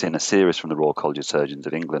 It's in a series from the Royal College of Surgeons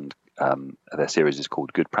of England. Their series is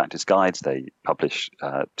called Good Practice Guides. They publish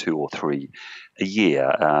 2 or 3 a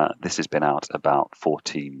year. This has been out about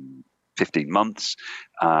 15 months,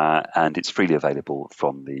 and it's freely available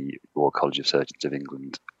from the Royal College of Surgeons of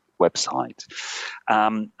England website.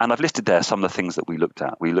 And I've listed there some of the things that we looked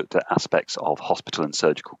at. We looked at aspects of hospital and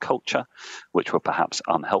surgical culture, which were perhaps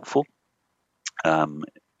unhelpful.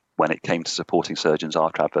 When it came to supporting surgeons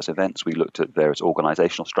after adverse events, we looked at various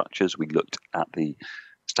organizational structures. We looked at the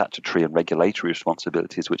statutory and regulatory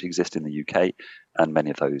responsibilities which exist in the UK, and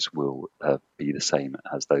many of those will be the same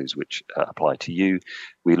as those which apply to you.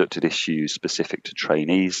 We looked at issues specific to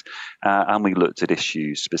trainees, and we looked at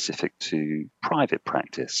issues specific to private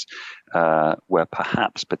practice, where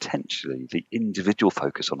perhaps potentially the individual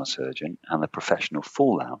focus on a surgeon and the professional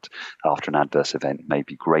fallout after an adverse event may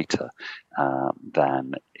be greater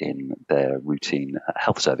than in their routine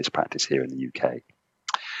health service practice here in the UK.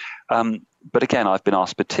 But again, I've been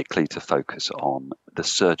asked particularly to focus on the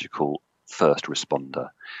surgical first responder.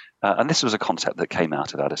 And this was a concept that came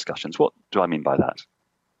out of our discussions. What do I mean by that?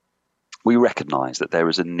 We recognize that there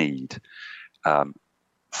is a need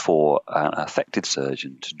for an affected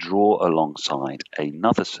surgeon to draw alongside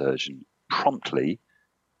another surgeon promptly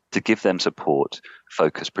to give them support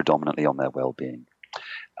focused predominantly on their well-being.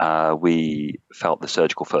 We felt the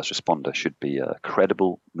surgical first responder should be a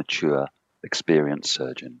credible, mature, experienced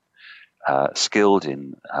surgeon, skilled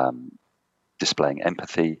in displaying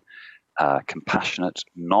empathy, compassionate,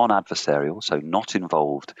 non-adversarial, so not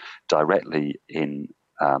involved directly in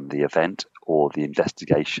the event or the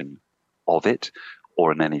investigation of it,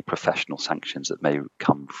 or in any professional sanctions that may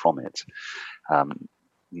come from it.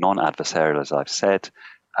 Non-adversarial, as I've said,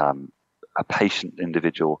 a patient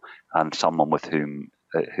individual, and someone with whom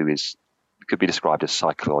could be described as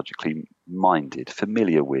psychologically minded,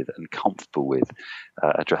 familiar with and comfortable with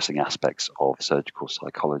addressing aspects of surgical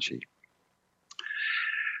psychology.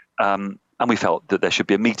 And we felt that there should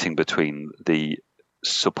be a meeting between the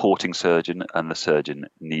supporting surgeon and the surgeon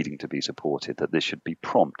needing to be supported, that this should be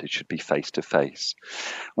prompt, it should be face-to-face.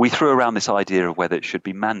 We threw around this idea of whether it should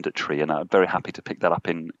be mandatory, and I'm very happy to pick that up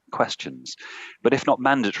in questions. But if not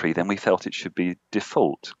mandatory, then we felt it should be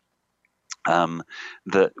default.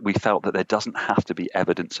 That we felt that there doesn't have to be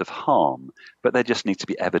evidence of harm, but there just needs to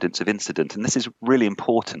be evidence of incident. And this is really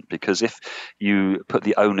important, because if you put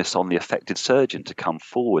the onus on the affected surgeon to come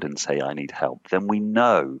forward and say, I need help, then we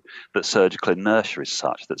know that surgical inertia is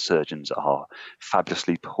such that surgeons are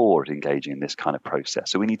fabulously poor at engaging in this kind of process.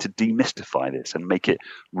 So we need to demystify this and make it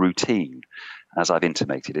routine. As I've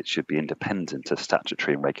intimated, it should be independent of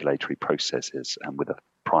statutory and regulatory processes and with a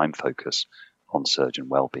prime focus on surgeon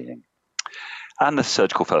well-being. And the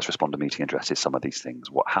surgical first responder meeting addresses some of these things.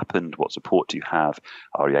 What happened? What support do you have?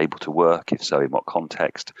 Are you able to work? If so, in what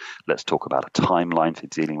context? Let's talk about a timeline for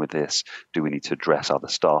dealing with this. Do we need to address other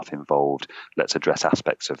staff involved? Let's address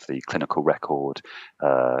aspects of the clinical record,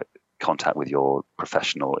 contact with your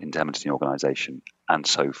professional indemnity organisation, and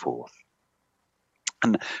so forth.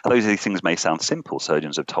 And those of these things may sound simple.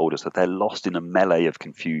 Surgeons have told us that they're lost in a melee of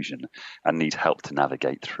confusion and need help to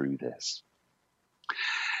navigate through this.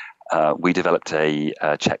 We developed a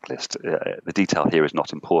checklist. The detail here is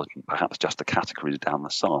not important, perhaps just the categories down the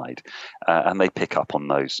side. And they pick up on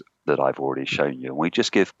those that I've already shown you. And we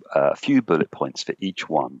just give a few bullet points for each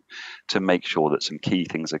one to make sure that some key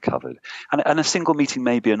things are covered. And a single meeting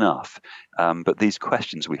may be enough, but these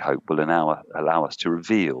questions, we hope, will allow us to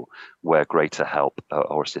reveal where greater help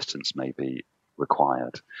or assistance may be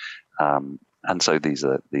required. And so these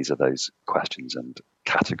are those questions and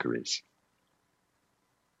categories.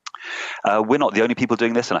 We're not the only people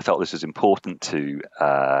doing this, and I felt this was important to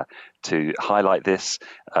highlight this.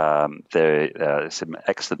 There is some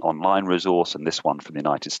excellent online resource, and this one from the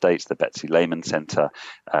United States, the Betsy Lehman Center,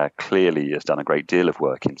 clearly has done a great deal of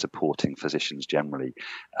work in supporting physicians generally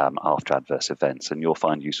after adverse events, and you'll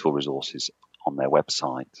find useful resources on their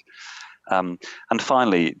website. And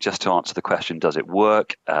finally, just to answer the question, does it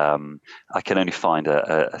work? I can only find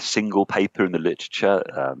a single paper in the literature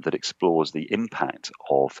that explores the impact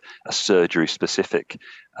of a surgery-specific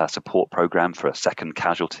support program for a second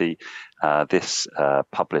casualty. This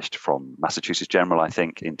published from Massachusetts General, I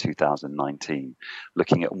think, in 2019,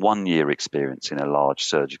 looking at 1 year experience in a large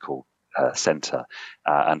surgical center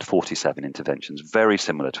and 47 interventions, very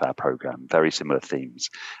similar to our program, very similar themes,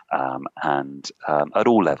 and at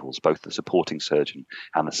all levels, both the supporting surgeon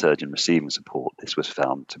and the surgeon receiving support, this was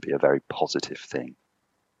found to be a very positive thing.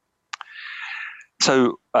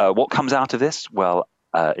 So what comes out of this? Well,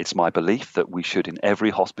 it's my belief that we should, in every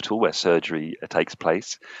hospital where surgery takes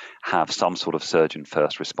place, have some sort of surgeon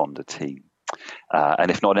first responder team.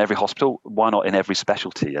 And if not in every hospital, why not in every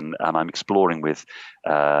specialty? And I'm exploring with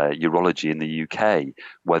urology in the UK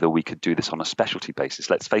whether we could do this on a specialty basis.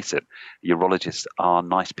 Let's face it, urologists are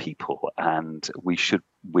nice people, and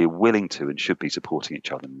we're willing to and should be supporting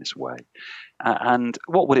each other in this way. And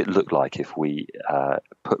what would it look like if we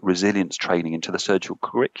put resilience training into the surgical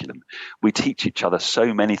curriculum? We teach each other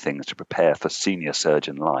so many things to prepare for senior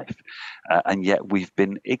surgeon life, and yet we've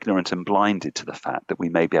been ignorant and blinded to the fact that we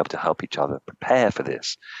may be able to help each other prepare for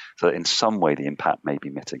this, so that in some way the impact may be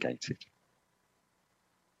mitigated.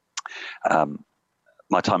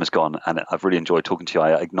 My time has gone, and I've really enjoyed talking to you.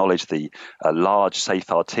 I acknowledge the large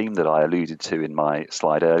SAFEHARD team that I alluded to in my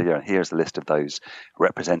slide earlier, and here's the list of those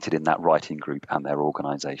represented in that writing group and their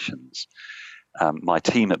organisations. My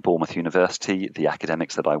team at Bournemouth University, the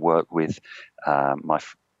academics that I work with,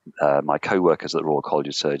 my co-workers at the Royal College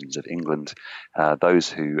of Surgeons of England, those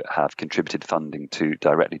who have contributed funding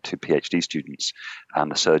directly to PhD students,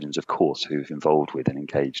 and the surgeons, of course, who've involved with and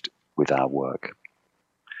engaged with our work.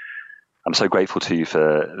 I'm so grateful to you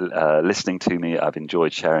for listening to me. I've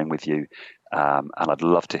enjoyed sharing with you, and I'd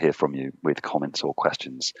love to hear from you with comments or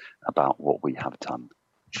questions about what we have done.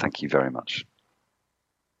 Thank you very much.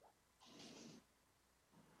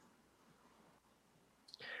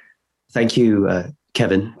 Thank you,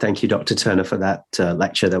 Kevin. Thank you, Dr. Turner, for that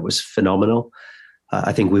lecture. That was phenomenal.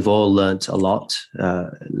 I think we've all learnt a lot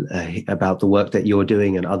about the work that you're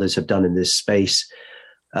doing and others have done in this space.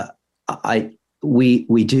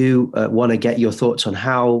 We do want to get your thoughts on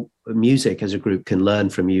how music as a group can learn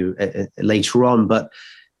from you later on. But,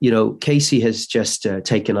 Casey has just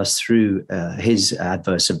taken us through his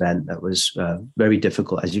adverse event that was very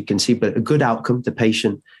difficult, as you can see, but a good outcome. The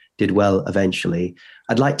patient did well eventually.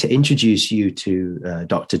 I'd like to introduce you to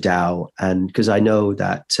Dr. Dow, and because I know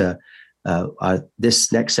that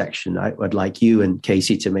this next section, I'd like you and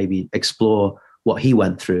Casey to maybe explore what he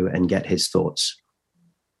went through and get his thoughts.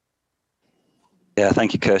 Yeah,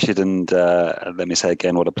 thank you, Khurshid. And let me say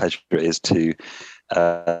again, what a pleasure it is to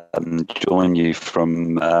join you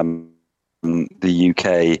from the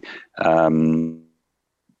UK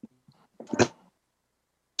this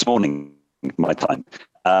morning, my time.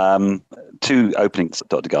 Two openings,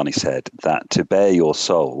 Dr. Ghani said that to bare your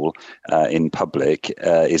soul in public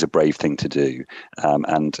is a brave thing to do.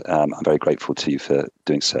 And I'm very grateful to you for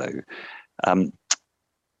doing so. I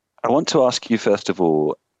want to ask you, first of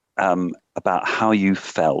all, about how you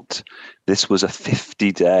felt. This was a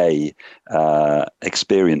 50-day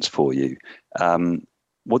experience for you.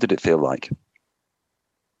 What did it feel like?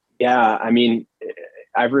 Yeah, I mean,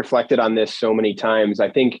 I've reflected on this so many times.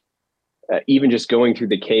 I think even just going through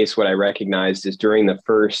the case, what I recognized is during the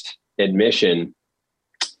first admission,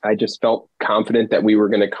 I just felt confident that we were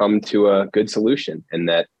going to come to a good solution, and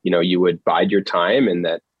that, you would bide your time, and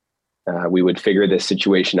that we would figure this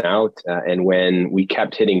situation out. And when we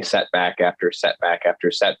kept hitting setback after setback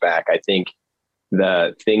after setback, I think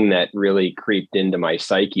the thing that really creeped into my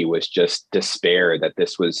psyche was just despair that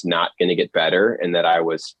this was not going to get better, and that I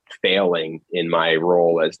was failing in my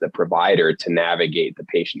role as the provider to navigate the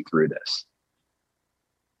patient through this.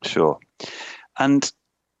 Sure. And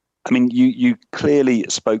I mean, you clearly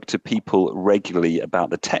spoke to people regularly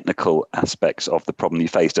about the technical aspects of the problem you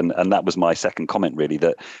faced. And that was my second comment, really,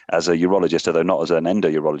 that as a urologist, although not as an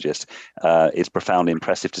endourologist, it's profoundly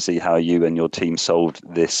impressive to see how you and your team solved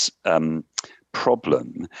this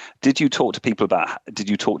problem. Did you talk to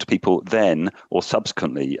people then or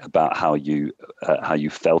subsequently about how you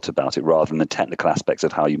felt about it, rather than the technical aspects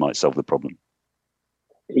of how you might solve the problem?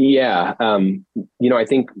 Yeah. I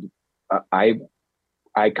think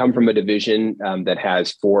I come from a division that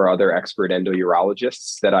has 4 other expert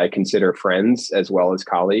endourologists that I consider friends as well as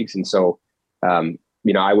colleagues. And so,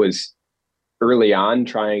 I was early on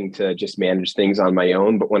trying to just manage things on my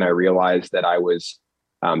own. But when I realized that I was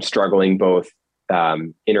struggling both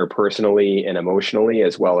interpersonally and emotionally,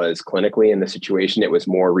 as well as clinically in the situation, it was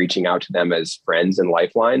more reaching out to them as friends and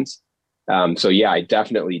lifelines. So yeah, I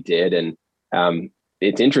definitely did. And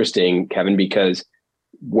it's interesting, Kevin, because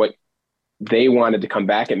what they wanted to come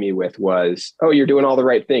back at me with was, oh, you're doing all the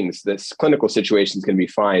right things. This clinical situation is going to be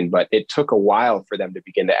fine. But it took a while for them to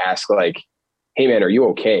begin to ask, like, hey, man, are you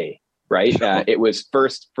okay? Right. Sure. It was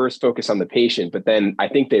first focus on the patient. But then I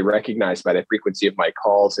think they recognized by the frequency of my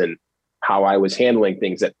calls and how I was handling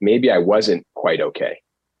things that maybe I wasn't quite okay.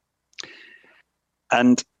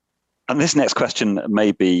 And this next question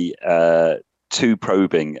may be too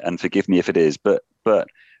probing, and forgive me if it is, but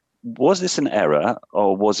was this an error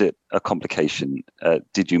or was it a complication?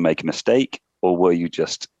 Did you make a mistake or were you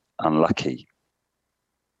just unlucky?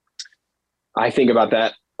 I think about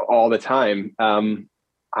that all the time.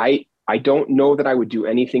 I don't know that I would do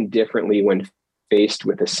anything differently when faced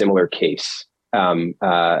with a similar case.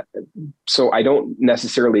 So I don't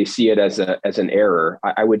necessarily see it as an error.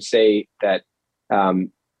 I would say that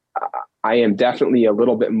I am definitely a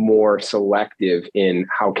little bit more selective in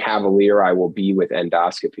how cavalier I will be with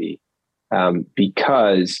endoscopy,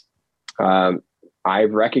 because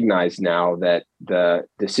I've recognized now that the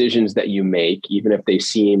decisions that you make, even if they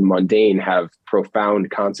seem mundane, have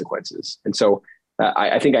profound consequences. And so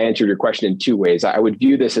I think I answered your question in 2 ways. I would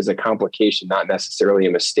view this as a complication, not necessarily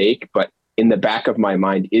a mistake, but in the back of my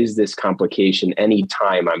mind, is this complication any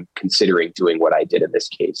time I'm considering doing what I did in this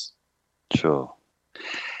case? Sure.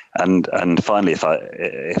 And finally,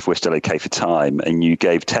 if we're still okay for time, and you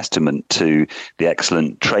gave testament to the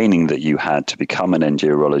excellent training that you had to become an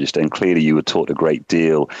endourologist, and clearly you were taught a great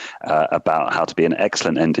deal about how to be an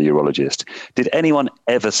excellent endourologist. Did anyone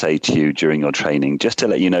ever say to you during your training, just to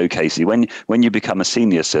let you know, Casey, when you become a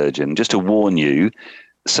senior surgeon, just to warn you,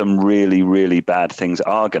 some really, really bad things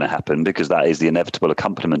are going to happen, because that is the inevitable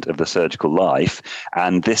accompaniment of the surgical life.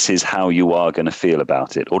 And this is how you are going to feel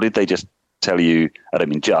about it. Or did they just tell you, I don't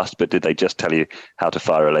mean just, but did they just tell you how to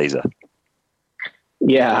fire a laser?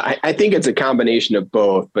 Yeah, I think it's a combination of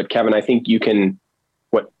both. But Kevin, I think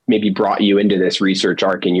what maybe brought you into this research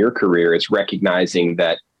arc in your career is recognizing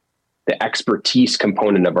that the expertise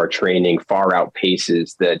component of our training far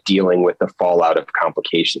outpaces the dealing with the fallout of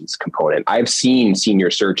complications component. I've seen senior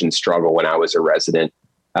surgeons struggle when I was a resident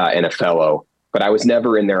and a fellow, but I was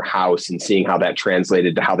never in their house and seeing how that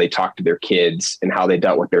translated to how they talked to their kids and how they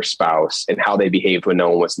dealt with their spouse and how they behaved when no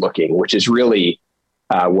one was looking, which is really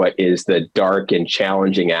what is the dark and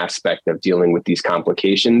challenging aspect of dealing with these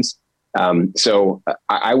complications. So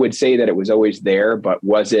I would say that it was always there, but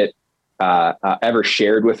was it ever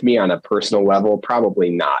shared with me on a personal level?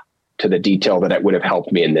 Probably not to the detail that it would have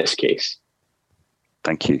helped me in this case.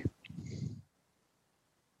 Thank you.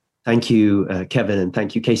 Thank you, Kevin, and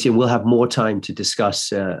thank you, Casey. And we'll have more time to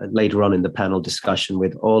discuss later on in the panel discussion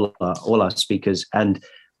with all our speakers. And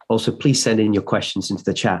also, please send in your questions into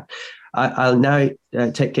the chat. I'll now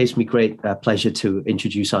gives me great pleasure to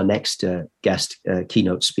introduce our next guest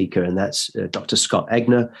keynote speaker, and that's Dr. Scott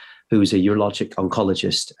Eggener, who is a urologic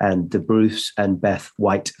oncologist and the Bruce and Beth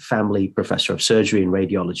White Family Professor of Surgery and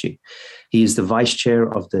Radiology. He is the vice chair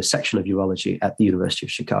of the section of urology at the University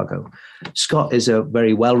of Chicago. Scott is a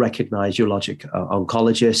very well-recognized urologic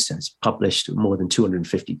oncologist, has published more than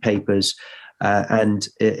 250 papers, and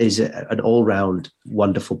is an all-round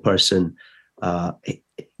wonderful person.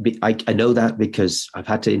 I know that because I've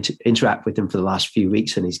had to interact with him for the last few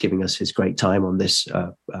weeks, and he's giving us his great time on this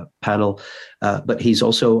panel. But he's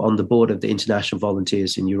also on the board of the International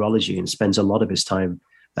Volunteers in Urology and spends a lot of his time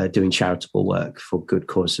doing charitable work for good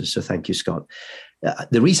causes. So thank you, Scott.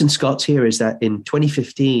 The reason Scott's here is that in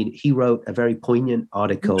 2015, he wrote a very poignant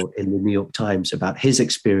article in the New York Times about his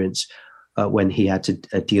experience when he had to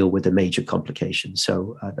deal with a major complication.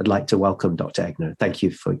 So I'd like to welcome Dr. Eggener. Thank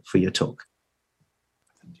you for your talk.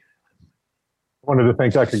 I wanted to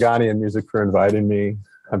thank Dr. Ghani and Music for inviting me.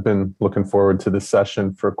 I've been looking forward to this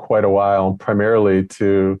session for quite a while, primarily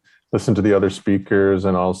to listen to the other speakers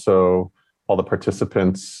and also all the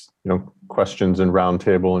participants, questions and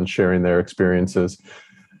roundtable and sharing their experiences.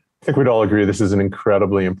 I think we'd all agree this is an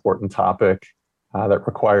incredibly important topic that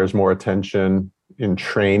requires more attention in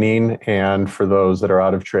training and for those that are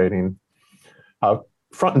out of training.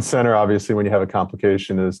 Front and center, obviously, when you have a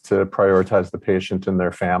complication is to prioritize the patient and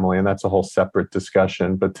their family, and that's a whole separate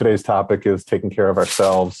discussion. But today's topic is taking care of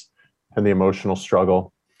ourselves and the emotional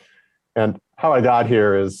struggle. And how I got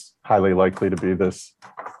here is highly likely to be this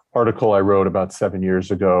article I wrote about 7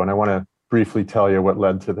 years ago. And I want to briefly tell you what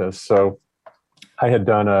led to this. So I had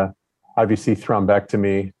done a IVC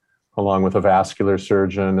thrombectomy along with a vascular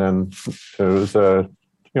surgeon, and it was a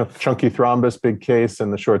chunky thrombus, big case,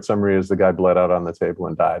 and the short summary is the guy bled out on the table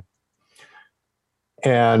and died.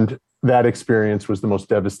 And that experience was the most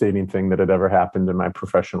devastating thing that had ever happened in my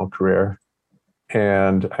professional career.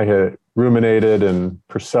 And I had ruminated and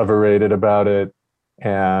perseverated about it,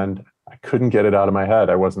 and I couldn't get it out of my head.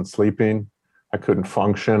 I wasn't sleeping. I couldn't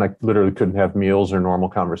function. I literally couldn't have meals or normal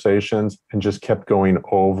conversations, and just kept going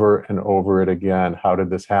over and over it again. How did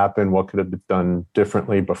this happen? What could have been done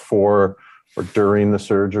differently before or during the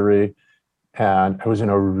surgery? And I was in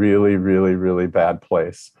a really, really, really bad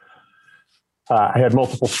place. I had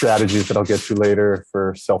multiple strategies that I'll get to later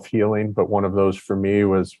for self-healing, but one of those for me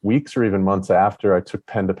was weeks or even months after I took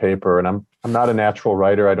pen to paper. And I'm not a natural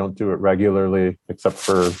writer. I don't do it regularly except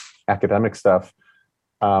for academic stuff.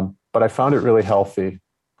 But I found it really healthy.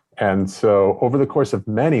 And so over the course of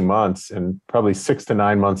many months, and probably 6 to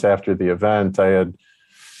 9 months after the event, I had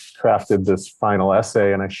crafted this final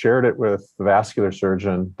essay, and I shared it with the vascular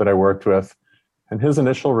surgeon that I worked with. And his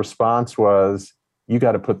initial response was, you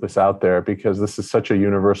got to put this out there because this is such a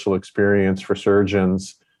universal experience for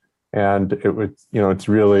surgeons. And it would, it's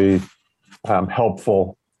really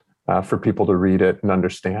helpful for people to read it and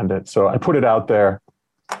understand it. So I put it out there,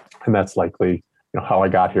 and that's likely how I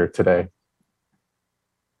got here today.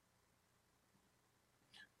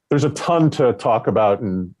 There's a ton to talk about,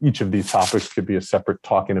 and each of these topics could be a separate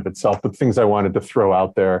talk in of itself, but things I wanted to throw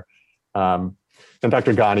out there. And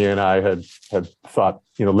Dr. Ghani and I had thought,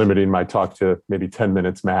 limiting my talk to maybe 10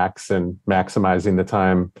 minutes max and maximizing the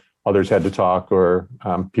time others had to talk or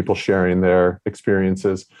people sharing their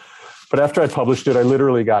experiences. But after I published it, I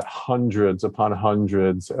literally got hundreds upon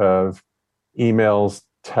hundreds of emails,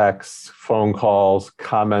 texts, phone calls,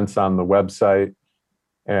 comments on the website.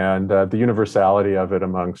 And the universality of it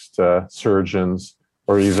amongst surgeons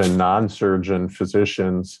or even non-surgeon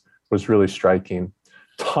physicians was really striking.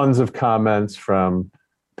 tons of comments from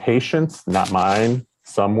patients, not mine,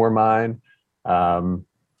 some were mine,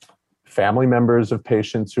 family members of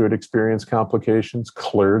patients who had experienced complications,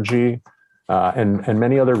 clergy, and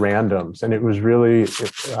many other randoms. And it was really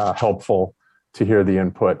helpful to hear the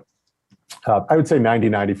input. I would say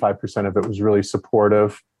 95% of it was really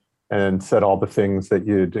supportive and said all the things that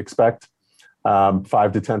you'd expect. 5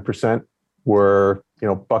 to 10% were,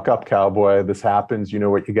 buck up, cowboy. This happens. You know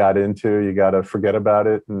what you got into. You got to forget about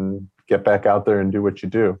it and get back out there and do what you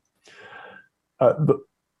do.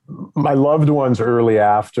 My loved ones early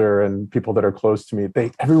after and people that are close to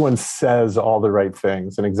me, everyone says all the right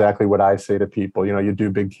things and exactly what I say to people. You do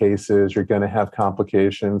big cases, you're going to have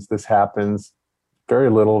complications. This happens. Very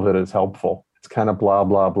little of it is helpful. It's kind of blah,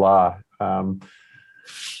 blah, blah.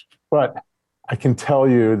 But I can tell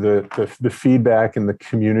you that the feedback in the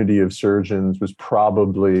community of surgeons was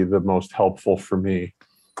probably the most helpful for me.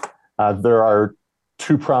 There are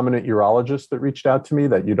 2 prominent urologists that reached out to me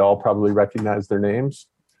that you'd all probably recognize their names,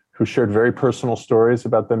 who shared very personal stories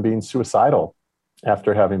about them being suicidal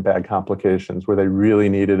after having bad complications, where they really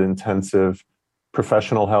needed intensive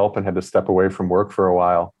professional help and had to step away from work for a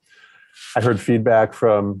while. I heard feedback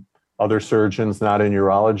from other surgeons not in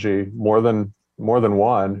urology, more than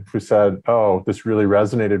one, who said, oh, this really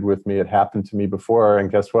resonated with me. It happened to me before.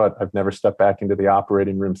 And guess what? I've never stepped back into the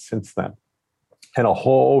operating room since then. And a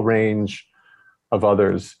whole range of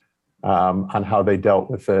others on how they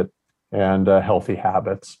dealt with it and healthy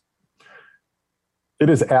habits. It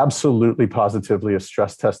is absolutely positively a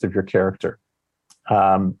stress test of your character.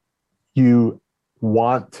 You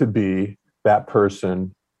want to be that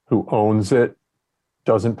person who owns it,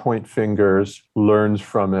 doesn't point fingers, learns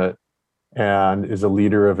from it, and is a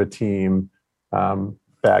leader of a team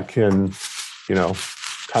that can,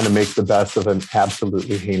 kind of make the best of an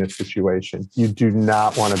absolutely heinous situation. You do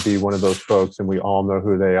not want to be one of those folks, and we all know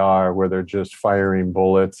who they are, where they're just firing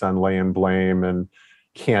bullets and laying blame and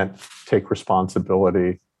can't take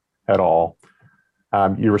responsibility at all.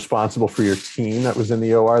 You're responsible for your team that was in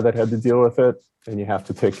the OR that had to deal with it, and you have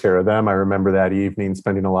to take care of them. I remember that evening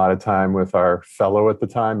spending a lot of time with our fellow at the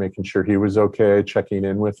time, making sure he was okay, checking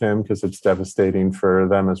in with him, because it's devastating for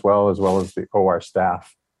them as well as the OR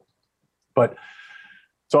staff. But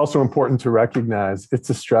it's also important to recognize it's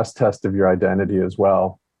a stress test of your identity as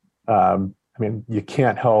well. You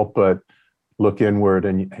can't help but look inward,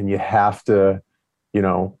 and you have to,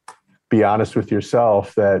 be honest with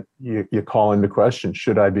yourself that you call into question,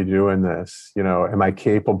 should I be doing this? Am I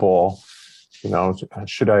capable?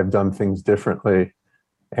 Should I have done things differently?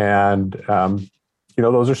 And,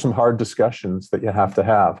 those are some hard discussions that you have to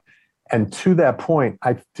have. And to that point,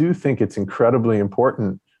 I do think it's incredibly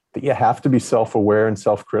important that you have to be self-aware and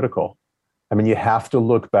self-critical. You have to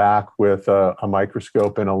look back with a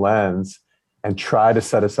microscope and a lens and try to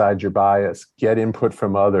set aside your bias, get input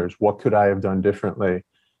from others. What could I have done differently?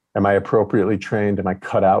 Am I appropriately trained? Am I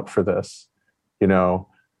cut out for this? Do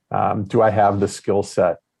I have the skill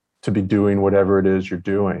set to be doing whatever it is you're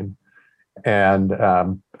doing? And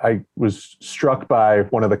I was struck by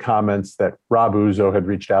one of the comments that Rob Uzo had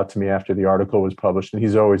reached out to me after the article was published. And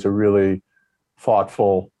he's always a really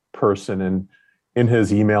thoughtful person. And in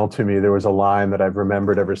his email to me, there was a line that I've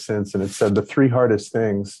remembered ever since. And it said, the 3 hardest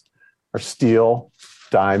things are steel,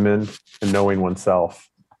 diamond, and knowing oneself.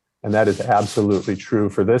 And that is absolutely true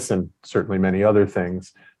for this and certainly many other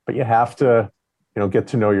things. But you have to, get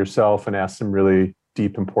to know yourself and ask some really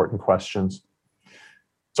deep, important questions.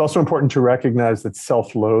 It's also important to recognize that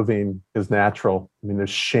self-loathing is natural. There's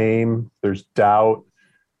shame, there's doubt,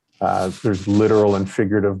 there's literal and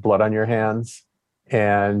figurative blood on your hands,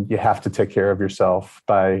 and you have to take care of yourself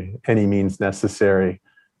by any means necessary,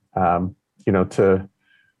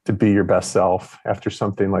 to be your best self after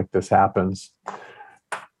something like this happens.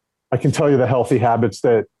 I can tell you the healthy habits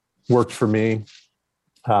that worked for me.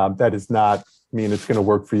 That does not mean it's going to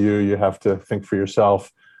work for you. You have to think for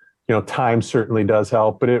yourself. Time certainly does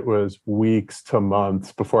help, but it was weeks to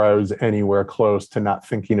months before I was anywhere close to not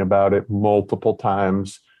thinking about it multiple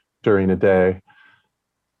times during a day.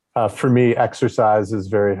 For me, exercise is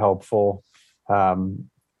very helpful.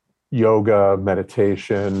 Yoga,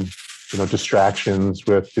 meditation, distractions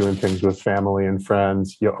with doing things with family and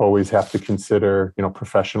friends. You always have to consider,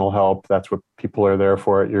 professional help. That's what people are there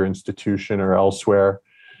for at your institution or elsewhere.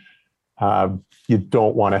 You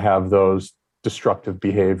don't want to have those destructive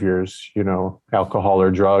behaviors, alcohol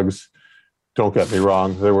or drugs. Don't get me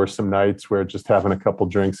wrong. There were some nights where just having a couple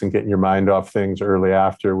drinks and getting your mind off things early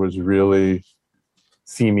after was really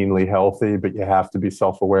seemingly healthy, but you have to be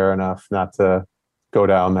self-aware enough not to go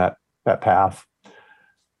down that path.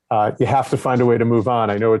 you have to find a way to move on.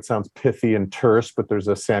 I know it sounds pithy and terse, but there's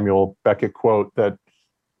a Samuel Beckett quote that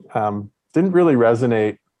didn't really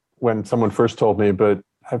resonate when someone first told me, but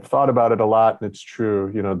I've thought about it a lot, and it's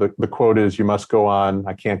true. You know, the quote is, "You must go on.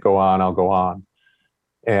 I can't go on. I'll go on."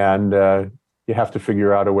 And you have to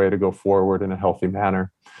figure out a way to go forward in a healthy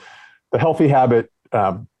manner. The healthy habit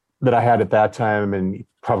that I had at that time, and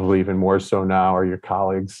probably even more so now, are your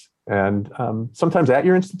colleagues. And sometimes at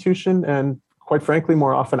your institution, and quite frankly,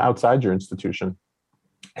 more often outside your institution.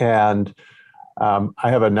 And I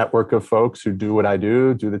have a network of folks who do what I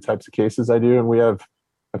do the types of cases I do. And we have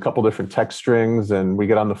a couple different text strings, and we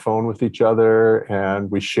get on the phone with each other, and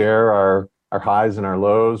we share our highs and our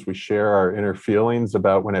lows. We share our inner feelings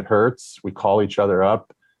about when it hurts. We call each other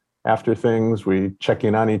up after things. We check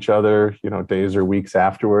in on each other, days or weeks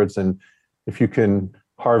afterwards. And if you can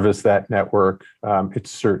harvest that network, it's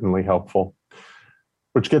certainly helpful.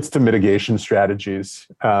 Which gets to mitigation strategies.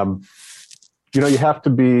 You have to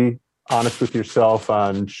be honest with yourself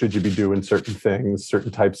on should you be doing certain things,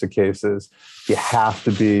 certain types of cases. You have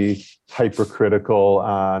to be hypercritical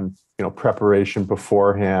on, preparation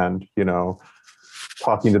beforehand,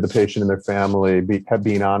 talking to the patient and their family,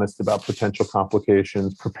 being honest about potential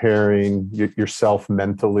complications, preparing yourself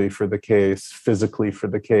mentally for the case, physically for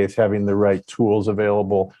the case, having the right tools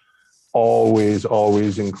available. Always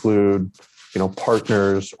include,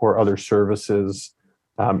 partners or other services,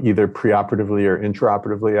 either preoperatively or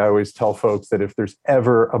intraoperatively. I always tell folks that if there's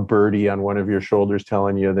ever a birdie on one of your shoulders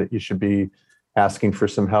telling you that you should be asking for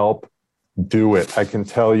some help, do it. I can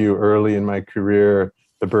tell you early in my career,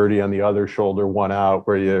 the birdie on the other shoulder won out,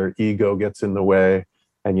 where your ego gets in the way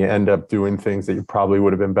and you end up doing things that you probably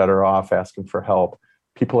would have been better off asking for help.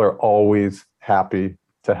 People are always happy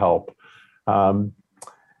to help. And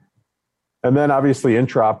then obviously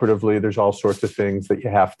intraoperatively, there's all sorts of things that you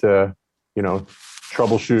have to,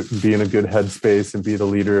 troubleshoot and be in a good headspace and be the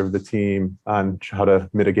leader of the team on how to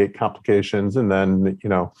mitigate complications. And then,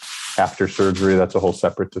 after surgery, that's a whole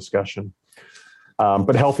separate discussion.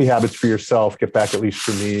 But healthy habits for yourself, get back, at least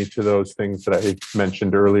for me, to those things that I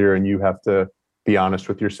mentioned earlier. And you have to be honest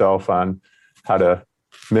with yourself on how to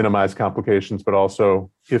minimize complications, but also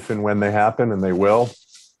if and when they happen, and they will,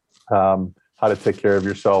 how to take care of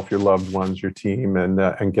yourself, your loved ones, your team,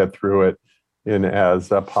 and get through it in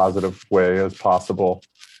as a positive way as possible.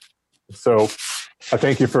 So I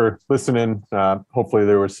thank you for listening. Hopefully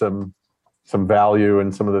there was some value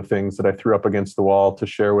in some of the things that I threw up against the wall to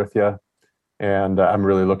share with you. And I'm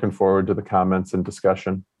really looking forward to the comments and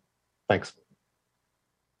discussion. Thanks.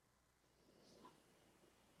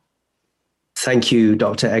 Thank you,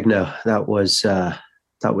 Dr. Egner. That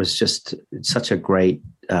was just such a great,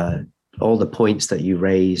 all the points that you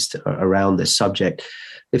raised around this subject.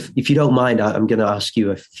 If you don't mind, I'm going to ask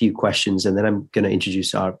you a few questions, and then I'm going to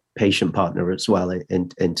introduce our patient partner as well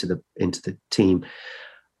into the team.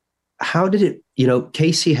 How did it,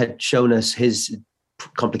 Casey had shown us his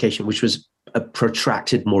complication, which was a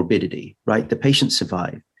protracted morbidity, right? The patient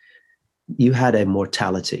survived. You had a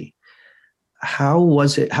mortality. How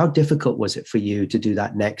was it? How difficult was it for you to do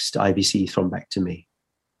that next IVC thrombectomy?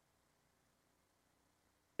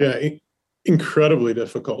 Yeah, incredibly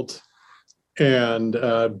difficult. And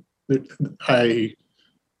I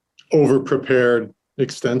over-prepared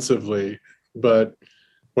extensively. But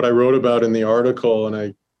what I wrote about in the article, and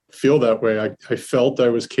I feel that way, I felt I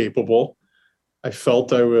was capable. I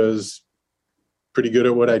felt I was pretty good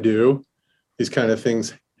at what I do. These kind of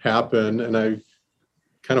things happen, and I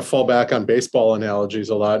kind of fall back on baseball analogies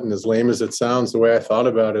a lot. And as lame as it sounds, the way I thought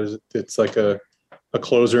about it is it's like a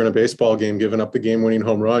closer in a baseball game giving up the game-winning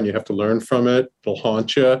home run. You have to learn from it. It'll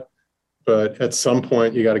haunt you. But at some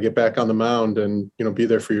point, you got to get back on the mound and be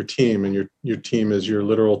there for your team. And your team is your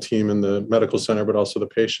literal team in the medical center, but also the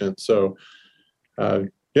patient. So,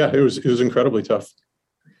 it was incredibly tough.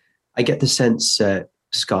 I get the sense,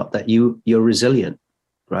 Scott, that you're resilient,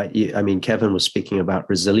 right? Kevin was speaking about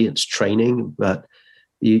resilience training, but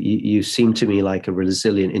you seem to me like a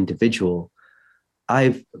resilient individual.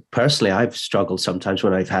 I've struggled sometimes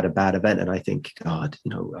when I've had a bad event, and I think, God,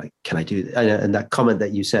 can I do this? And that comment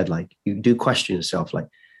that you said, like, you do question yourself, like,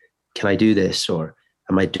 can I do this, or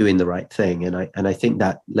am I doing the right thing? And I think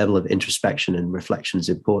that level of introspection and reflection is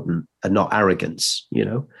important, and not arrogance.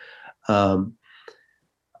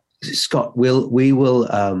 Scott, we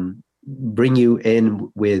will bring you in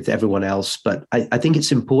with everyone else, but I think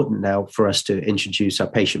it's important now for us to introduce our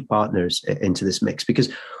patient partners into this mix, because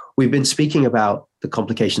we've been speaking about the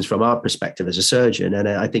complications from our perspective as a surgeon. And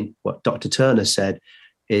I think what Dr. Turner said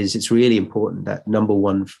is it's really important that number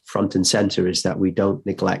one, front and center, is that we don't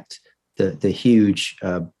neglect the huge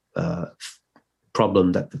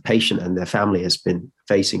problem that the patient and their family has been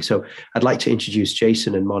facing. So I'd like to introduce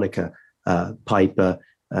Jason and Monica Piper,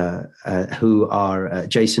 who are,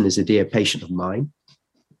 Jason is a dear patient of mine.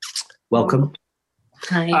 Welcome.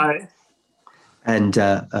 Hi. And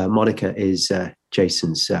Monica is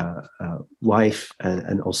Jason's wife,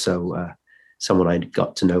 and also someone I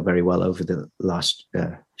got to know very well over the last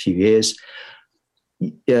few years.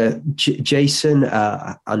 Jason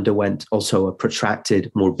underwent also a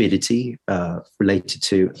protracted morbidity related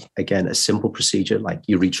to, again, a simple procedure like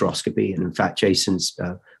ureteroscopy. And in fact, Jason's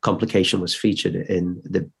complication was featured in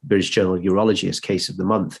the British Journal of Urology as case of the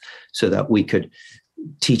month, so that we could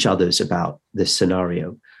teach others about this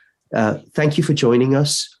scenario. Thank you for joining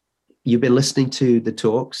us. You've been listening to the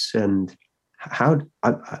talks, and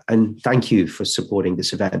and thank you for supporting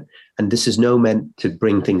this event. And this is no meant to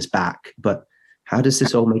bring things back, but how does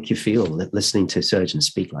this all make you feel, listening to surgeons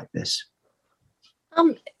speak like this?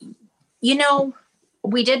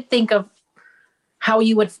 We did think of how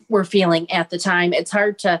you were feeling at the time. It's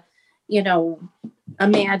hard to,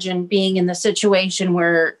 imagine being in the situation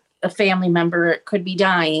where a family member could be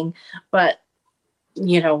dying. But,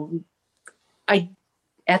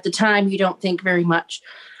 at the time, you don't think very much,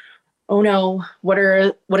 oh no, what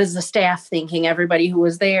is the staff thinking? Everybody who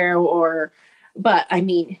was there, but I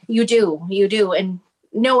mean, you do. And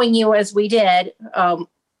knowing you as we did,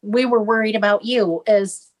 we were worried about you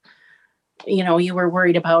as, you were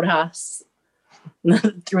worried about us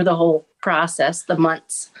through the whole process, the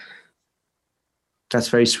months. That's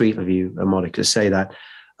very sweet of you, Monica, to say that.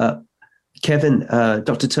 Kevin,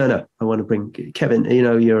 Dr. Turner, I want to bring Kevin,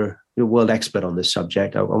 you're a world expert on this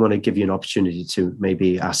subject. I want to give you an opportunity to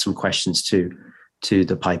maybe ask some questions to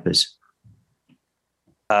the Pipers.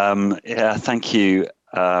 Thank you.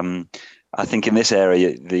 I think in this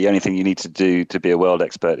area, the only thing you need to do to be a world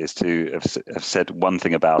expert is to have said one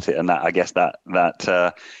thing about it, and that, I guess,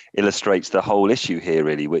 that illustrates the whole issue here,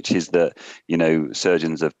 really, which is that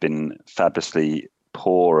surgeons have been fabulously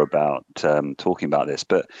poor about talking about this.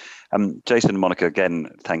 But Jason and Monica, again,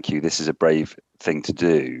 thank you. This is a brave thing to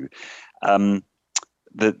do.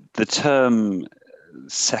 The term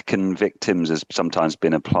second victims has sometimes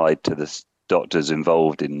been applied to this doctors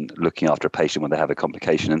involved in looking after a patient when they have a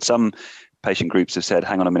complication, and some patient groups have said,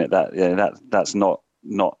 hang on a minute, that's not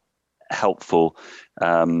helpful.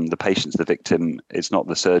 The patient's the victim, it's not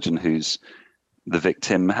the surgeon who's the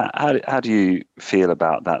victim. How do you feel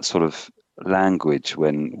about that sort of language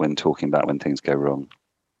when talking about when things go wrong?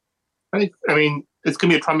 I mean, it's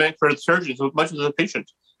going to be traumatic for the surgeons as much as the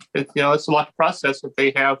patient. It's a lot to process. If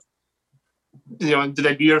they have, did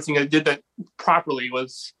they do everything they did that properly?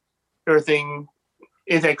 Was everything,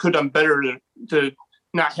 if they could have done better to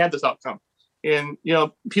not have this outcome? And,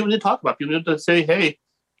 people need to talk about it. People need to say, hey,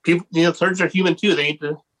 people, surgeons are human too. They need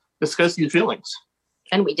to discuss these feelings.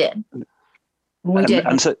 And we did.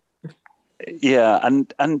 And so, yeah.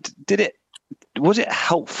 And was it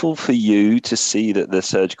helpful for you to see that the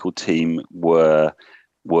surgical team were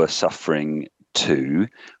suffering too,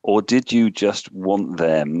 or did you just want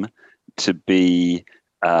them to be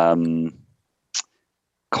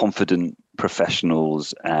confident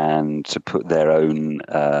professionals and to put their own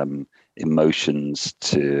emotions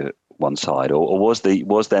to one side, or was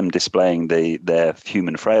them displaying their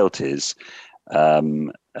human frailties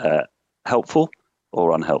helpful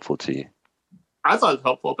or unhelpful to you? I thought it was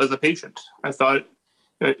helpful as a patient. I thought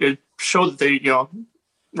it showed that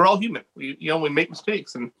we're all human. We make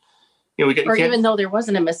mistakes, and we get. Or even though there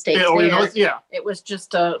wasn't a mistake, it was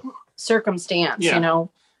just a circumstance.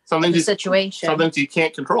 Something the situation. Something you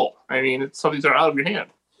can't control. I mean, it's something that's out of your hand.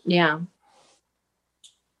 Yeah.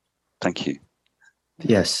 Thank you.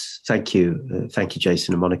 Yes, thank you. Thank you,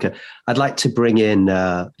 Jason and Monica. I'd like to bring in,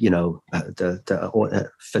 the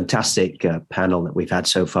fantastic panel that we've had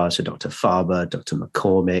so far. So Dr. Farber, Dr.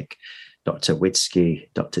 McCormick, Dr. Witzke,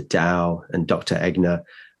 Dr. Dow, and Dr. Egner,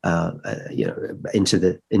 into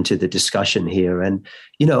the discussion here. And,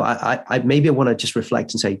 I maybe want to just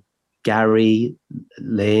reflect and say, Gary,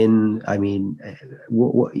 Lynn, I mean,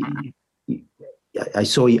 I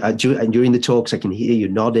saw you during the talks. I can hear you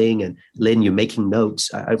nodding, and Lynn, you're making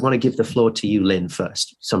notes. I want to give the floor to you, Lynn,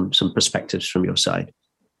 first. Some perspectives from your side.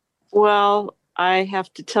 Well, I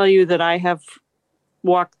have to tell you that I have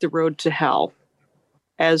walked the road to hell,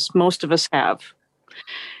 as most of us have,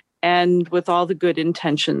 and with all the good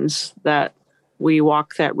intentions that we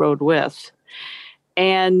walk that road with.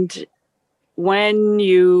 And when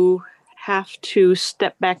you have to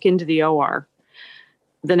step back into the OR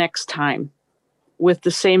the next time with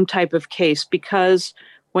the same type of case, because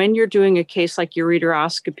when you're doing a case like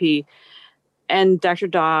ureteroscopy, and Dr.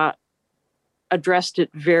 Daw, addressed it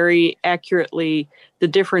very accurately. The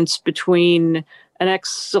difference between an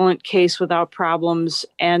excellent case without problems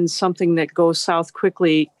and something that goes south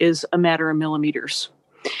quickly is a matter of millimeters.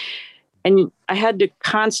 And I had to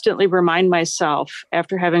constantly remind myself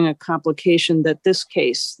after having a complication that this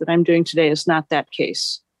case that I'm doing today is not that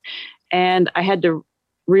case. And I had to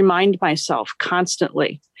remind myself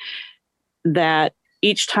constantly that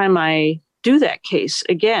each time I do that case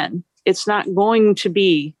again, it's not going to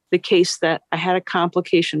be the case that I had a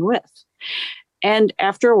complication with. And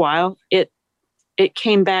after a while, it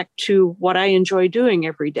came back to what I enjoy doing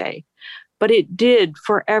every day. But it did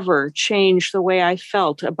forever change the way I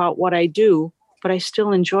felt about what I do, but I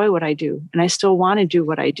still enjoy what I do and I still want to do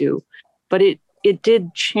what I do. But it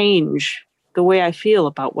did change the way I feel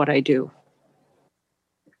about what I do.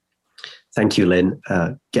 Thank you, Lynn.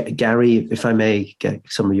 Gary, if I may get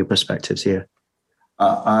some of your perspectives here.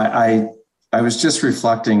 I was just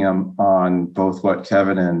reflecting on both what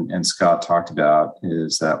Kevin and Scott talked about,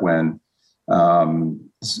 is that when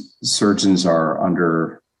surgeons are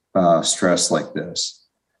under stress like this,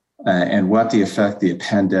 and what the effect the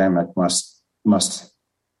pandemic must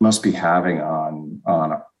be having on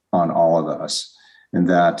all of us, and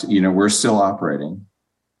that we're still operating,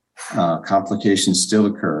 complications still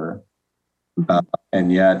occur,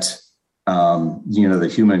 and yet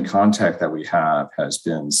the human contact that we have has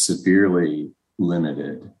been severely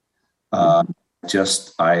limited. I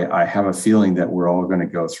have a feeling that we're all going to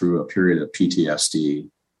go through a period of PTSD.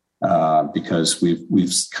 Because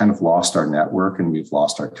we've kind of lost our network and we've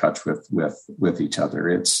lost our touch with each other.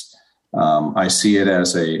 It's I see it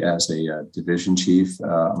as a division chief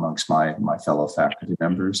amongst my fellow faculty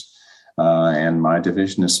members, and my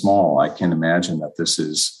division is small. I can imagine that this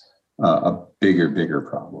is a bigger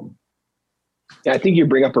problem. Yeah, I think you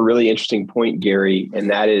bring up a really interesting point, Gary, and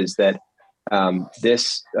that is that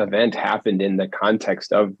this event happened in the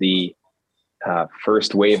context of the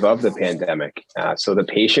first wave of the pandemic. So the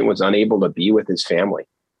patient was unable to be with his family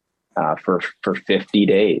for 50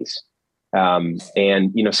 days.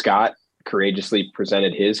 And Scott courageously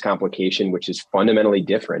presented his complication, which is fundamentally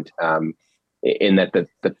different in that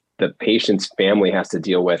the patient's family has to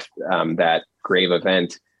deal with that grave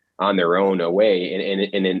event on their own away. And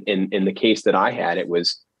in the case that I had, it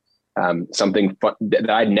was something that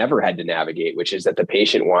I'd never had to navigate, which is that the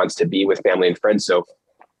patient wants to be with family and friends. So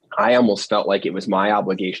I almost felt like it was my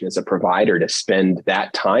obligation as a provider to spend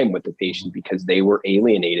that time with the patient because they were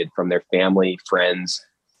alienated from their family, friends,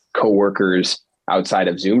 coworkers outside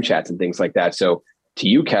of Zoom chats and things like that. So to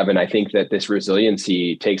you, Kevin, I think that this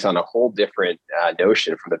resiliency takes on a whole different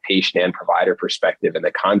notion from the patient and provider perspective in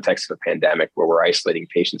the context of a pandemic where we're isolating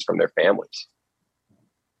patients from their families.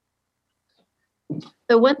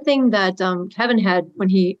 The one thing that Kevin had when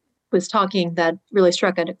he was talking that really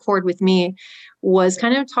struck a chord with me was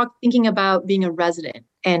kind of thinking about being a resident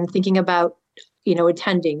and thinking about,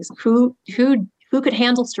 attendings, who could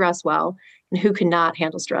handle stress well and who could not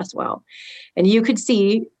handle stress well. And you could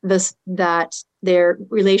see that their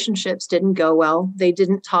relationships didn't go well. They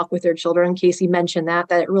didn't talk with their children. Casey mentioned that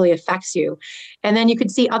it really affects you. And then you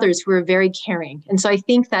could see others who are very caring. And so I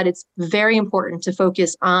think that it's very important to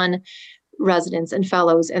focus on residents and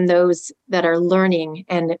fellows and those that are learning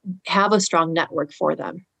and have a strong network for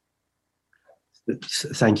them.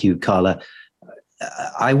 Thank you, Carla.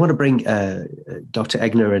 I want to bring Dr.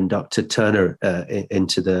 Eggener and Dr. Turner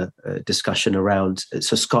into the discussion around.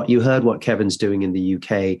 So, Scott, you heard what Kevin's doing in the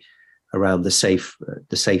UK around the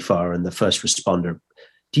SAFAR and the first responder.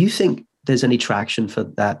 Do you think there's any traction for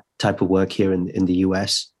that type of work here in the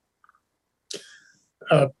US?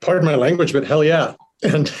 Pardon my language, but hell yeah.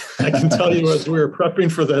 And I can tell you, as we were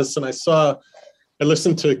prepping for this, and I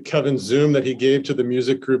listened to Kevin's Zoom that he gave to the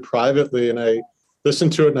music group privately, and I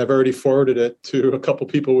listened to it, and I've already forwarded it to a couple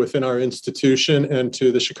people within our institution and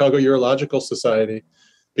to the Chicago Urological Society,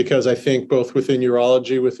 because I think both within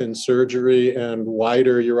urology, within surgery, and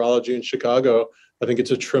wider urology in Chicago, I think it's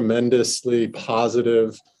a tremendously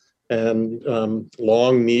positive and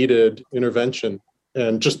long needed intervention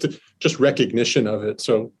and just recognition of it.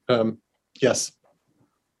 So yes.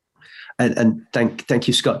 And thank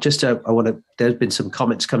you, Scott. There's been some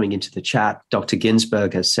comments coming into the chat. Dr.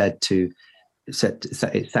 Ginsberg has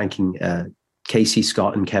thanking Casey,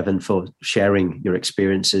 Scott, and Kevin for sharing your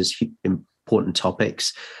experiences, important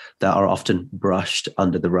topics that are often brushed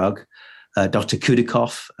under the rug. Dr.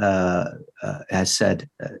 Kudikoff has said,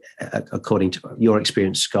 according to your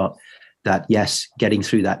experience, Scott, that yes, getting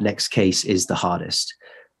through that next case is the hardest.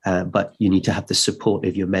 But you need to have the support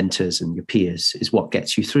of your mentors and your peers is what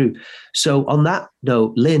gets you through. So on that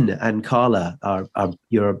note, Lynn and Carla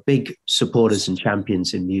you're big supporters and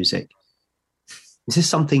champions in music. Is this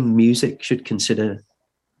something music should consider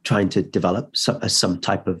trying to develop some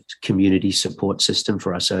type of community support system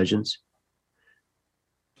for our surgeons?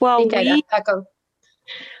 Well, I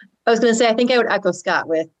was going to say, I think I would echo Scott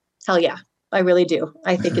with, hell yeah, I really do.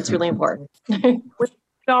 I think it's really important. We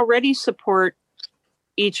already support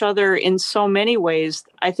each other in so many ways.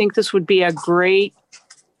 I think this would be a great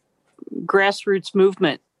grassroots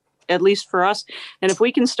movement, at least for us. And if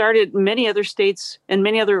we can start it, many other states and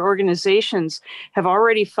many other organizations have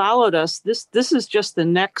already followed us. This is just the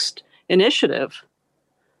next initiative.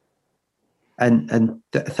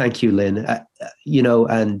 Thank you, Lynn.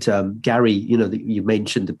 Gary, you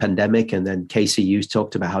mentioned the pandemic, and then Casey, you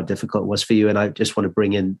talked about how difficult it was for you. And I just want to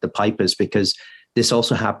bring in the Pipers, because this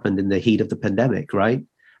also happened in the heat of the pandemic, right?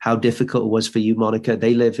 How difficult it was for you, Monica.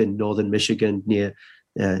 They live in northern Michigan near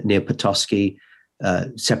Petoskey,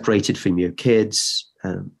 separated from your kids.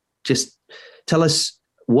 Just tell us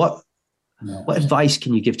what advice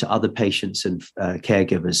can you give to other patients and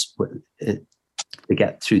caregivers to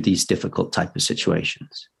get through these difficult type of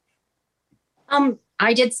situations?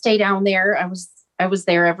 I did stay down there. I was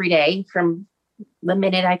there every day from the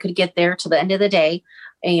minute I could get there to the end of the day.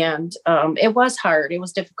 And it was hard. It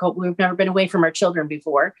was difficult. We've never been away from our children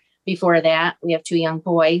before. Before that, we have 2 young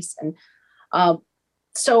boys. And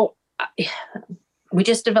so we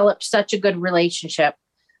just developed such a good relationship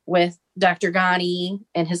with Dr. Ghani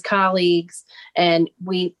and his colleagues. And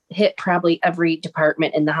we hit probably every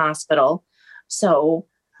department in the hospital. So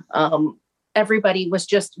everybody was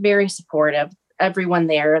just very supportive. Everyone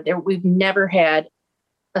there, we've never had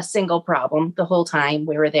a single problem the whole time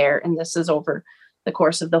we were there. And this is over the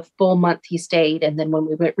course of the full month he stayed. And then when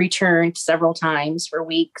we returned several times for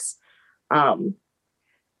weeks, I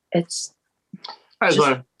just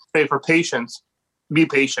want to say for patients, be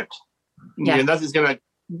patient. Yeah. Nothing's going to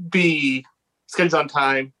be scheduled on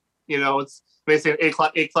time. It's basically an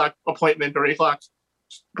 8 o'clock appointment or 8 o'clock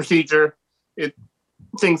procedure.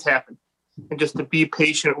 Things happen. And just to be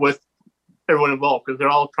patient with everyone involved, because they're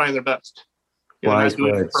all trying their best. Wise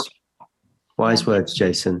words. Wise words,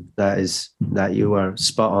 Jason. That you are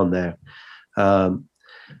spot on there.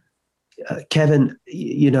 Kevin,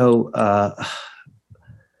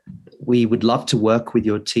 we would love to work with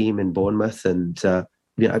your team in Bournemouth, and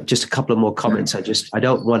just a couple of more comments. I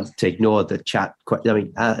don't want to ignore the chat.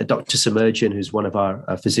 Dr. Submergin, who's one of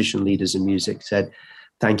our physician leaders in music, said,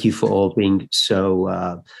 "Thank you for all being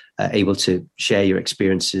so able to share your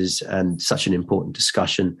experiences and such an important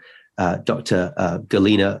discussion." Dr.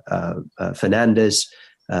 Galina Fernandez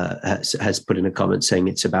has put in a comment saying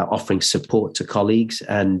it's about offering support to colleagues.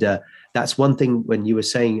 And that's one thing when you were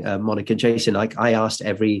saying, Monica and Jason, I asked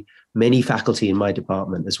many faculty in my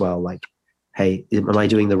department as well, like, hey, am I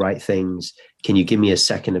doing the right things? Can you give me a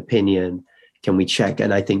second opinion? Can we check?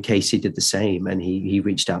 And I think Casey did the same. And he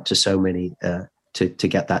reached out to so many to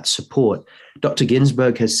get that support. Dr.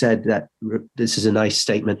 Ginsberg has said that, this is a nice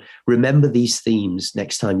statement, remember these themes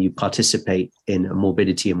next time you participate in a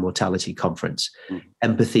morbidity and mortality conference.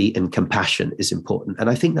 Empathy and compassion is important. And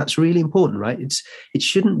I think that's really important, right? It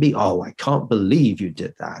shouldn't be, oh, I can't believe you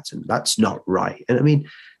did that, and that's not right. And I mean,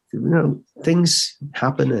 things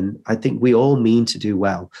happen, and I think we all mean to do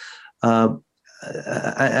well. I'm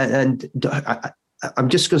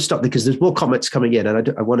just going to stop because there's more comments coming in,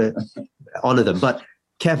 and I want to honor them. But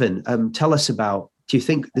Kevin, tell us about, do you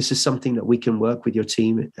think this is something that we can work with your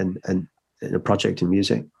team and in a project in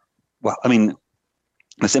music? Well, I mean,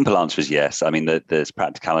 the simple answer is yes. I mean, there's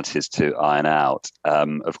practicalities to iron out,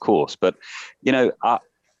 of course. But,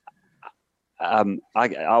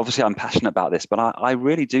 obviously I'm passionate about this, but I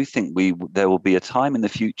really do think there will be a time in the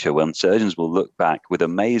future when surgeons will look back with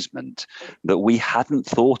amazement that we hadn't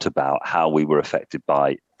thought about how we were affected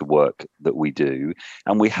by the work that we do,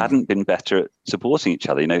 and we hadn't been better at supporting each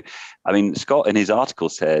other. I mean, Scott in his article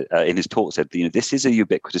said, in his talk said, this is a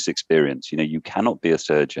ubiquitous experience. You cannot be a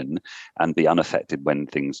surgeon and be unaffected when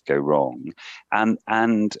things go wrong.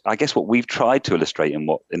 And I guess what we've tried to illustrate in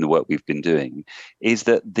the work we've been doing is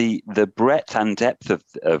that the breadth and depth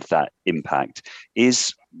of that impact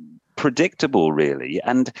is predictable, really.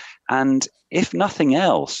 And if nothing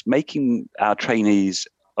else, making our trainees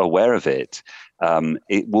aware of it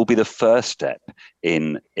will be the first step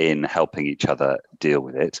in helping each other deal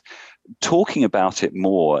with it. Talking about it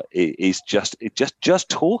more is just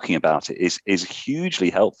talking about it is hugely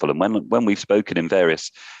helpful. And when we've spoken in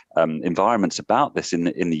various environments about this in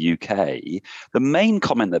the UK, the main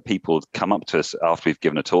comment that people come up to us after we've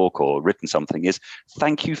given a talk or written something is,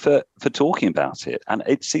 thank you for talking about it. And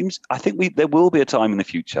it seems, I think there will be a time in the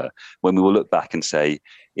future when we will look back and say,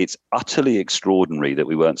 it's utterly extraordinary that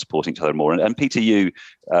we weren't supporting each other more. And Peter Yu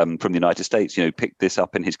from the United States, picked this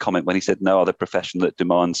up in his comment when he said no other profession that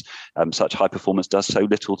demands such high performance does so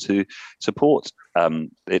little to support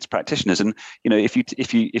its practitioners. And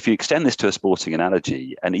if you extend this to a sporting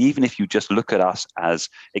analogy, and even if you just look at us as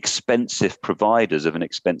expensive providers of an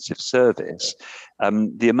expensive service,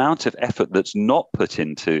 the amount of effort that's not put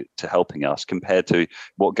into helping us compared to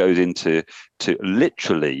what goes into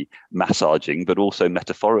literally massaging, but also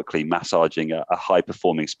metaphorically massaging a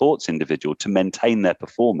high-performing sports individual to maintain their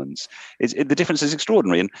performance, the difference is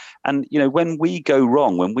extraordinary. And when we go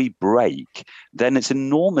wrong, when we break, then it's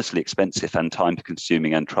enormously expensive and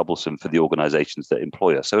time-consuming and troublesome for the organizations that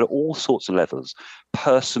employ us. So at all sorts of levels,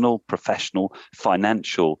 personal, professional,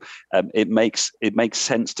 financial, it makes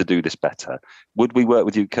sense to do this better. Would we work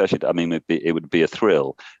with you, Khurshid? I mean, it would be a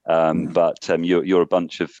thrill. But you're a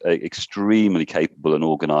bunch of extremely capable and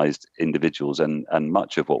organized individuals, and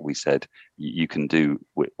much of what we said you can do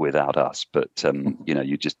without us. But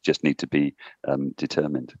you just need to be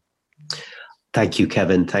determined. Thank you,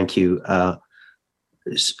 Kevin. Thank you. I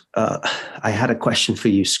had a question for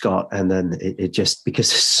you, Scott, and then it just, because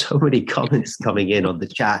there's so many comments coming in on the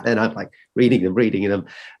chat, and I'm like reading them.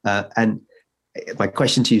 And my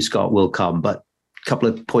question to you, Scott, will come, but a couple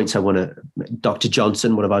of points I want to. Dr.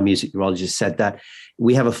 Johnson, one of our music neurologists, said that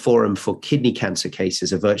we have a forum for kidney cancer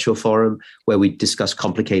cases, a virtual forum where we discuss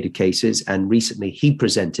complicated cases. And recently he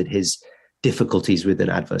presented his difficulties with an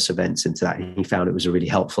adverse events into that. And he found it was a really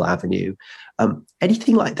helpful avenue.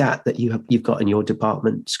 Anything like that you've got in your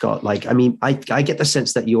department, Scott? Like, I mean, I get the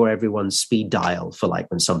sense that you're everyone's speed dial for like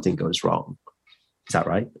when something goes wrong. Is that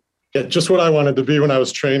right? Yeah, just what I wanted to be when I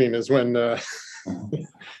was training is when, the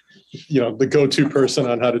go-to person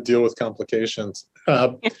on how to deal with complications.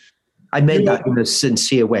 I meant that in a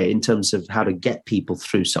sincere way in terms of how to get people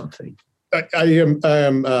through something.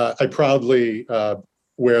 I proudly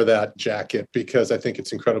wear that jacket because I think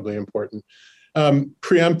it's incredibly important.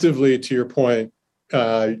 Preemptively, to your point,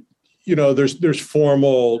 there's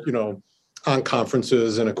formal, on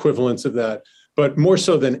conferences and equivalents of that, but more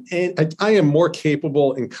so than I am more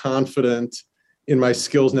capable and confident in my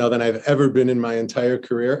skills now than I've ever been in my entire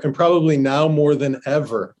career, and probably now more than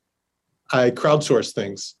ever. I crowdsource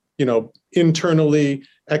things, internally,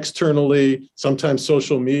 externally, sometimes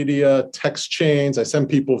social media, text chains. I send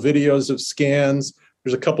people videos of scans.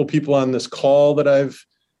 There's a couple people on this call that I've,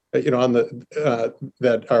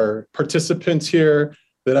 that are participants here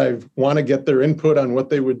that I want to get their input on what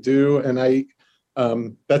they would do. And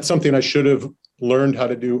that's something I should have learned how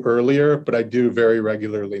to do earlier, but I do very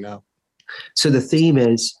regularly now. So the theme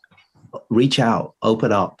is reach out,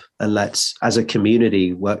 open up, and let's, as a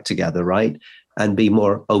community, work together, right? And be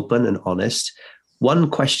more open and honest. One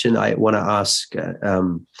question I want to ask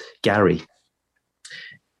Gary.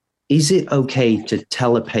 Is it okay to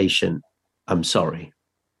tell a patient, I'm sorry?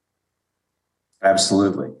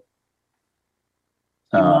 Absolutely.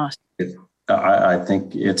 I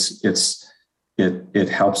think it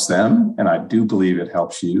helps them, and I do believe it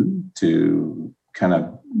helps you to kind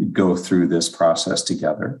of go through this process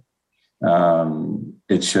together.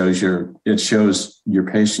 It shows your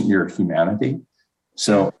patient your humanity.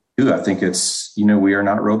 So I think it's, we are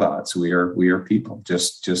not robots. We are people,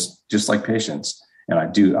 just like patients. And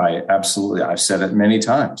I've said it many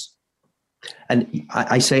times. And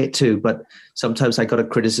I say it too, but sometimes I got a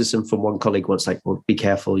criticism from one colleague once, like, well, be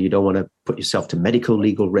careful. You don't want to put yourself to medical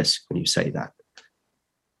legal risk when you say that.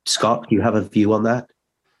 Scott, do you have a view on that?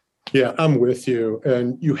 Yeah, I'm with you.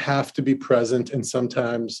 And you have to be present. And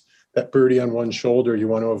sometimes that birdie on one shoulder, you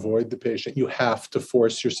want to avoid the patient. You have to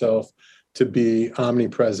force yourself to be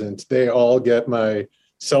omnipresent. They all get my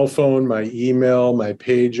cell phone, my email, my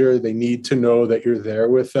pager. They need to know that you're there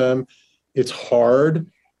with them. It's hard,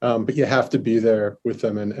 but you have to be there with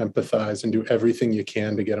them and empathize and do everything you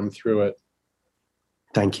can to get them through it.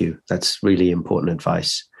 Thank you. That's really important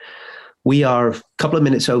advice. We are a couple of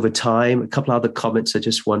minutes over time. A couple other comments I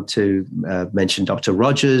just want to mention. Dr.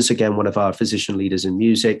 Rogers, again, one of our physician leaders in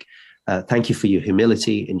music. Thank you for your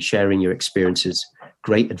humility in sharing your experiences.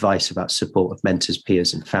 Great advice about support of mentors,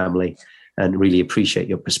 peers, and family, and really appreciate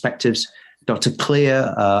your perspectives. Dr.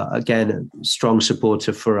 Clear, again, strong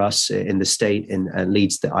supporter for us in the state and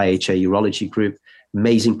leads the IHA Urology Group.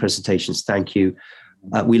 Amazing presentations. Thank you.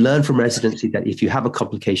 We learn from residency that if you have a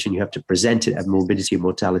complication, you have to present it at morbidity and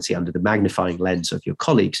mortality under the magnifying lens of your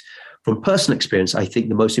colleagues. From personal experience, I think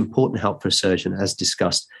the most important help for a surgeon, as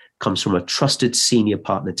discussed, comes from a trusted senior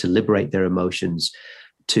partner to liberate their emotions,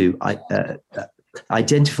 to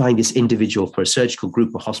identifying this individual for a surgical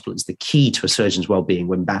group or hospital is the key to a surgeon's well-being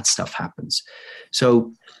when bad stuff happens.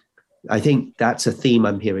 So I think that's a theme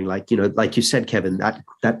I'm hearing, like you said, Kevin,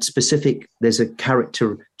 that specific, there's a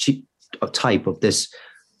character type of this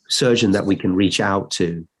surgeon that we can reach out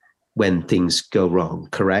to when things go wrong,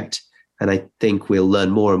 correct? And I think we'll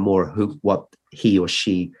learn more and more what he or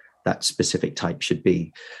she, that specific type, should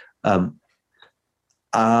be.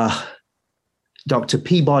 Dr.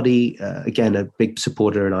 Peabody, again, a big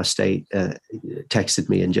supporter in our state, texted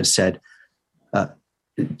me and just said,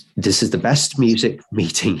 this is the best music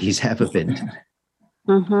meeting he's ever been to.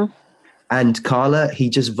 Mm-hmm. And Carla, he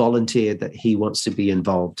just volunteered that he wants to be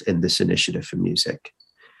involved in this initiative for music.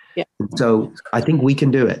 Yeah. So I think we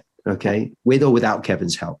can do it, okay? With or without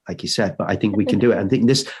Kevin's help, like you said, but I think we can do it. I think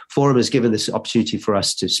this forum has given this opportunity for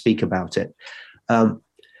us to speak about it.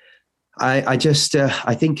 I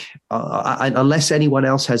think unless anyone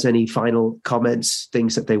else has any final comments,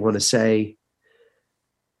 things that they want to say,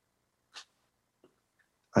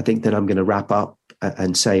 I think that I'm going to wrap up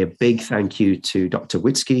and say a big thank you to Dr.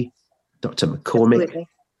 Witzke, Dr. McCormick, absolutely,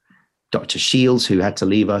 Dr. Shields, who had to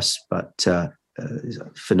leave us, but is a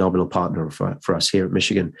phenomenal partner for us here at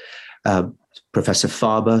Michigan, Professor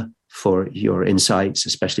Farber for your insights,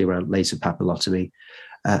 especially around laser papillotomy.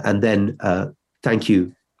 And then thank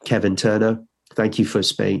you, Kevin Turner. Thank you for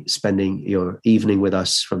spending your evening with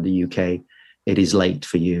us from the UK. It is late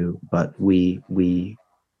for you, but we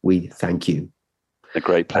thank you. A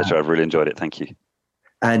great pleasure. I've really enjoyed it. Thank you.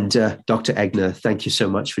 And Dr. Egner, thank you so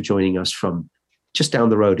much for joining us from just down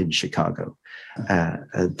the road in Chicago.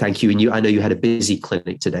 And thank you. And I know you had a busy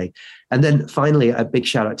clinic today. And then finally, a big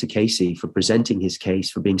shout out to Casey for presenting his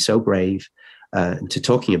case, for being so brave, to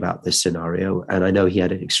talking about this scenario. And I know he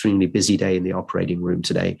had an extremely busy day in the operating room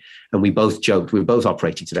today. And we both joked, we were both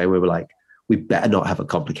operating today. We were like, we better not have a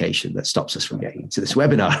complication that stops us from getting to this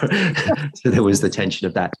webinar. So there was the tension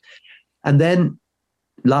of that. And then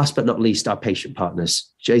last but not least, our patient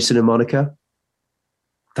partners, Jason and Monica,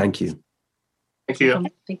 thank you. Thank you.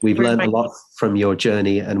 We've learned a lot from your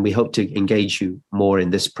journey, and we hope to engage you more in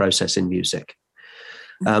this process in music.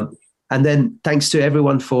 And then thanks to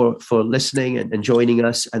everyone for listening and joining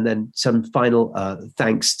us. And then some final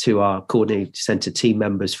thanks to our coordinating center team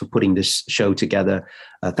members for putting this show together.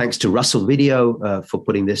 Thanks to Russell Video for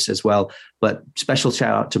putting this as well. But special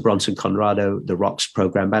shout out to Bronson Conrado, the ROCKS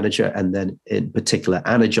program manager, and then in particular,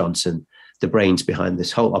 Anna Johnson, the brains behind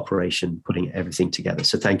this whole operation, putting everything together.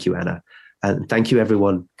 So thank you, Anna. And thank you,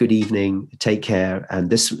 everyone. Good evening. Take care.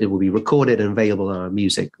 And it will be recorded and available on our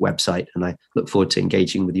music website. And I look forward to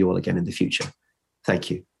engaging with you all again in the future. Thank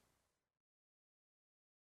you.